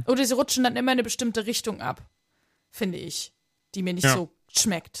 Oder sie rutschen dann immer in eine bestimmte Richtung ab, finde ich, die mir nicht so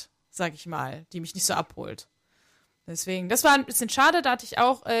schmeckt, sag ich mal, die mich nicht so abholt. Deswegen, das war ein bisschen schade, da hatte ich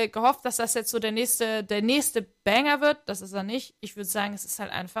auch gehofft, dass das jetzt so der nächste Banger wird. Das ist er nicht. Ich würde sagen, es ist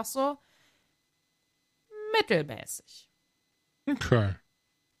halt einfach so mittelmäßig. Okay.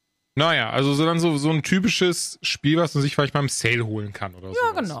 Naja, also so ein typisches Spiel, was man sich vielleicht mal im Sale holen kann oder so.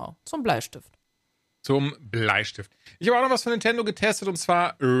 Ja, genau. Zum Bleistift. Zum Bleistift. Ich habe auch noch was von Nintendo getestet und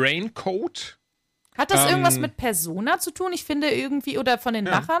zwar Raincoat. Hat das irgendwas mit Persona zu tun? Ich finde irgendwie, oder von den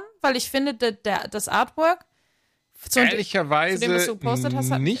Machern? Weil ich finde, das Artwork ehrlicherweise zu dem, was du gepostet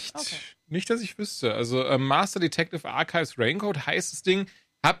hast, nicht, okay. Nicht, dass ich wüsste. Also Master Detective Archives Raincoat heißt das Ding.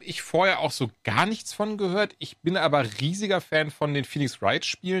 Habe ich vorher auch so gar nichts von gehört. Ich bin aber riesiger Fan von den Phoenix Wright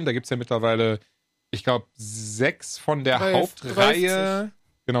Spielen. Da gibt es ja mittlerweile, ich glaube, 6 von der Hauptreihe. 12.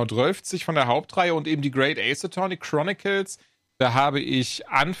 Genau, 12 von der Hauptreihe und eben die Great Ace Attorney Chronicles. Da habe ich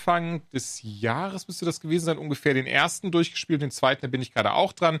Anfang des Jahres, müsste das gewesen sein, ungefähr den ersten durchgespielt. Den zweiten, da bin ich gerade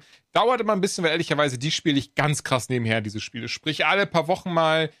auch dran. Dauert immer ein bisschen, weil ehrlicherweise, die spiele ich ganz krass nebenher, diese Spiele. Sprich, alle paar Wochen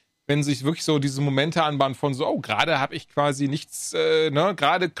mal, wenn sich wirklich so diese Momente anbahnen von so, oh, gerade habe ich quasi nichts,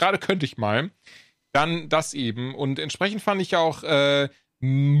 gerade könnte ich mal. Dann das eben. Und entsprechend fand ich auch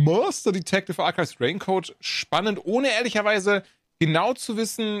Master Detective Archives Raincoat spannend, ohne ehrlicherweise genau zu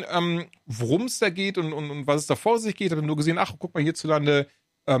wissen, worum es da geht und was es da vor sich geht. Ich habe nur gesehen, ach, guck mal, hierzulande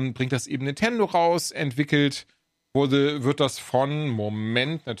bringt das eben Nintendo raus, entwickelt wird das von,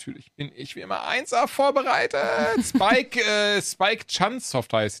 Moment, natürlich bin ich wie immer 1A vorbereitet, Spike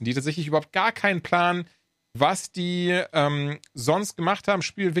Chunsoft heißen die, tatsächlich überhaupt gar keinen Plan, was die sonst gemacht haben,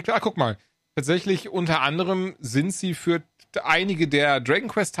 Spielentwickler, guck mal, tatsächlich unter anderem sind sie für einige der Dragon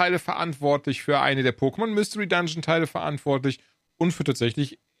Quest Teile verantwortlich, für eine der Pokémon Mystery Dungeon Teile verantwortlich und für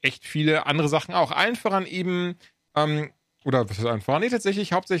tatsächlich echt viele andere Sachen auch. Allen voran eben, oder was ist allen voran? Nee,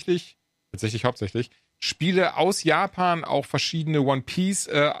 tatsächlich hauptsächlich Spiele aus Japan, auch verschiedene One Piece,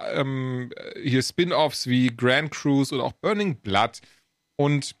 hier Spin-Offs wie Grand Cruise oder auch Burning Blood.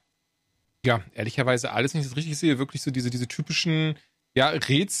 Und ja, ehrlicherweise alles, wenn ich das richtig sehe, wirklich so diese typischen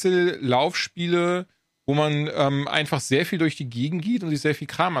Rätsel-Laufspiele, wo man einfach sehr viel durch die Gegend geht und sich sehr viel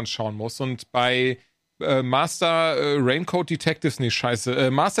Kram anschauen muss. Und bei Master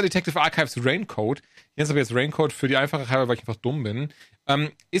Detective Archives Raincoat, jetzt aber jetzt Raincoat für die einfache halber, weil ich einfach dumm bin,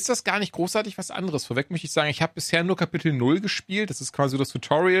 ist das gar nicht großartig was anderes. Vorweg möchte ich sagen, ich habe bisher nur Kapitel 0 gespielt, das ist quasi das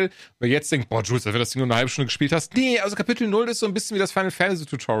Tutorial, weil jetzt denkt, boah, Jules, wenn du das Ding nur eine halbe Stunde gespielt hast, nee, also Kapitel 0 ist so ein bisschen wie das Final Fantasy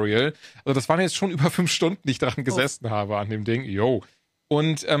Tutorial, also das waren jetzt schon über 5 Stunden, die ich daran gesessen habe an dem Ding,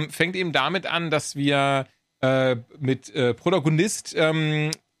 und fängt eben damit an, dass wir mit Protagonist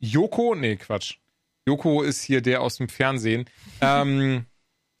Yoko ist hier der aus dem Fernsehen.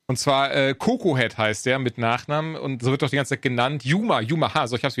 Und zwar Cocohead heißt der mit Nachnamen und so wird doch die ganze Zeit genannt. Yuma, ich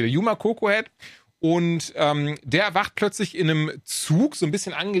hab's wieder. Yuma Cocohead. Und der erwacht plötzlich in einem Zug, so ein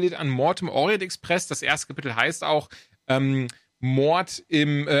bisschen angelehnt an Mord im Orient Express. Das erste Kapitel heißt auch Mord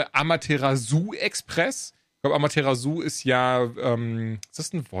im Amaterasu Express. Ich glaube, Amaterasu ist ja, ist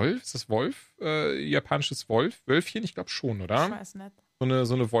das ein Wolf? Ist das Wolf? Japanisches Wölfchen? Ich glaube schon, oder? Ich weiß nicht. So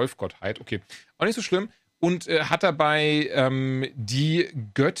eine Wolfgottheit. Okay, auch nicht so schlimm. Und hat dabei die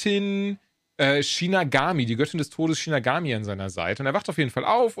Göttin Shinagami, die Göttin des Todes Shinagami an seiner Seite. Und er wacht auf jeden Fall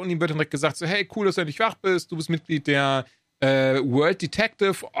auf und ihm wird dann direkt gesagt, so, hey, cool, dass du endlich wach bist. Du bist Mitglied der World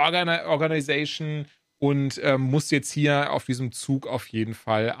Detective Organization und musst jetzt hier auf diesem Zug auf jeden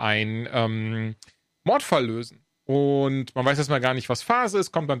Fall einen Mordfall lösen. Und man weiß erstmal gar nicht, was Phase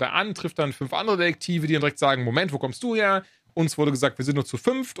ist, kommt dann da an, trifft dann 5 andere Detektive, die dann direkt sagen, Moment, wo kommst du her? Uns wurde gesagt, wir sind nur zu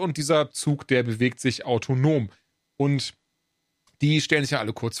 5 und dieser Zug, der bewegt sich autonom. Und die stellen sich ja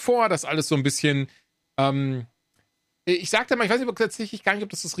alle kurz vor, das alles so ein bisschen, ich sagte mal, ich weiß tatsächlich gar nicht, ob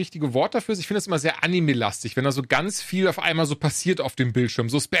das richtige Wort dafür ist. Ich finde das immer sehr anime-lastig, wenn da so ganz viel auf einmal so passiert auf dem Bildschirm.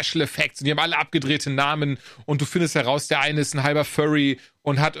 So Special Effects und die haben alle abgedrehte Namen und du findest heraus, der eine ist ein halber Furry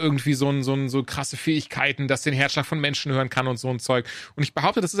und hat irgendwie so krasse Fähigkeiten, dass den Herzschlag von Menschen hören kann und so ein Zeug. Und ich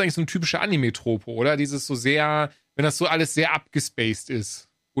behaupte, das ist eigentlich so ein typischer Anime-Trope, oder? Dieses so sehr, wenn das so alles sehr abgespaced ist.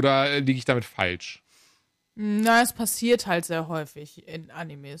 Oder liege ich damit falsch? Na, es passiert halt sehr häufig in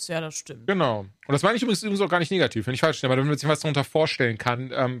Animes, ja, das stimmt. Genau. Und das meine ich übrigens auch gar nicht negativ, wenn ich falsch bin, aber wenn man sich was darunter vorstellen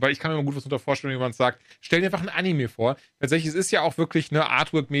kann, weil ich kann mir immer gut was darunter vorstellen, wenn jemand sagt, stell dir einfach ein Anime vor. Tatsächlich, es ist ja auch wirklich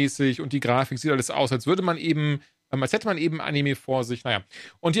Artwork-mäßig und die Grafik sieht alles aus, als würde man eben, als hätte man eben Anime vor sich, naja.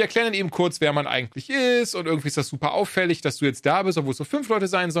 Und die erklären dann eben kurz, wer man eigentlich ist und irgendwie ist das super auffällig, dass du jetzt da bist, obwohl es so 5 Leute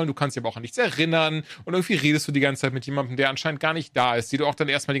sein sollen, du kannst dich aber auch an nichts erinnern und irgendwie redest du die ganze Zeit mit jemandem, der anscheinend gar nicht da ist, die du auch dann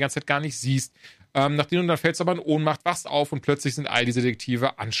erstmal die ganze Zeit gar nicht siehst. Nachdem du dann fällst du aber in Ohnmacht, wachst auf und plötzlich sind all diese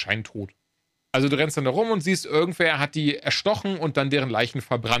Detektive anscheinend tot. Also du rennst dann da rum und siehst, irgendwer hat die erstochen und dann deren Leichen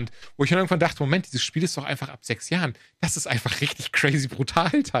verbrannt. Wo ich dann irgendwann dachte, Moment, dieses Spiel ist doch einfach ab 6 Jahren. Das ist einfach richtig crazy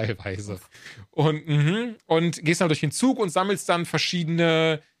brutal teilweise. Und gehst dann durch den Zug und sammelst dann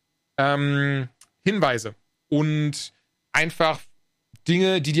verschiedene Hinweise und einfach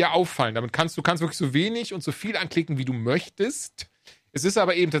Dinge, die dir auffallen. Du kannst wirklich so wenig und so viel anklicken, wie du möchtest. Es ist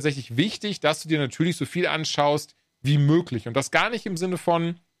aber eben tatsächlich wichtig, dass du dir natürlich so viel anschaust wie möglich. Und das gar nicht im Sinne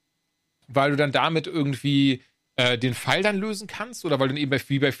von, weil du dann damit irgendwie den Fall dann lösen kannst oder weil du dann eben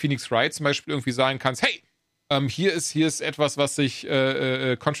wie bei Phoenix Wright zum Beispiel irgendwie sagen kannst, hey, hier ist etwas, was sich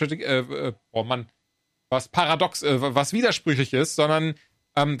was paradox, was widersprüchlich ist, sondern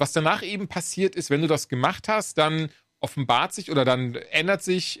was danach eben passiert ist, wenn du das gemacht hast, dann offenbart sich oder dann ändert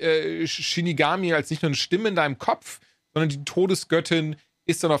sich Shinigami als nicht nur eine Stimme in deinem Kopf, sondern die Todesgöttin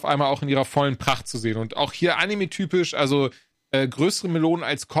ist dann auf einmal auch in ihrer vollen Pracht zu sehen. Und auch hier anime-typisch, also größere Melonen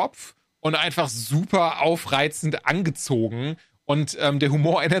als Kopf und einfach super aufreizend angezogen. Und der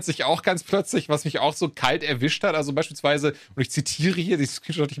Humor ändert sich auch ganz plötzlich, was mich auch so kalt erwischt hat. Also beispielsweise, und ich zitiere hier, die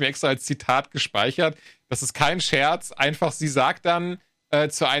Screenshot habe ich mir extra als Zitat gespeichert, das ist kein Scherz, einfach sie sagt dann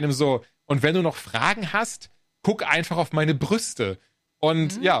zu einem so, und wenn du noch Fragen hast, guck einfach auf meine Brüste.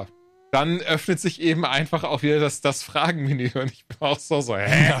 Und ja, dann öffnet sich eben einfach auch wieder das Fragenmenü und ich bin auch so,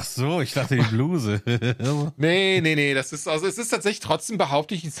 hä? Ach so, ich dachte die Bluse. Nee, es ist tatsächlich trotzdem,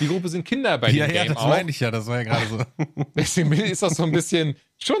 behaupte ich, die Zielgruppe sind Kinder bei dem Game Ja, das auch. meine ich ja, das war ja gerade so. Deswegen ist das so ein bisschen,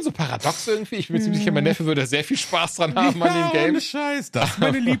 schon so paradox irgendwie. Ich bin mir ziemlich sicher, mein Neffe würde sehr viel Spaß dran haben an dem Game. Ohne Scheiß, das ist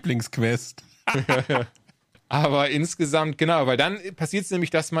meine Lieblingsquest. Aber insgesamt, genau, weil dann passiert es nämlich,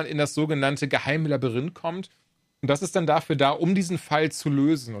 dass man in das sogenannte geheime Labyrinth kommt. Und das ist dann dafür da, um diesen Fall zu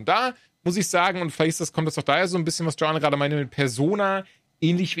lösen. Und da muss ich sagen, und vielleicht kommt das auch daher so ein bisschen, was John gerade meinte mit Persona,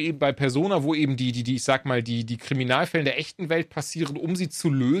 ähnlich wie eben bei Persona, wo eben ich sag mal, die Kriminalfälle in der echten Welt passieren, um sie zu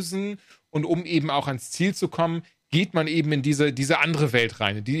lösen und um eben auch ans Ziel zu kommen, geht man eben in diese andere Welt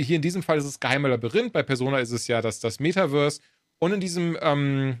rein. Hier in diesem Fall ist es geheime Labyrinth, bei Persona ist es ja das Metaverse und in diesem,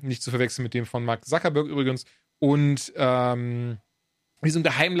 nicht zu verwechseln mit dem von Mark Zuckerberg übrigens, und in diesem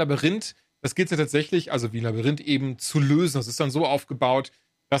geheimen Labyrinth, das geht ja tatsächlich, also wie ein Labyrinth eben zu lösen. Das ist dann so aufgebaut,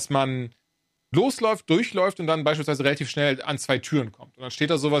 dass man losläuft, durchläuft und dann beispielsweise relativ schnell an 2 Türen kommt. Und dann steht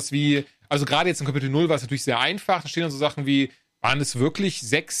da sowas wie, also gerade jetzt in Kapitel 0 war es natürlich sehr einfach, da stehen dann so Sachen wie, waren es wirklich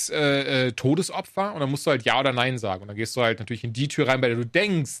 6 Todesopfer? Und dann musst du halt Ja oder Nein sagen. Und dann gehst du halt natürlich in die Tür rein, bei der du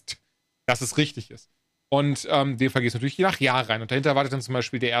denkst, dass es richtig ist. Und in dem Fall gehst du natürlich nach Ja rein. Und dahinter wartet dann zum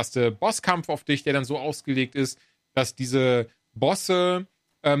Beispiel der erste Bosskampf auf dich, der dann so ausgelegt ist, dass diese Bosse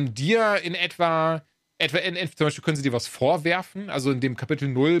dir in etwa zum Beispiel können sie dir was vorwerfen. Also in dem Kapitel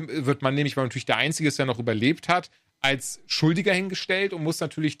 0 wird man nämlich, weil man natürlich der Einzige ist, der noch überlebt hat, als Schuldiger hingestellt und muss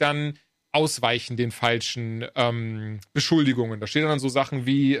natürlich dann ausweichen den falschen Beschuldigungen. Da stehen dann so Sachen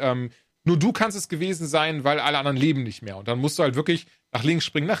wie, nur du kannst es gewesen sein, weil alle anderen leben nicht mehr. Und dann musst du halt wirklich nach links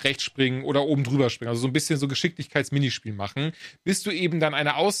springen, nach rechts springen oder oben drüber springen. Also so ein bisschen so Geschicklichkeitsminispiel machen, bis du eben dann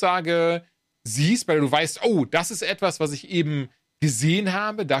eine Aussage siehst, weil du weißt, oh, das ist etwas, was ich eben gesehen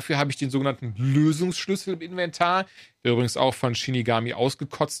habe. Dafür habe ich den sogenannten Lösungsschlüssel im Inventar, der übrigens auch von Shinigami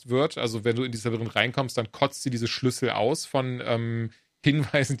ausgekotzt wird. Also wenn du in dieses Labyrinth reinkommst, dann kotzt sie diese Schlüssel aus von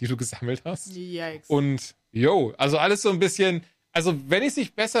Hinweisen, die du gesammelt hast. Yikes. Und also alles so ein bisschen, also wenn ich es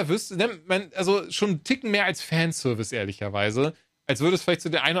nicht besser wüsste, also schon einen Ticken mehr als Fanservice, ehrlicherweise, als würde es vielleicht so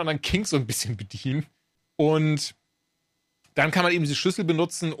der einen oder anderen Kink so ein bisschen bedienen. Und dann kann man eben diese Schlüssel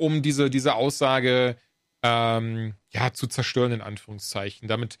benutzen, um diese Aussage zu zerstören, in Anführungszeichen.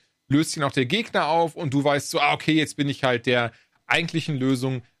 Damit löst ihn auch der Gegner auf und du weißt so, okay, jetzt bin ich halt der eigentlichen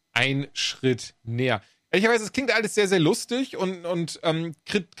Lösung einen Schritt näher. Ehrlicherweise, es klingt alles sehr, sehr lustig und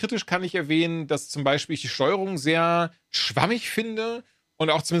kritisch kann ich erwähnen, dass zum Beispiel ich die Steuerung sehr schwammig finde und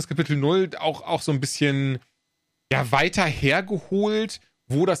auch zumindest Kapitel 0 auch so ein bisschen weiter hergeholt,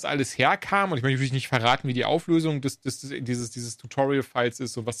 wo das alles herkam. Und ich möchte natürlich nicht verraten, wie die Auflösung dieses Tutorial-Files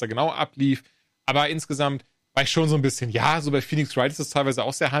ist und was da genau ablief. Aber insgesamt war ich schon so ein bisschen, so bei Phoenix Wright ist das teilweise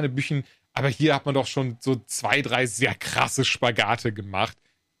auch sehr hanebüchen, aber hier hat man doch schon so 2, 3 sehr krasse Spagate gemacht.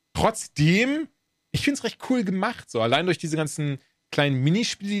 Trotzdem, ich finde es recht cool gemacht, so allein durch diese ganzen kleinen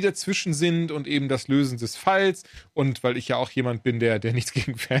Minispiele, die dazwischen sind und eben das Lösen des Falls und weil ich ja auch jemand bin, der nichts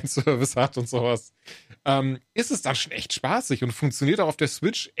gegen Fanservice hat und sowas, ist es dann schon echt spaßig und funktioniert auch auf der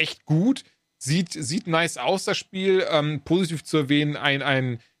Switch echt gut. Sieht nice aus, das Spiel. Positiv zu erwähnen,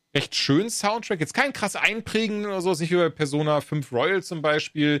 ein recht schönen Soundtrack. Jetzt kein krass einprägenden oder so, ist nicht wie bei Persona 5 Royal zum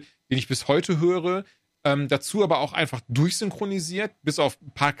Beispiel, den ich bis heute höre. Dazu aber auch einfach durchsynchronisiert, bis auf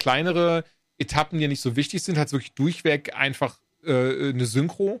ein paar kleinere Etappen, die ja nicht so wichtig sind, hat es wirklich durchweg einfach eine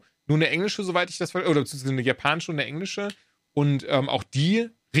Synchro. Nur eine englische, soweit ich das oder beziehungsweise eine japanische und eine englische. Und auch die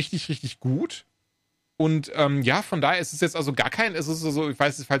richtig, richtig gut. Und von daher ist es jetzt also gar kein, es ist also, ich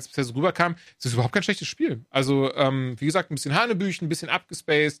weiß, falls es bisher so rüberkam, es ist überhaupt kein schlechtes Spiel. Also, wie gesagt, ein bisschen Hanebüchen, ein bisschen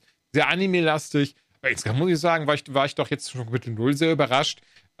abgespaced, sehr anime-lastig. Aber insgesamt muss ich sagen, war ich doch jetzt schon mit dem Null sehr überrascht.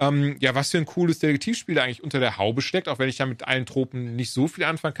 Was für ein cooles Detektivspiel da eigentlich unter der Haube steckt, auch wenn ich ja mit allen Tropen nicht so viel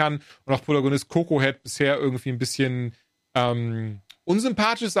anfangen kann. Und auch Protagonist Coco Head bisher irgendwie ein bisschen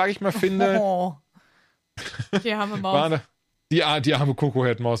unsympathisch, sage ich mal, finde. Oh. Die arme Maus. Die arme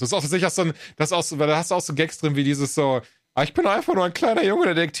Coco-Head-Maus. Das ist auch tatsächlich weil da hast du auch so Gags drin, wie dieses so, ich bin einfach nur ein kleiner Junge,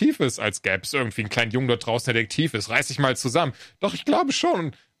 der Detektiv ist. Als gäbe es irgendwie einen kleinen Jungen dort draußen, der Detektiv ist. Reiß dich mal zusammen. Doch, ich glaube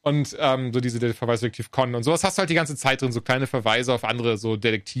schon. Und so diese Verweisdetektiv Con und sowas hast du halt die ganze Zeit drin, so kleine Verweise auf andere so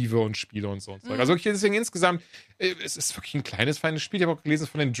Detektive und Spiele und so. Also wirklich deswegen insgesamt, es ist wirklich ein kleines, feines Spiel. Ich habe auch gelesen,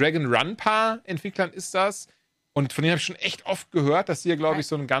 von den Dragon Run Paar Entwicklern ist das. Und von denen habe ich schon echt oft gehört, dass sie ja, glaube ich,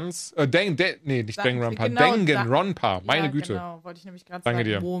 so ein ganz nicht Danganronpa, meine Güte. Genau, wollte ich nämlich gerade sagen. Danke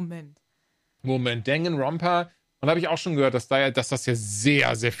dir. Moment, Danganronpa. Und da habe ich auch schon gehört, dass das ja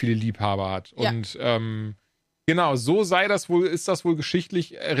sehr, sehr viele Liebhaber hat. Ja. Und genau, so ist das wohl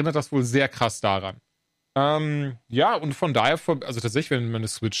geschichtlich, erinnert das wohl sehr krass daran. Und von daher, also tatsächlich, wenn man eine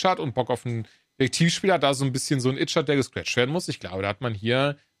Switch hat und Bock auf ein Detektivspiel hat, da so ein bisschen so ein Itch hat, der gescratcht werden muss, ich glaube, da hat man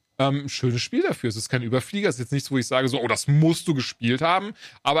hier ein schönes Spiel dafür. Es ist kein Überflieger, es ist jetzt nichts, wo ich sage, so, das musst du gespielt haben.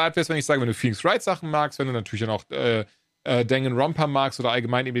 Aber etwas, wenn ich sage, wenn du Phoenix Wright Sachen magst, wenn du natürlich dann auch Danganronpa magst oder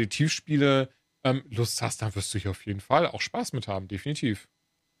allgemein Detektivspiele Lust hast, dann wirst du hier auf jeden Fall auch Spaß mit haben, definitiv.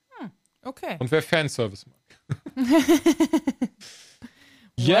 Okay. Und wer Fanservice mag.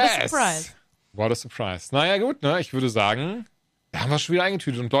 What a surprise. What a surprise. Naja, gut, ne? Ich würde sagen, da haben wir schon wieder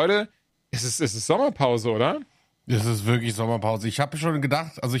eingetütet. Und Leute, es ist Sommerpause, oder? Es ist wirklich Sommerpause. Ich habe schon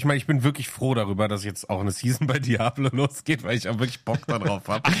gedacht, also ich meine, ich bin wirklich froh darüber, dass jetzt auch eine Season bei Diablo losgeht, weil ich auch wirklich Bock darauf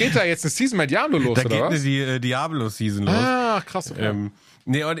habe. Ach, geht da jetzt eine Season bei Diablo los, da oder was? Da geht eine Diablo-Season los. Ah, krass. Okay. Und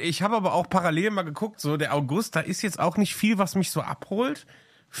ich habe aber auch parallel mal geguckt, so der August, da ist jetzt auch nicht viel, was mich so abholt.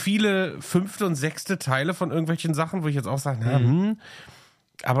 Viele 5. und 6. Teile von irgendwelchen Sachen, wo ich jetzt auch sage,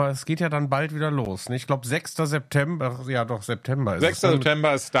 aber es geht ja dann bald wieder los. Ne? Ich glaube, 6. September, ja doch, September ist 6. es.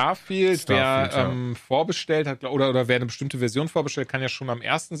 September ist Starfield. Wer vorbestellt hat, oder wer eine bestimmte Version vorbestellt, kann ja schon am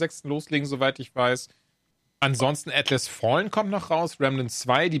 1.6. loslegen, soweit ich weiß. Ansonsten Atlas Fallen kommt noch raus, Remnant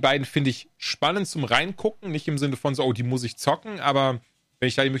 2. Die beiden finde ich spannend zum Reingucken. Nicht im Sinne von so, die muss ich zocken, aber wenn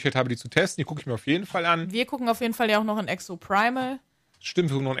ich da die Möglichkeit habe, die zu testen, die gucke ich mir auf jeden Fall an. Wir gucken auf jeden Fall ja auch noch in Exo Primal. Stimmt,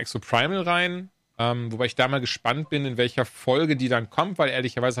 wir gucken noch in Exo Primal rein. Wobei ich da mal gespannt bin, in welcher Folge die dann kommt, weil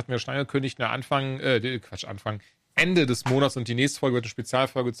ehrlicherweise hatten wir schon angekündigt, Ende des Monats und die nächste Folge wird eine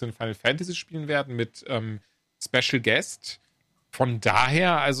Spezialfolge zu den Final Fantasy Spielen werden mit Special Guest. Von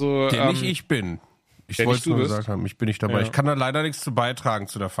daher, also. Der nicht ich bin. Ich wollte es nur gesagt haben, ich bin nicht dabei. Ja. Ich kann da leider nichts zu beitragen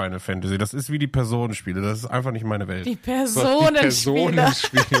zu der Final Fantasy. Das ist wie die Personenspiele. Das ist einfach nicht meine Welt. Die Personenspiele.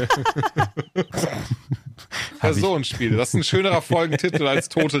 Personenspiele. Das ist ein schönerer Folgentitel als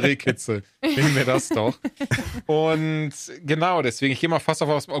Tote Rehkitze. Nehmen wir das doch. Und genau, deswegen, ich gehe mal fast auf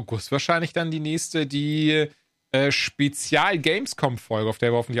aus dem August wahrscheinlich dann die nächste, die Spezial-Gamescom-Folge, auf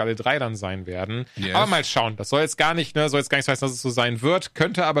der wir hoffentlich alle 3 dann sein werden. Yes. Aber mal schauen. Das soll jetzt gar nicht heißen, dass es so sein wird.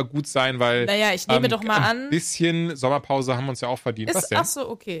 Könnte aber gut sein, weil naja, ich nehme doch mal an. Ein bisschen Sommerpause haben wir uns ja auch verdient. Was denn? Ach so,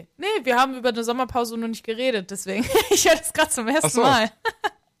 okay. Nee, wir haben über eine Sommerpause noch nicht geredet, deswegen. Ich höre das gerade zum ersten Mal.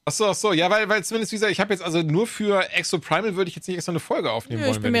 Ach so. Ja, weil zumindest, wie gesagt, ich habe jetzt also nur für Exo Primal würde ich jetzt nicht extra eine Folge aufnehmen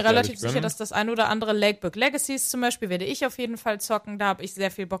wollen. Ich bin mir relativ sicher, dass das ein oder andere Lakeburg Legacies zum Beispiel werde ich auf jeden Fall zocken. Da habe ich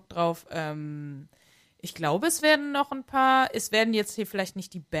sehr viel Bock drauf. Ich glaube, es werden noch ein paar, es werden jetzt hier vielleicht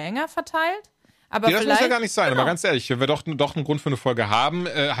nicht die Banger verteilt, aber das muss ja gar nicht sein, aber ganz ehrlich, wenn wir doch einen Grund für eine Folge haben,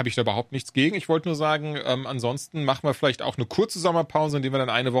 habe ich da überhaupt nichts gegen. Ich wollte nur sagen, ansonsten machen wir vielleicht auch eine kurze Sommerpause, indem wir dann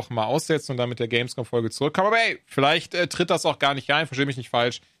eine Woche mal aussetzen und dann mit der Gamescom-Folge zurückkommen. Aber hey, vielleicht tritt das auch gar nicht ein, verstehe mich nicht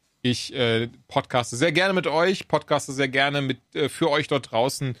falsch. Ich podcaste sehr gerne mit euch, podcaste sehr gerne für euch dort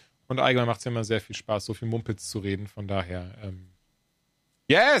draußen und allgemein macht es ja immer sehr viel Spaß, so viel Mumpitz zu reden, von daher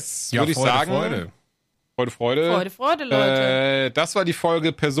yes, würde ich sagen. Freude, Leute. Das war die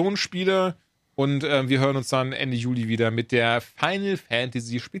Folge Personenspiele und wir hören uns dann Ende Juli wieder mit der Final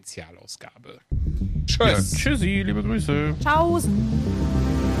Fantasy Spezialausgabe. Ja, Tschüss. tschüssi, liebe Grüße. Tschaußen.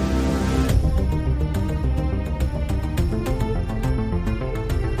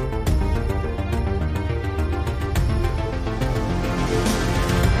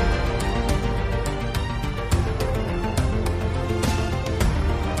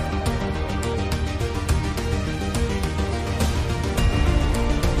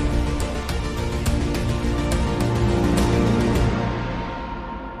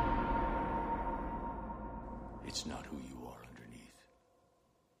 It's not who you are underneath.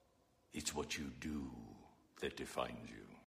 It's what you do that defines you.